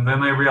 And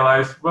then I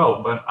realize,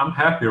 well, but I'm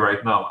happy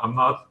right now. I'm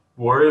not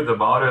worried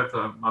about it.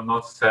 I'm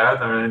not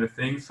sad or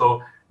anything.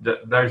 So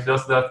there's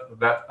just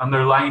that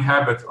underlying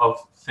habit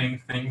of seeing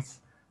things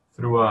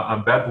through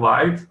a bad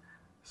light.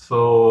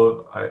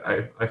 So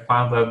I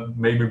found that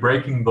maybe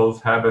breaking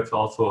those habits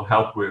also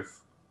help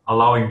with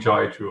allowing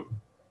joy to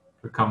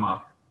come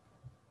up.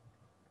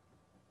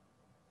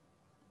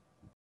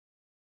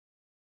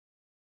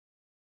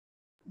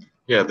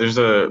 yeah, there's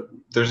a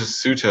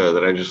sutta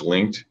that I just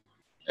linked,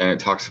 and it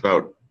talks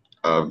about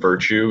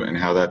virtue and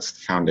how that's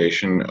the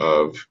foundation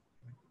of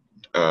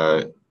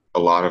a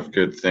lot of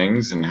good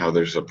things, and how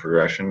there's a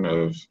progression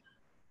of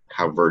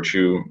how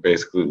virtue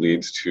basically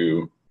leads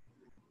to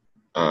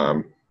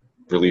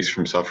release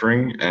from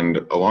suffering.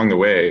 And along the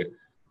way,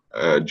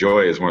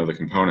 joy is one of the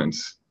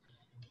components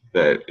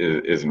that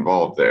is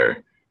involved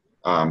there.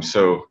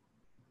 So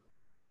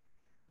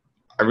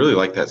I really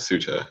like that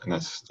sutta, and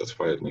that's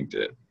why I linked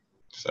it.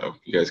 So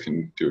you guys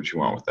can do what you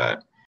want with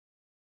that.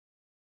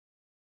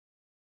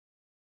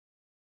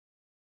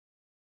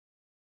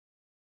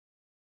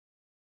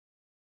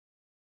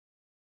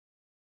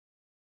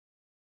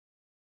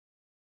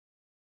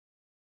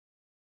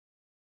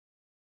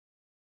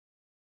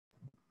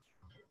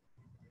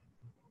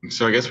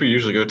 So I guess we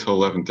usually go till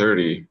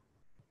 11:30.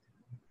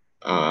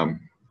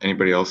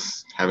 Anybody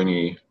else have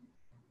any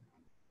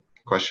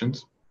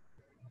questions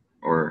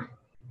or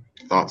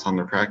thoughts on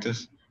their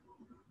practice?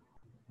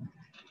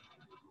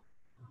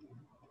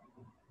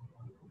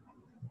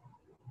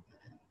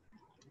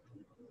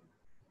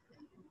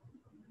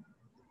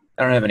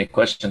 don't have any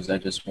questions. I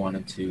just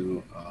wanted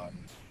to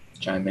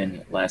chime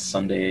in. Last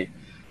Sunday,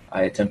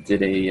 I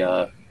attempted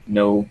a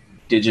no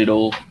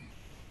digital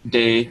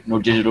day, no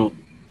digital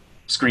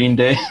screen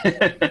day.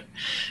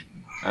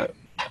 I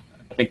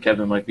think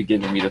Kevin might be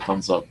giving me the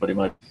thumbs up, but he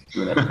might be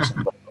doing that for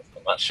somebody else.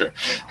 I'm not sure.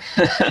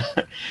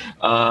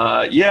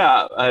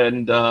 Yeah,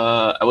 and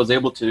I was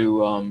able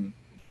to.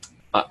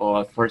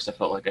 Well, at first I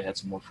felt like I had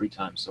some more free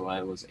time, so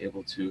I was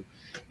able to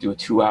do a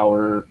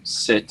 2-hour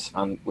sit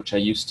on which I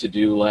used to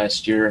do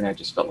last year, and I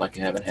just felt like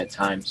I haven't had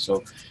time.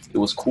 So it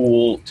was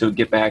cool to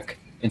get back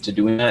into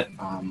doing that.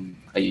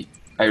 I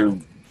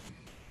heard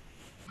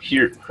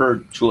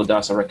Chula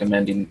Dasa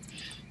recommending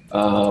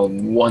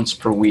once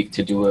per week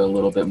to do a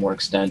little bit more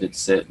extended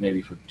sit,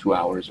 maybe for 2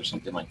 hours or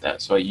something like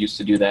that. So I used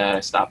to do that. I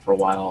stopped for a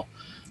while,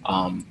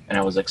 and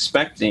I was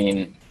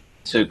expecting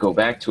to go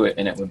back to it,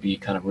 and it would be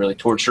kind of really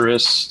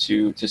torturous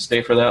to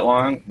stay for that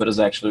long. But it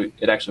actually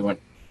went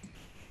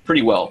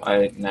pretty well.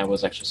 I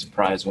was actually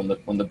surprised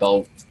when the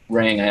bell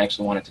rang. I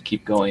actually wanted to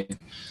keep going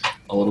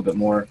a little bit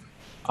more.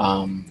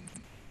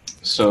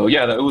 So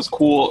yeah, that was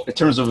cool. In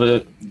terms of a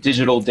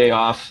digital day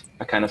off,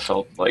 I kind of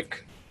felt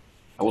like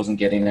I wasn't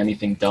getting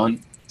anything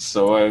done.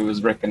 So I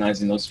was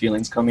recognizing those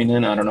feelings coming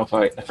in. I don't know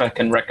if I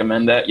can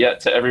recommend that yet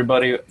to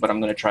everybody, but I'm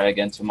going to try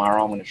again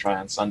tomorrow. I'm going to try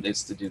on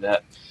Sundays to do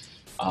that.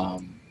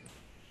 I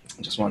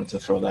just wanted to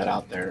throw that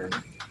out there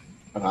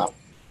about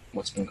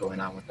what's been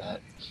going on with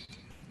that.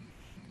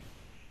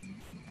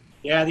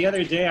 Yeah, the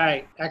other day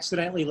I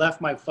accidentally left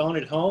my phone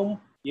at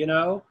home, you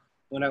know,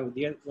 when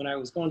I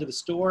was going to the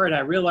store, and I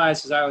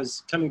realized as I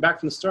was coming back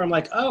from the store, I'm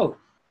like, oh,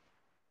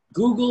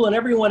 Google and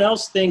everyone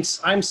else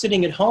thinks I'm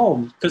sitting at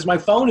home because my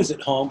phone is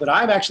at home, but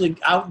I'm actually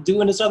out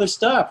doing this other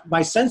stuff.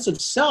 My sense of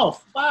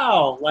self,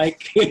 wow,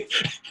 like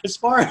as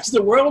far as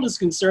the world is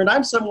concerned,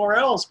 I'm somewhere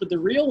else, but the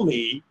real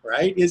me,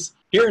 right, is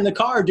here in the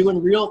car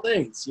doing real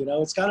things. You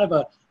know, it's kind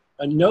of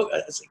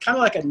it's kind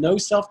of like a no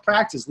self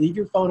practice. Leave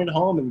your phone at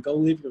home and go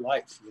live your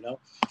life, you know?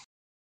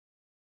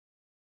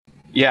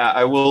 Yeah,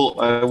 I will.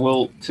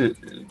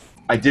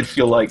 I did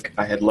feel like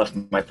I had left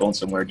my phone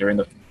somewhere during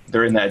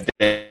that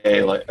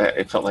day. Like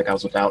it felt like I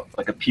was without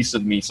like a piece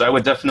of me. So I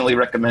would definitely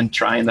recommend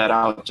trying that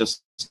out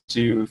just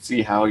to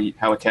see how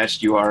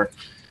attached you are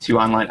to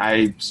online.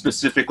 I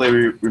specifically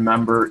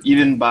remember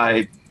even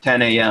by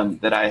 10 a.m.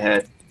 that I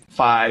had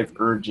 5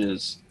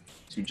 urges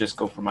to just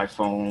go for my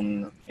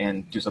phone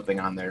and do something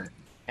on there,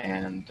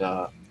 and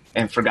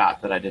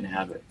forgot that I didn't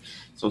have it.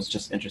 So it's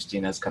just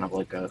interesting as kind of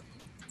like a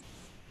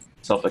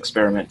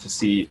self-experiment to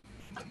see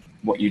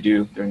what you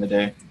do during the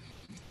day.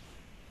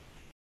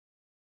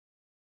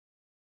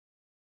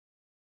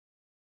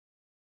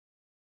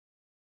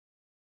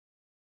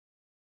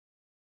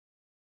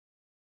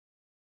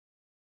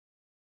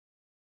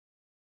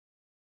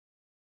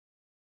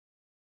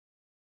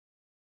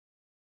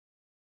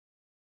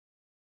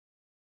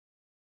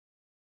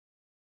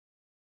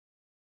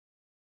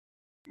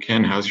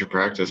 Ken, how's your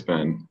practice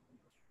been?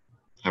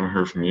 Haven't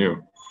heard from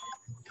you.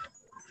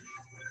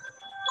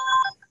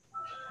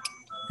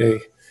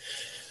 Hey,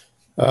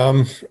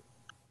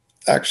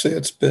 actually,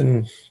 it's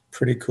been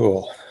pretty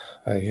cool.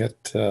 I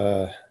hit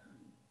a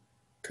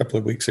couple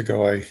of weeks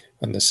ago.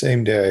 On the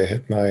same day, I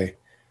hit my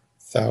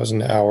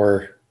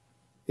 1,000-hour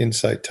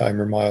Insight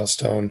Timer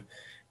milestone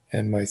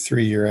and my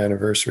 3-year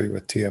anniversary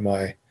with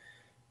TMI.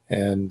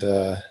 And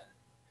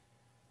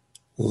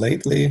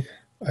lately,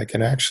 I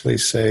can actually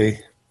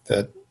say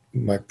that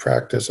my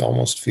practice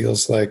almost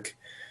feels like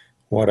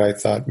what I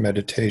thought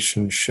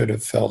meditation should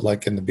have felt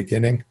like in the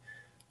beginning.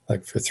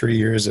 Like for 3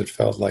 years, it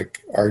felt like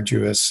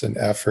arduous and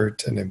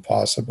effort and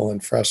impossible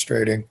and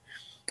frustrating.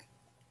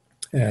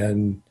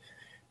 And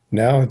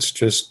now it's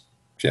just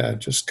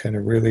kind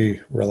of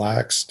really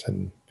relaxed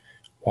and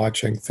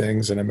watching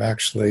things. And I'm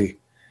actually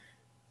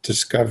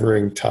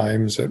discovering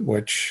times at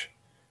which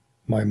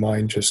my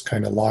mind just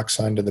kind of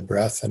locks onto the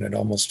breath, and it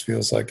almost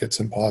feels like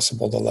it's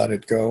impossible to let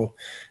it go.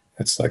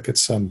 It's like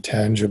it's some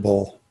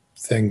tangible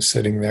thing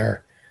sitting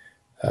there.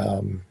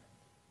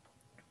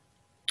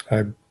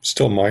 I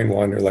still mind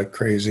wander like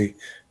crazy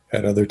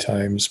at other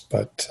times,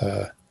 but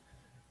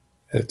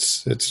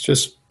it's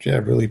just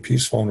really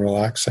peaceful and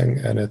relaxing,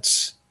 and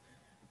it's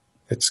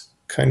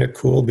kind of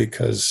cool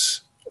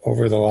because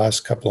over the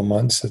last couple of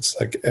months, it's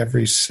like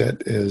every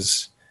sit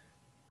is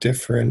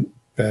different,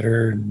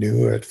 better,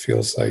 new. It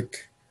feels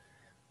like,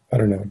 I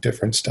don't know,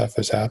 different stuff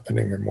is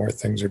happening, or more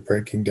things are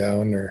breaking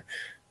down, or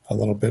a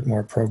little bit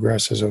more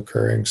progress is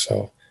occurring.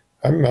 So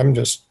I'm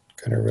just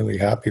kind of really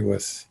happy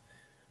with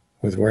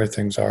where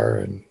things are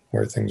and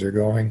where things are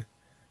going.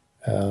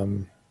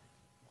 And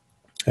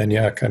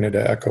yeah, kind of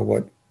to echo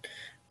what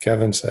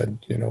Kevin said,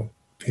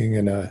 being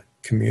in a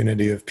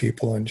community of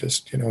people and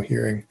just,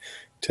 hearing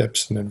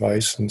tips and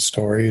advice and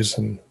stories,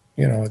 and,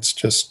 it's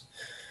just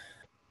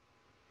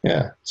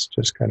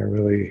kind of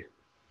really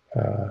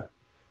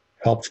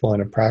helpful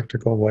in a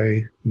practical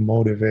way,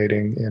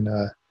 motivating in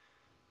a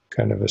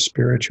kind of a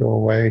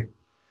spiritual way,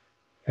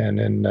 and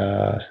in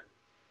a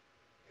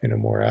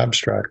more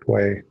abstract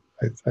way.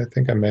 I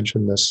think I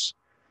mentioned this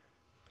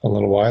a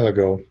little while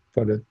ago,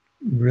 but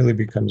really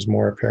becomes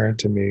more apparent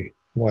to me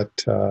what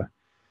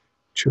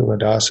Chula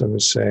Dasa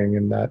was saying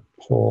in that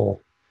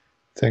whole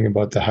thing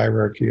about the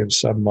hierarchy of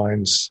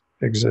subminds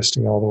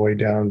existing all the way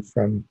down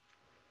from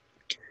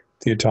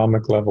the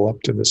atomic level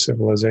up to the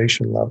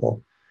civilization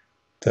level,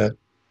 that,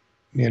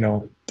 you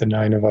know, the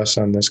 9 of us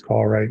on this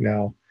call right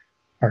now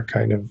are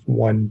kind of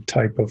one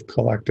type of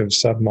collective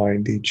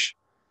submind, each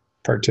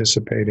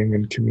participating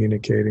and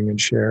communicating and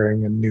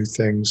sharing, and new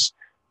things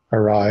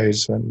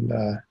arise. And,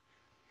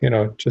 you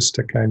know, just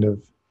to kind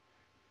of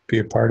be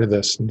a part of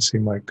this and see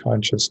my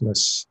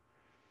consciousness,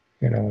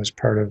 you know, as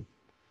part of,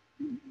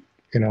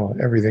 you know,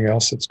 everything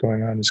else that's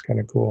going on is kind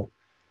of cool.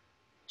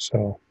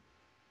 So,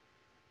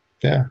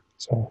 yeah,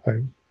 so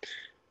I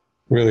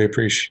really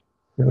appreciate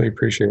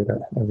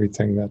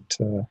everything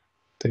that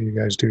you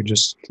guys do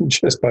just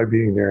by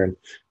being there and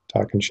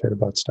talking shit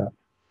about stuff.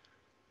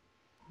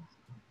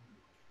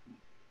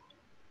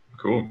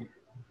 Cool.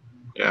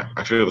 Yeah,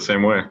 I feel the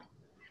same way.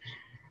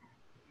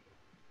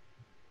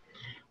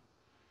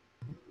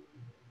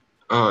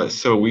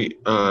 So we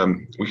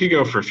could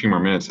go for a few more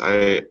minutes.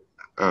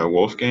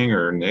 Wolfgang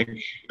or Nick,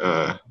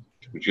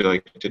 would you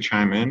like to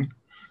chime in?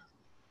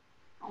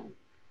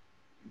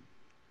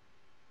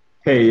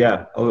 Hey,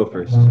 yeah, I'll go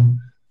first.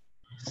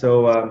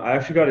 So I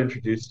actually got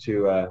introduced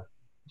to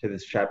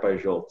this chat by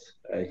Jolt.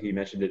 He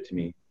mentioned it to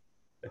me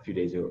a few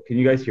days ago. Can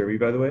you guys hear me,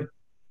 by the way?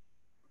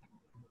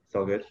 It's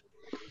all good?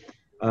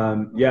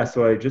 Yeah,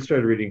 so I just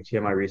started reading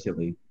TMI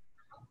recently.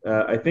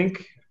 I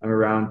think I'm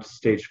around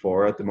stage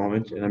 4 at the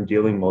moment, and I'm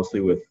dealing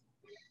mostly with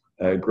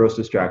gross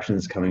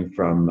distractions coming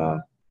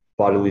from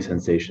bodily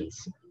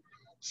sensations.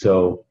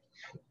 So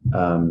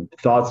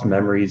thoughts,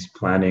 memories,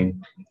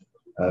 planning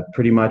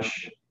pretty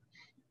much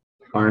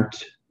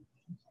aren't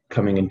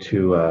coming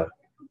into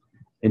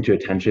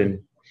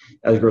attention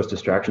as gross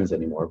distractions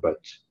anymore. But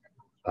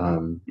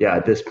yeah,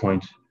 at this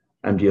point,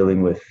 I'm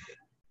dealing with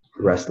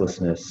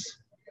restlessness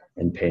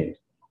and pain.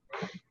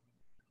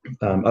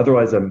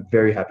 Otherwise, I'm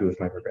very happy with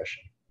my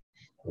progression.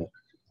 Yeah.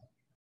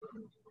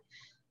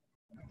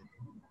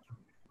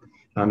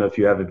 I don't know if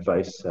you have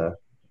advice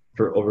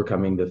for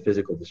overcoming the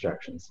physical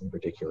distractions in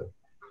particular.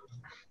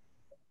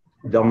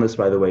 Dullness,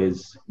 by the way,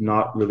 is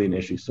not really an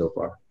issue so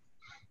far.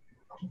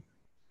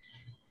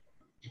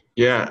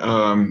 Yeah,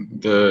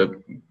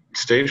 the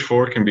stage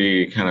 4 can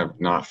be kind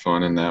of not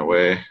fun in that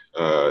way,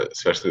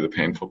 especially the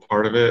painful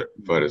part of it,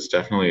 but it's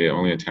definitely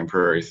only a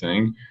temporary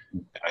thing.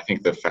 I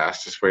think the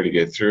fastest way to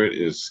get through it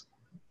is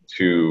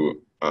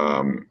to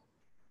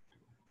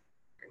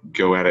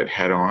go at it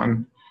head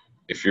on.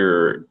 If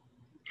you're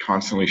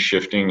constantly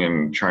shifting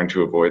and trying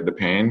to avoid the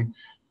pain,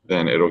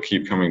 then it'll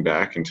keep coming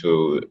back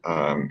until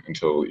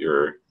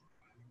you're.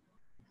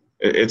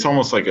 It's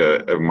almost like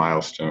a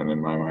milestone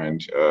in my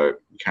mind. You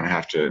kind of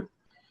have to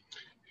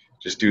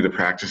just do the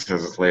practice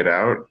as it's laid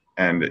out,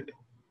 and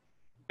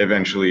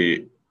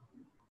eventually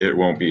it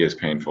won't be as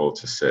painful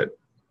to sit.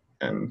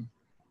 And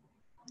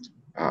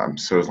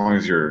so as long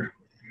as you're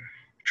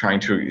trying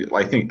to,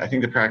 I think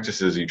the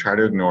practice is you try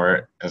to ignore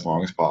it as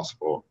long as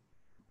possible.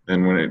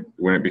 Then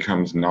when it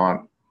becomes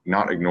not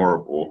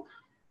ignorable,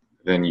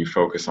 then you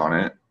focus on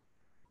it,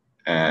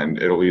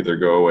 and it'll either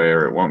go away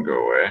or it won't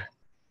go away.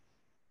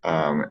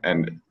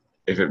 And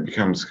if it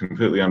becomes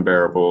completely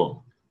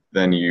unbearable,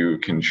 then you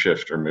can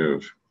shift or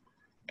move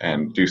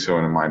and do so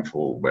in a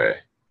mindful way.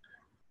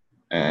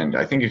 And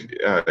I think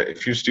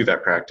if you just do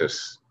that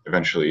practice,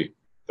 eventually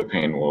the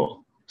pain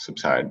will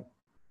subside,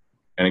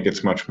 and it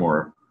gets much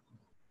more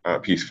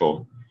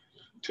peaceful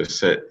to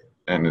sit.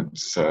 And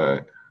it's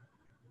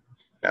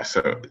yeah.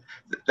 So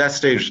that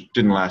stage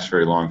didn't last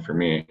very long for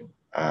me,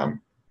 and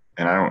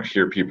I don't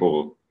hear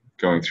people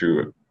going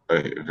through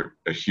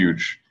a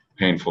huge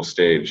painful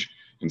stage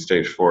in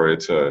stage 4.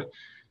 It's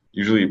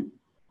usually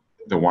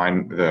the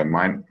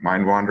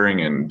mind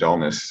wandering and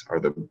dullness are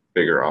the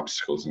bigger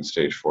obstacles in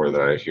stage 4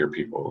 that I hear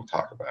people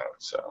talk about.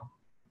 So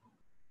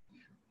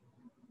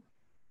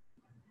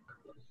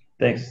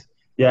Thanks.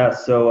 Yeah,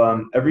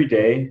 so every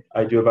day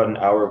I do about an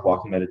hour of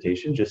walking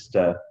meditation just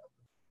on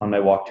my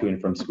walk to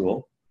and from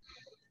school.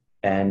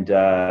 And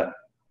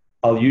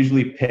I'll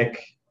usually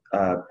pick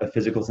a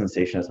physical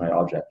sensation as my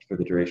object for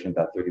the duration of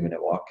that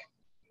 30-minute walk.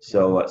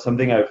 So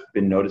something I've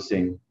been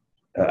noticing,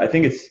 I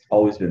think it's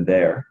always been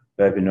there,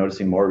 but I've been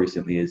noticing more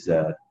recently is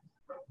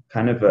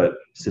kind of a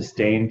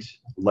sustained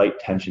light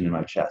tension in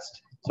my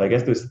chest. So I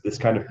guess there's this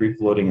kind of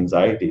free-floating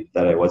anxiety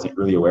that I wasn't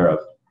really aware of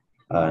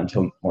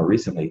until more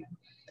recently.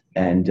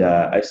 And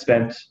I've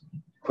spent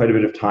quite a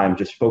bit of time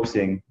just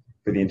focusing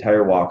for the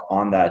entire walk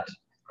on that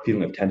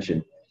feeling of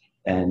tension.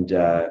 And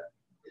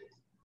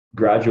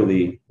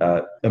gradually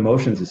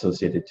emotions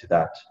associated to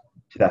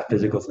that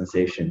physical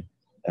sensation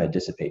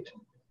dissipate,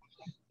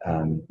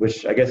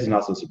 which I guess is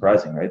not so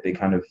surprising, right? They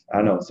kind of, I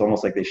don't know, it's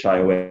almost like they shy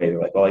away. They're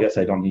like, well, I guess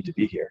I don't need to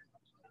be here.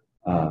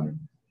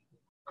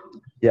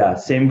 Yeah,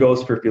 same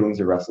goes for feelings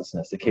of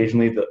restlessness.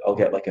 Occasionally I'll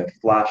get like a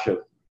flash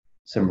of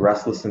some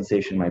restless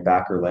sensation in my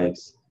back or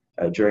legs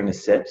during a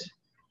sit.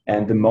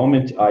 And the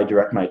moment I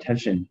direct my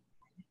attention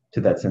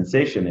to that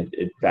sensation,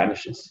 it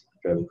vanishes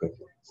fairly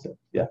quickly. So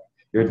yeah,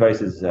 your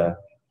advice is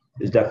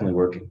definitely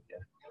working.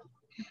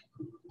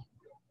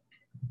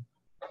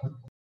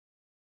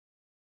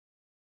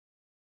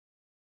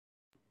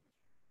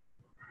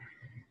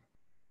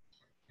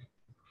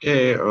 Yeah.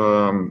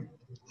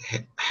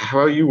 Okay.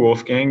 How about you,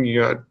 Wolfgang?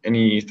 You got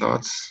any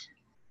thoughts?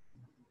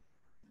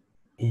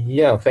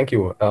 Yeah, thank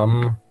you.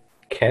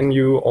 Can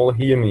you all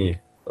hear me?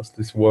 Does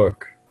this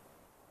work?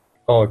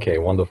 Okay,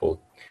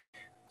 wonderful.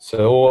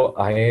 So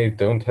I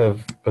don't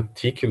have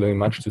particularly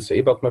much to say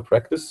about my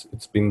practice.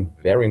 It's been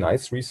very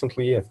nice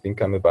recently. I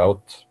think I'm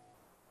about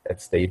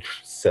at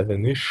stage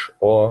 7-ish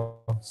or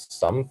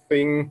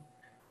something.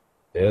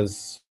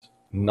 There's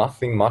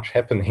nothing much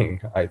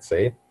happening, I'd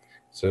say.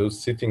 So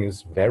sitting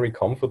is very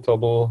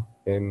comfortable.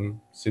 I'm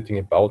sitting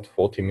about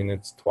 40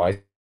 minutes twice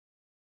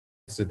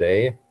a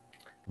day.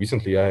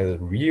 Recently, I had a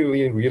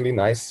really, really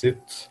nice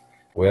sit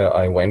where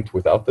I went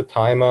without the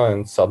timer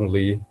and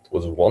suddenly it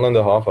was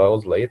 1.5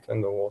 hours late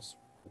and I was,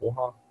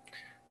 wow.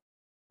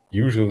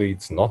 Usually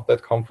it's not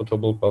that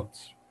comfortable, but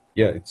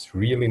yeah, it's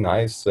really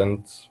nice.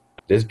 And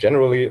there's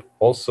generally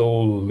also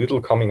little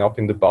coming up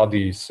in the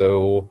body.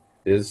 So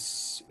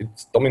it's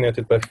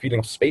dominated by a feeling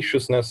of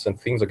spaciousness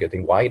and things are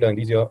getting wider and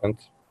easier. And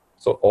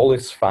so all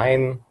is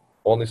fine,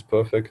 all is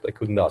perfect. I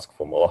couldn't ask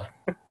for more.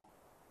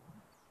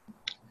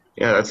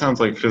 Yeah, that sounds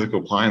like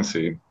physical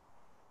pliancy.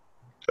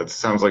 That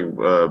sounds like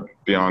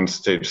beyond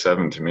stage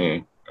 7 to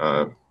me,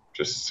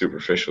 just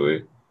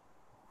superficially.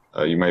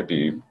 You might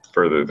be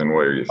further than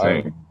what you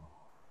think.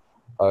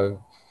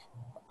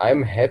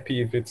 I'm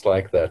happy if it's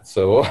like that.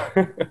 So,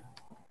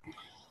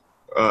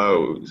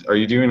 are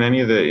you doing any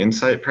of the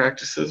insight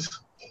practices?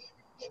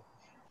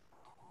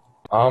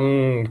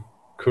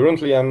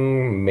 currently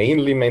I'm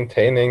mainly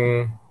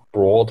maintaining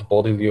broad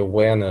bodily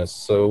awareness,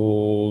 so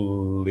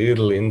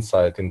little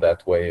insight in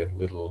that way,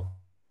 little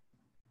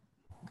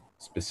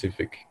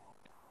specific.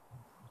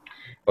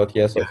 But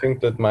yes, I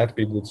think that might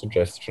be a good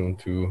suggestion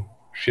to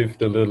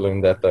shift a little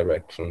in that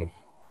direction,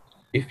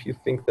 if you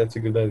think that's a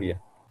good idea.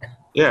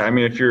 Yeah, I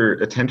mean, if your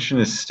attention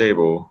is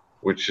stable,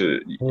 which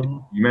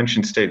you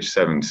mentioned stage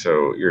 7,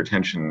 so your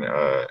attention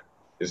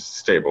is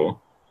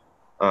stable,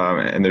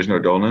 and there's no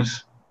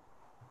dullness,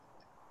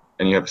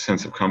 and you have a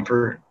sense of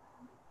comfort.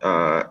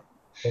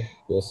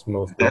 Yes,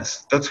 most.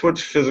 That's what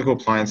physical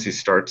pliancy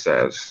starts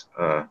as.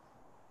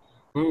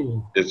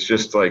 It's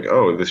just like,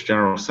 oh, this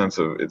general sense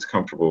of it's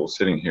comfortable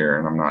sitting here,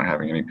 and I'm not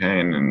having any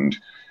pain, and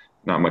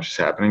not much is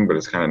happening, but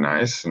it's kind of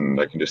nice,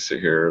 and I can just sit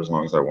here as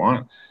long as I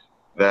want.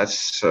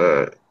 That's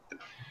kind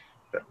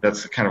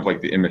of like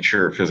the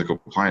immature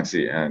physical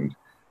pliancy, and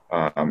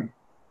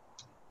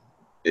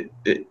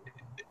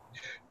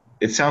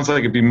it sounds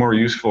like it'd be more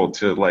useful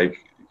to like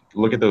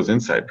look at those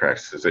insight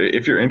practices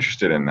if you're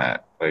interested in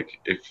that. Like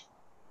if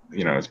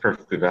it's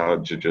perfectly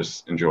valid to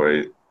just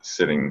enjoy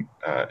sitting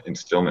in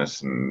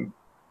stillness and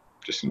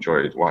just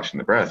enjoy watching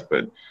the breath,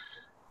 but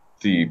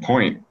the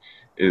point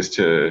is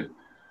to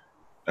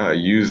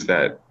use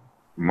that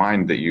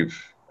mind that you've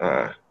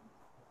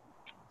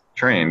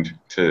trained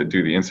to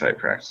do the insight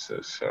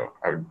practices. So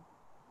I would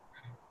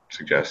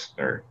suggest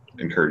or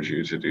encourage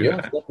you to do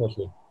that.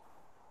 Definitely.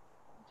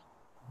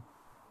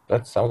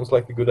 That sounds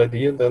like a good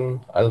idea.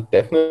 Then I'll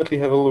definitely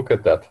have a look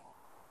at that.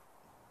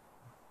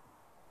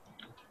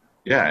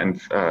 Yeah,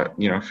 and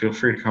feel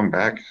free to come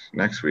back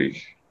next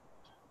week.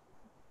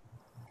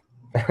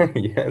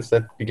 Yes,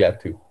 I'd be glad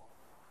to.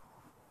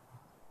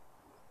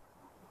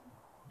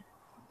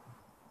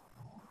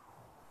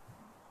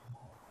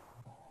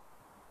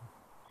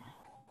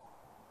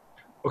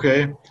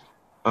 Okay.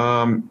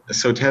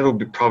 So Ted will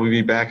probably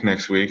be back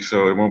next week,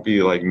 so it won't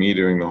be like me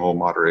doing the whole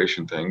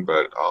moderation thing,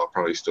 but I'll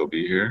probably still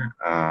be here.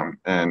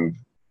 And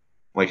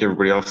like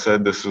everybody else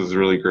said, this was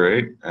really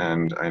great,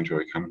 and I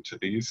enjoy coming to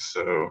these.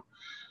 So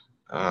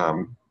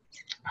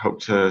hope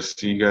to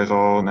see you guys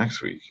all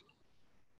next week.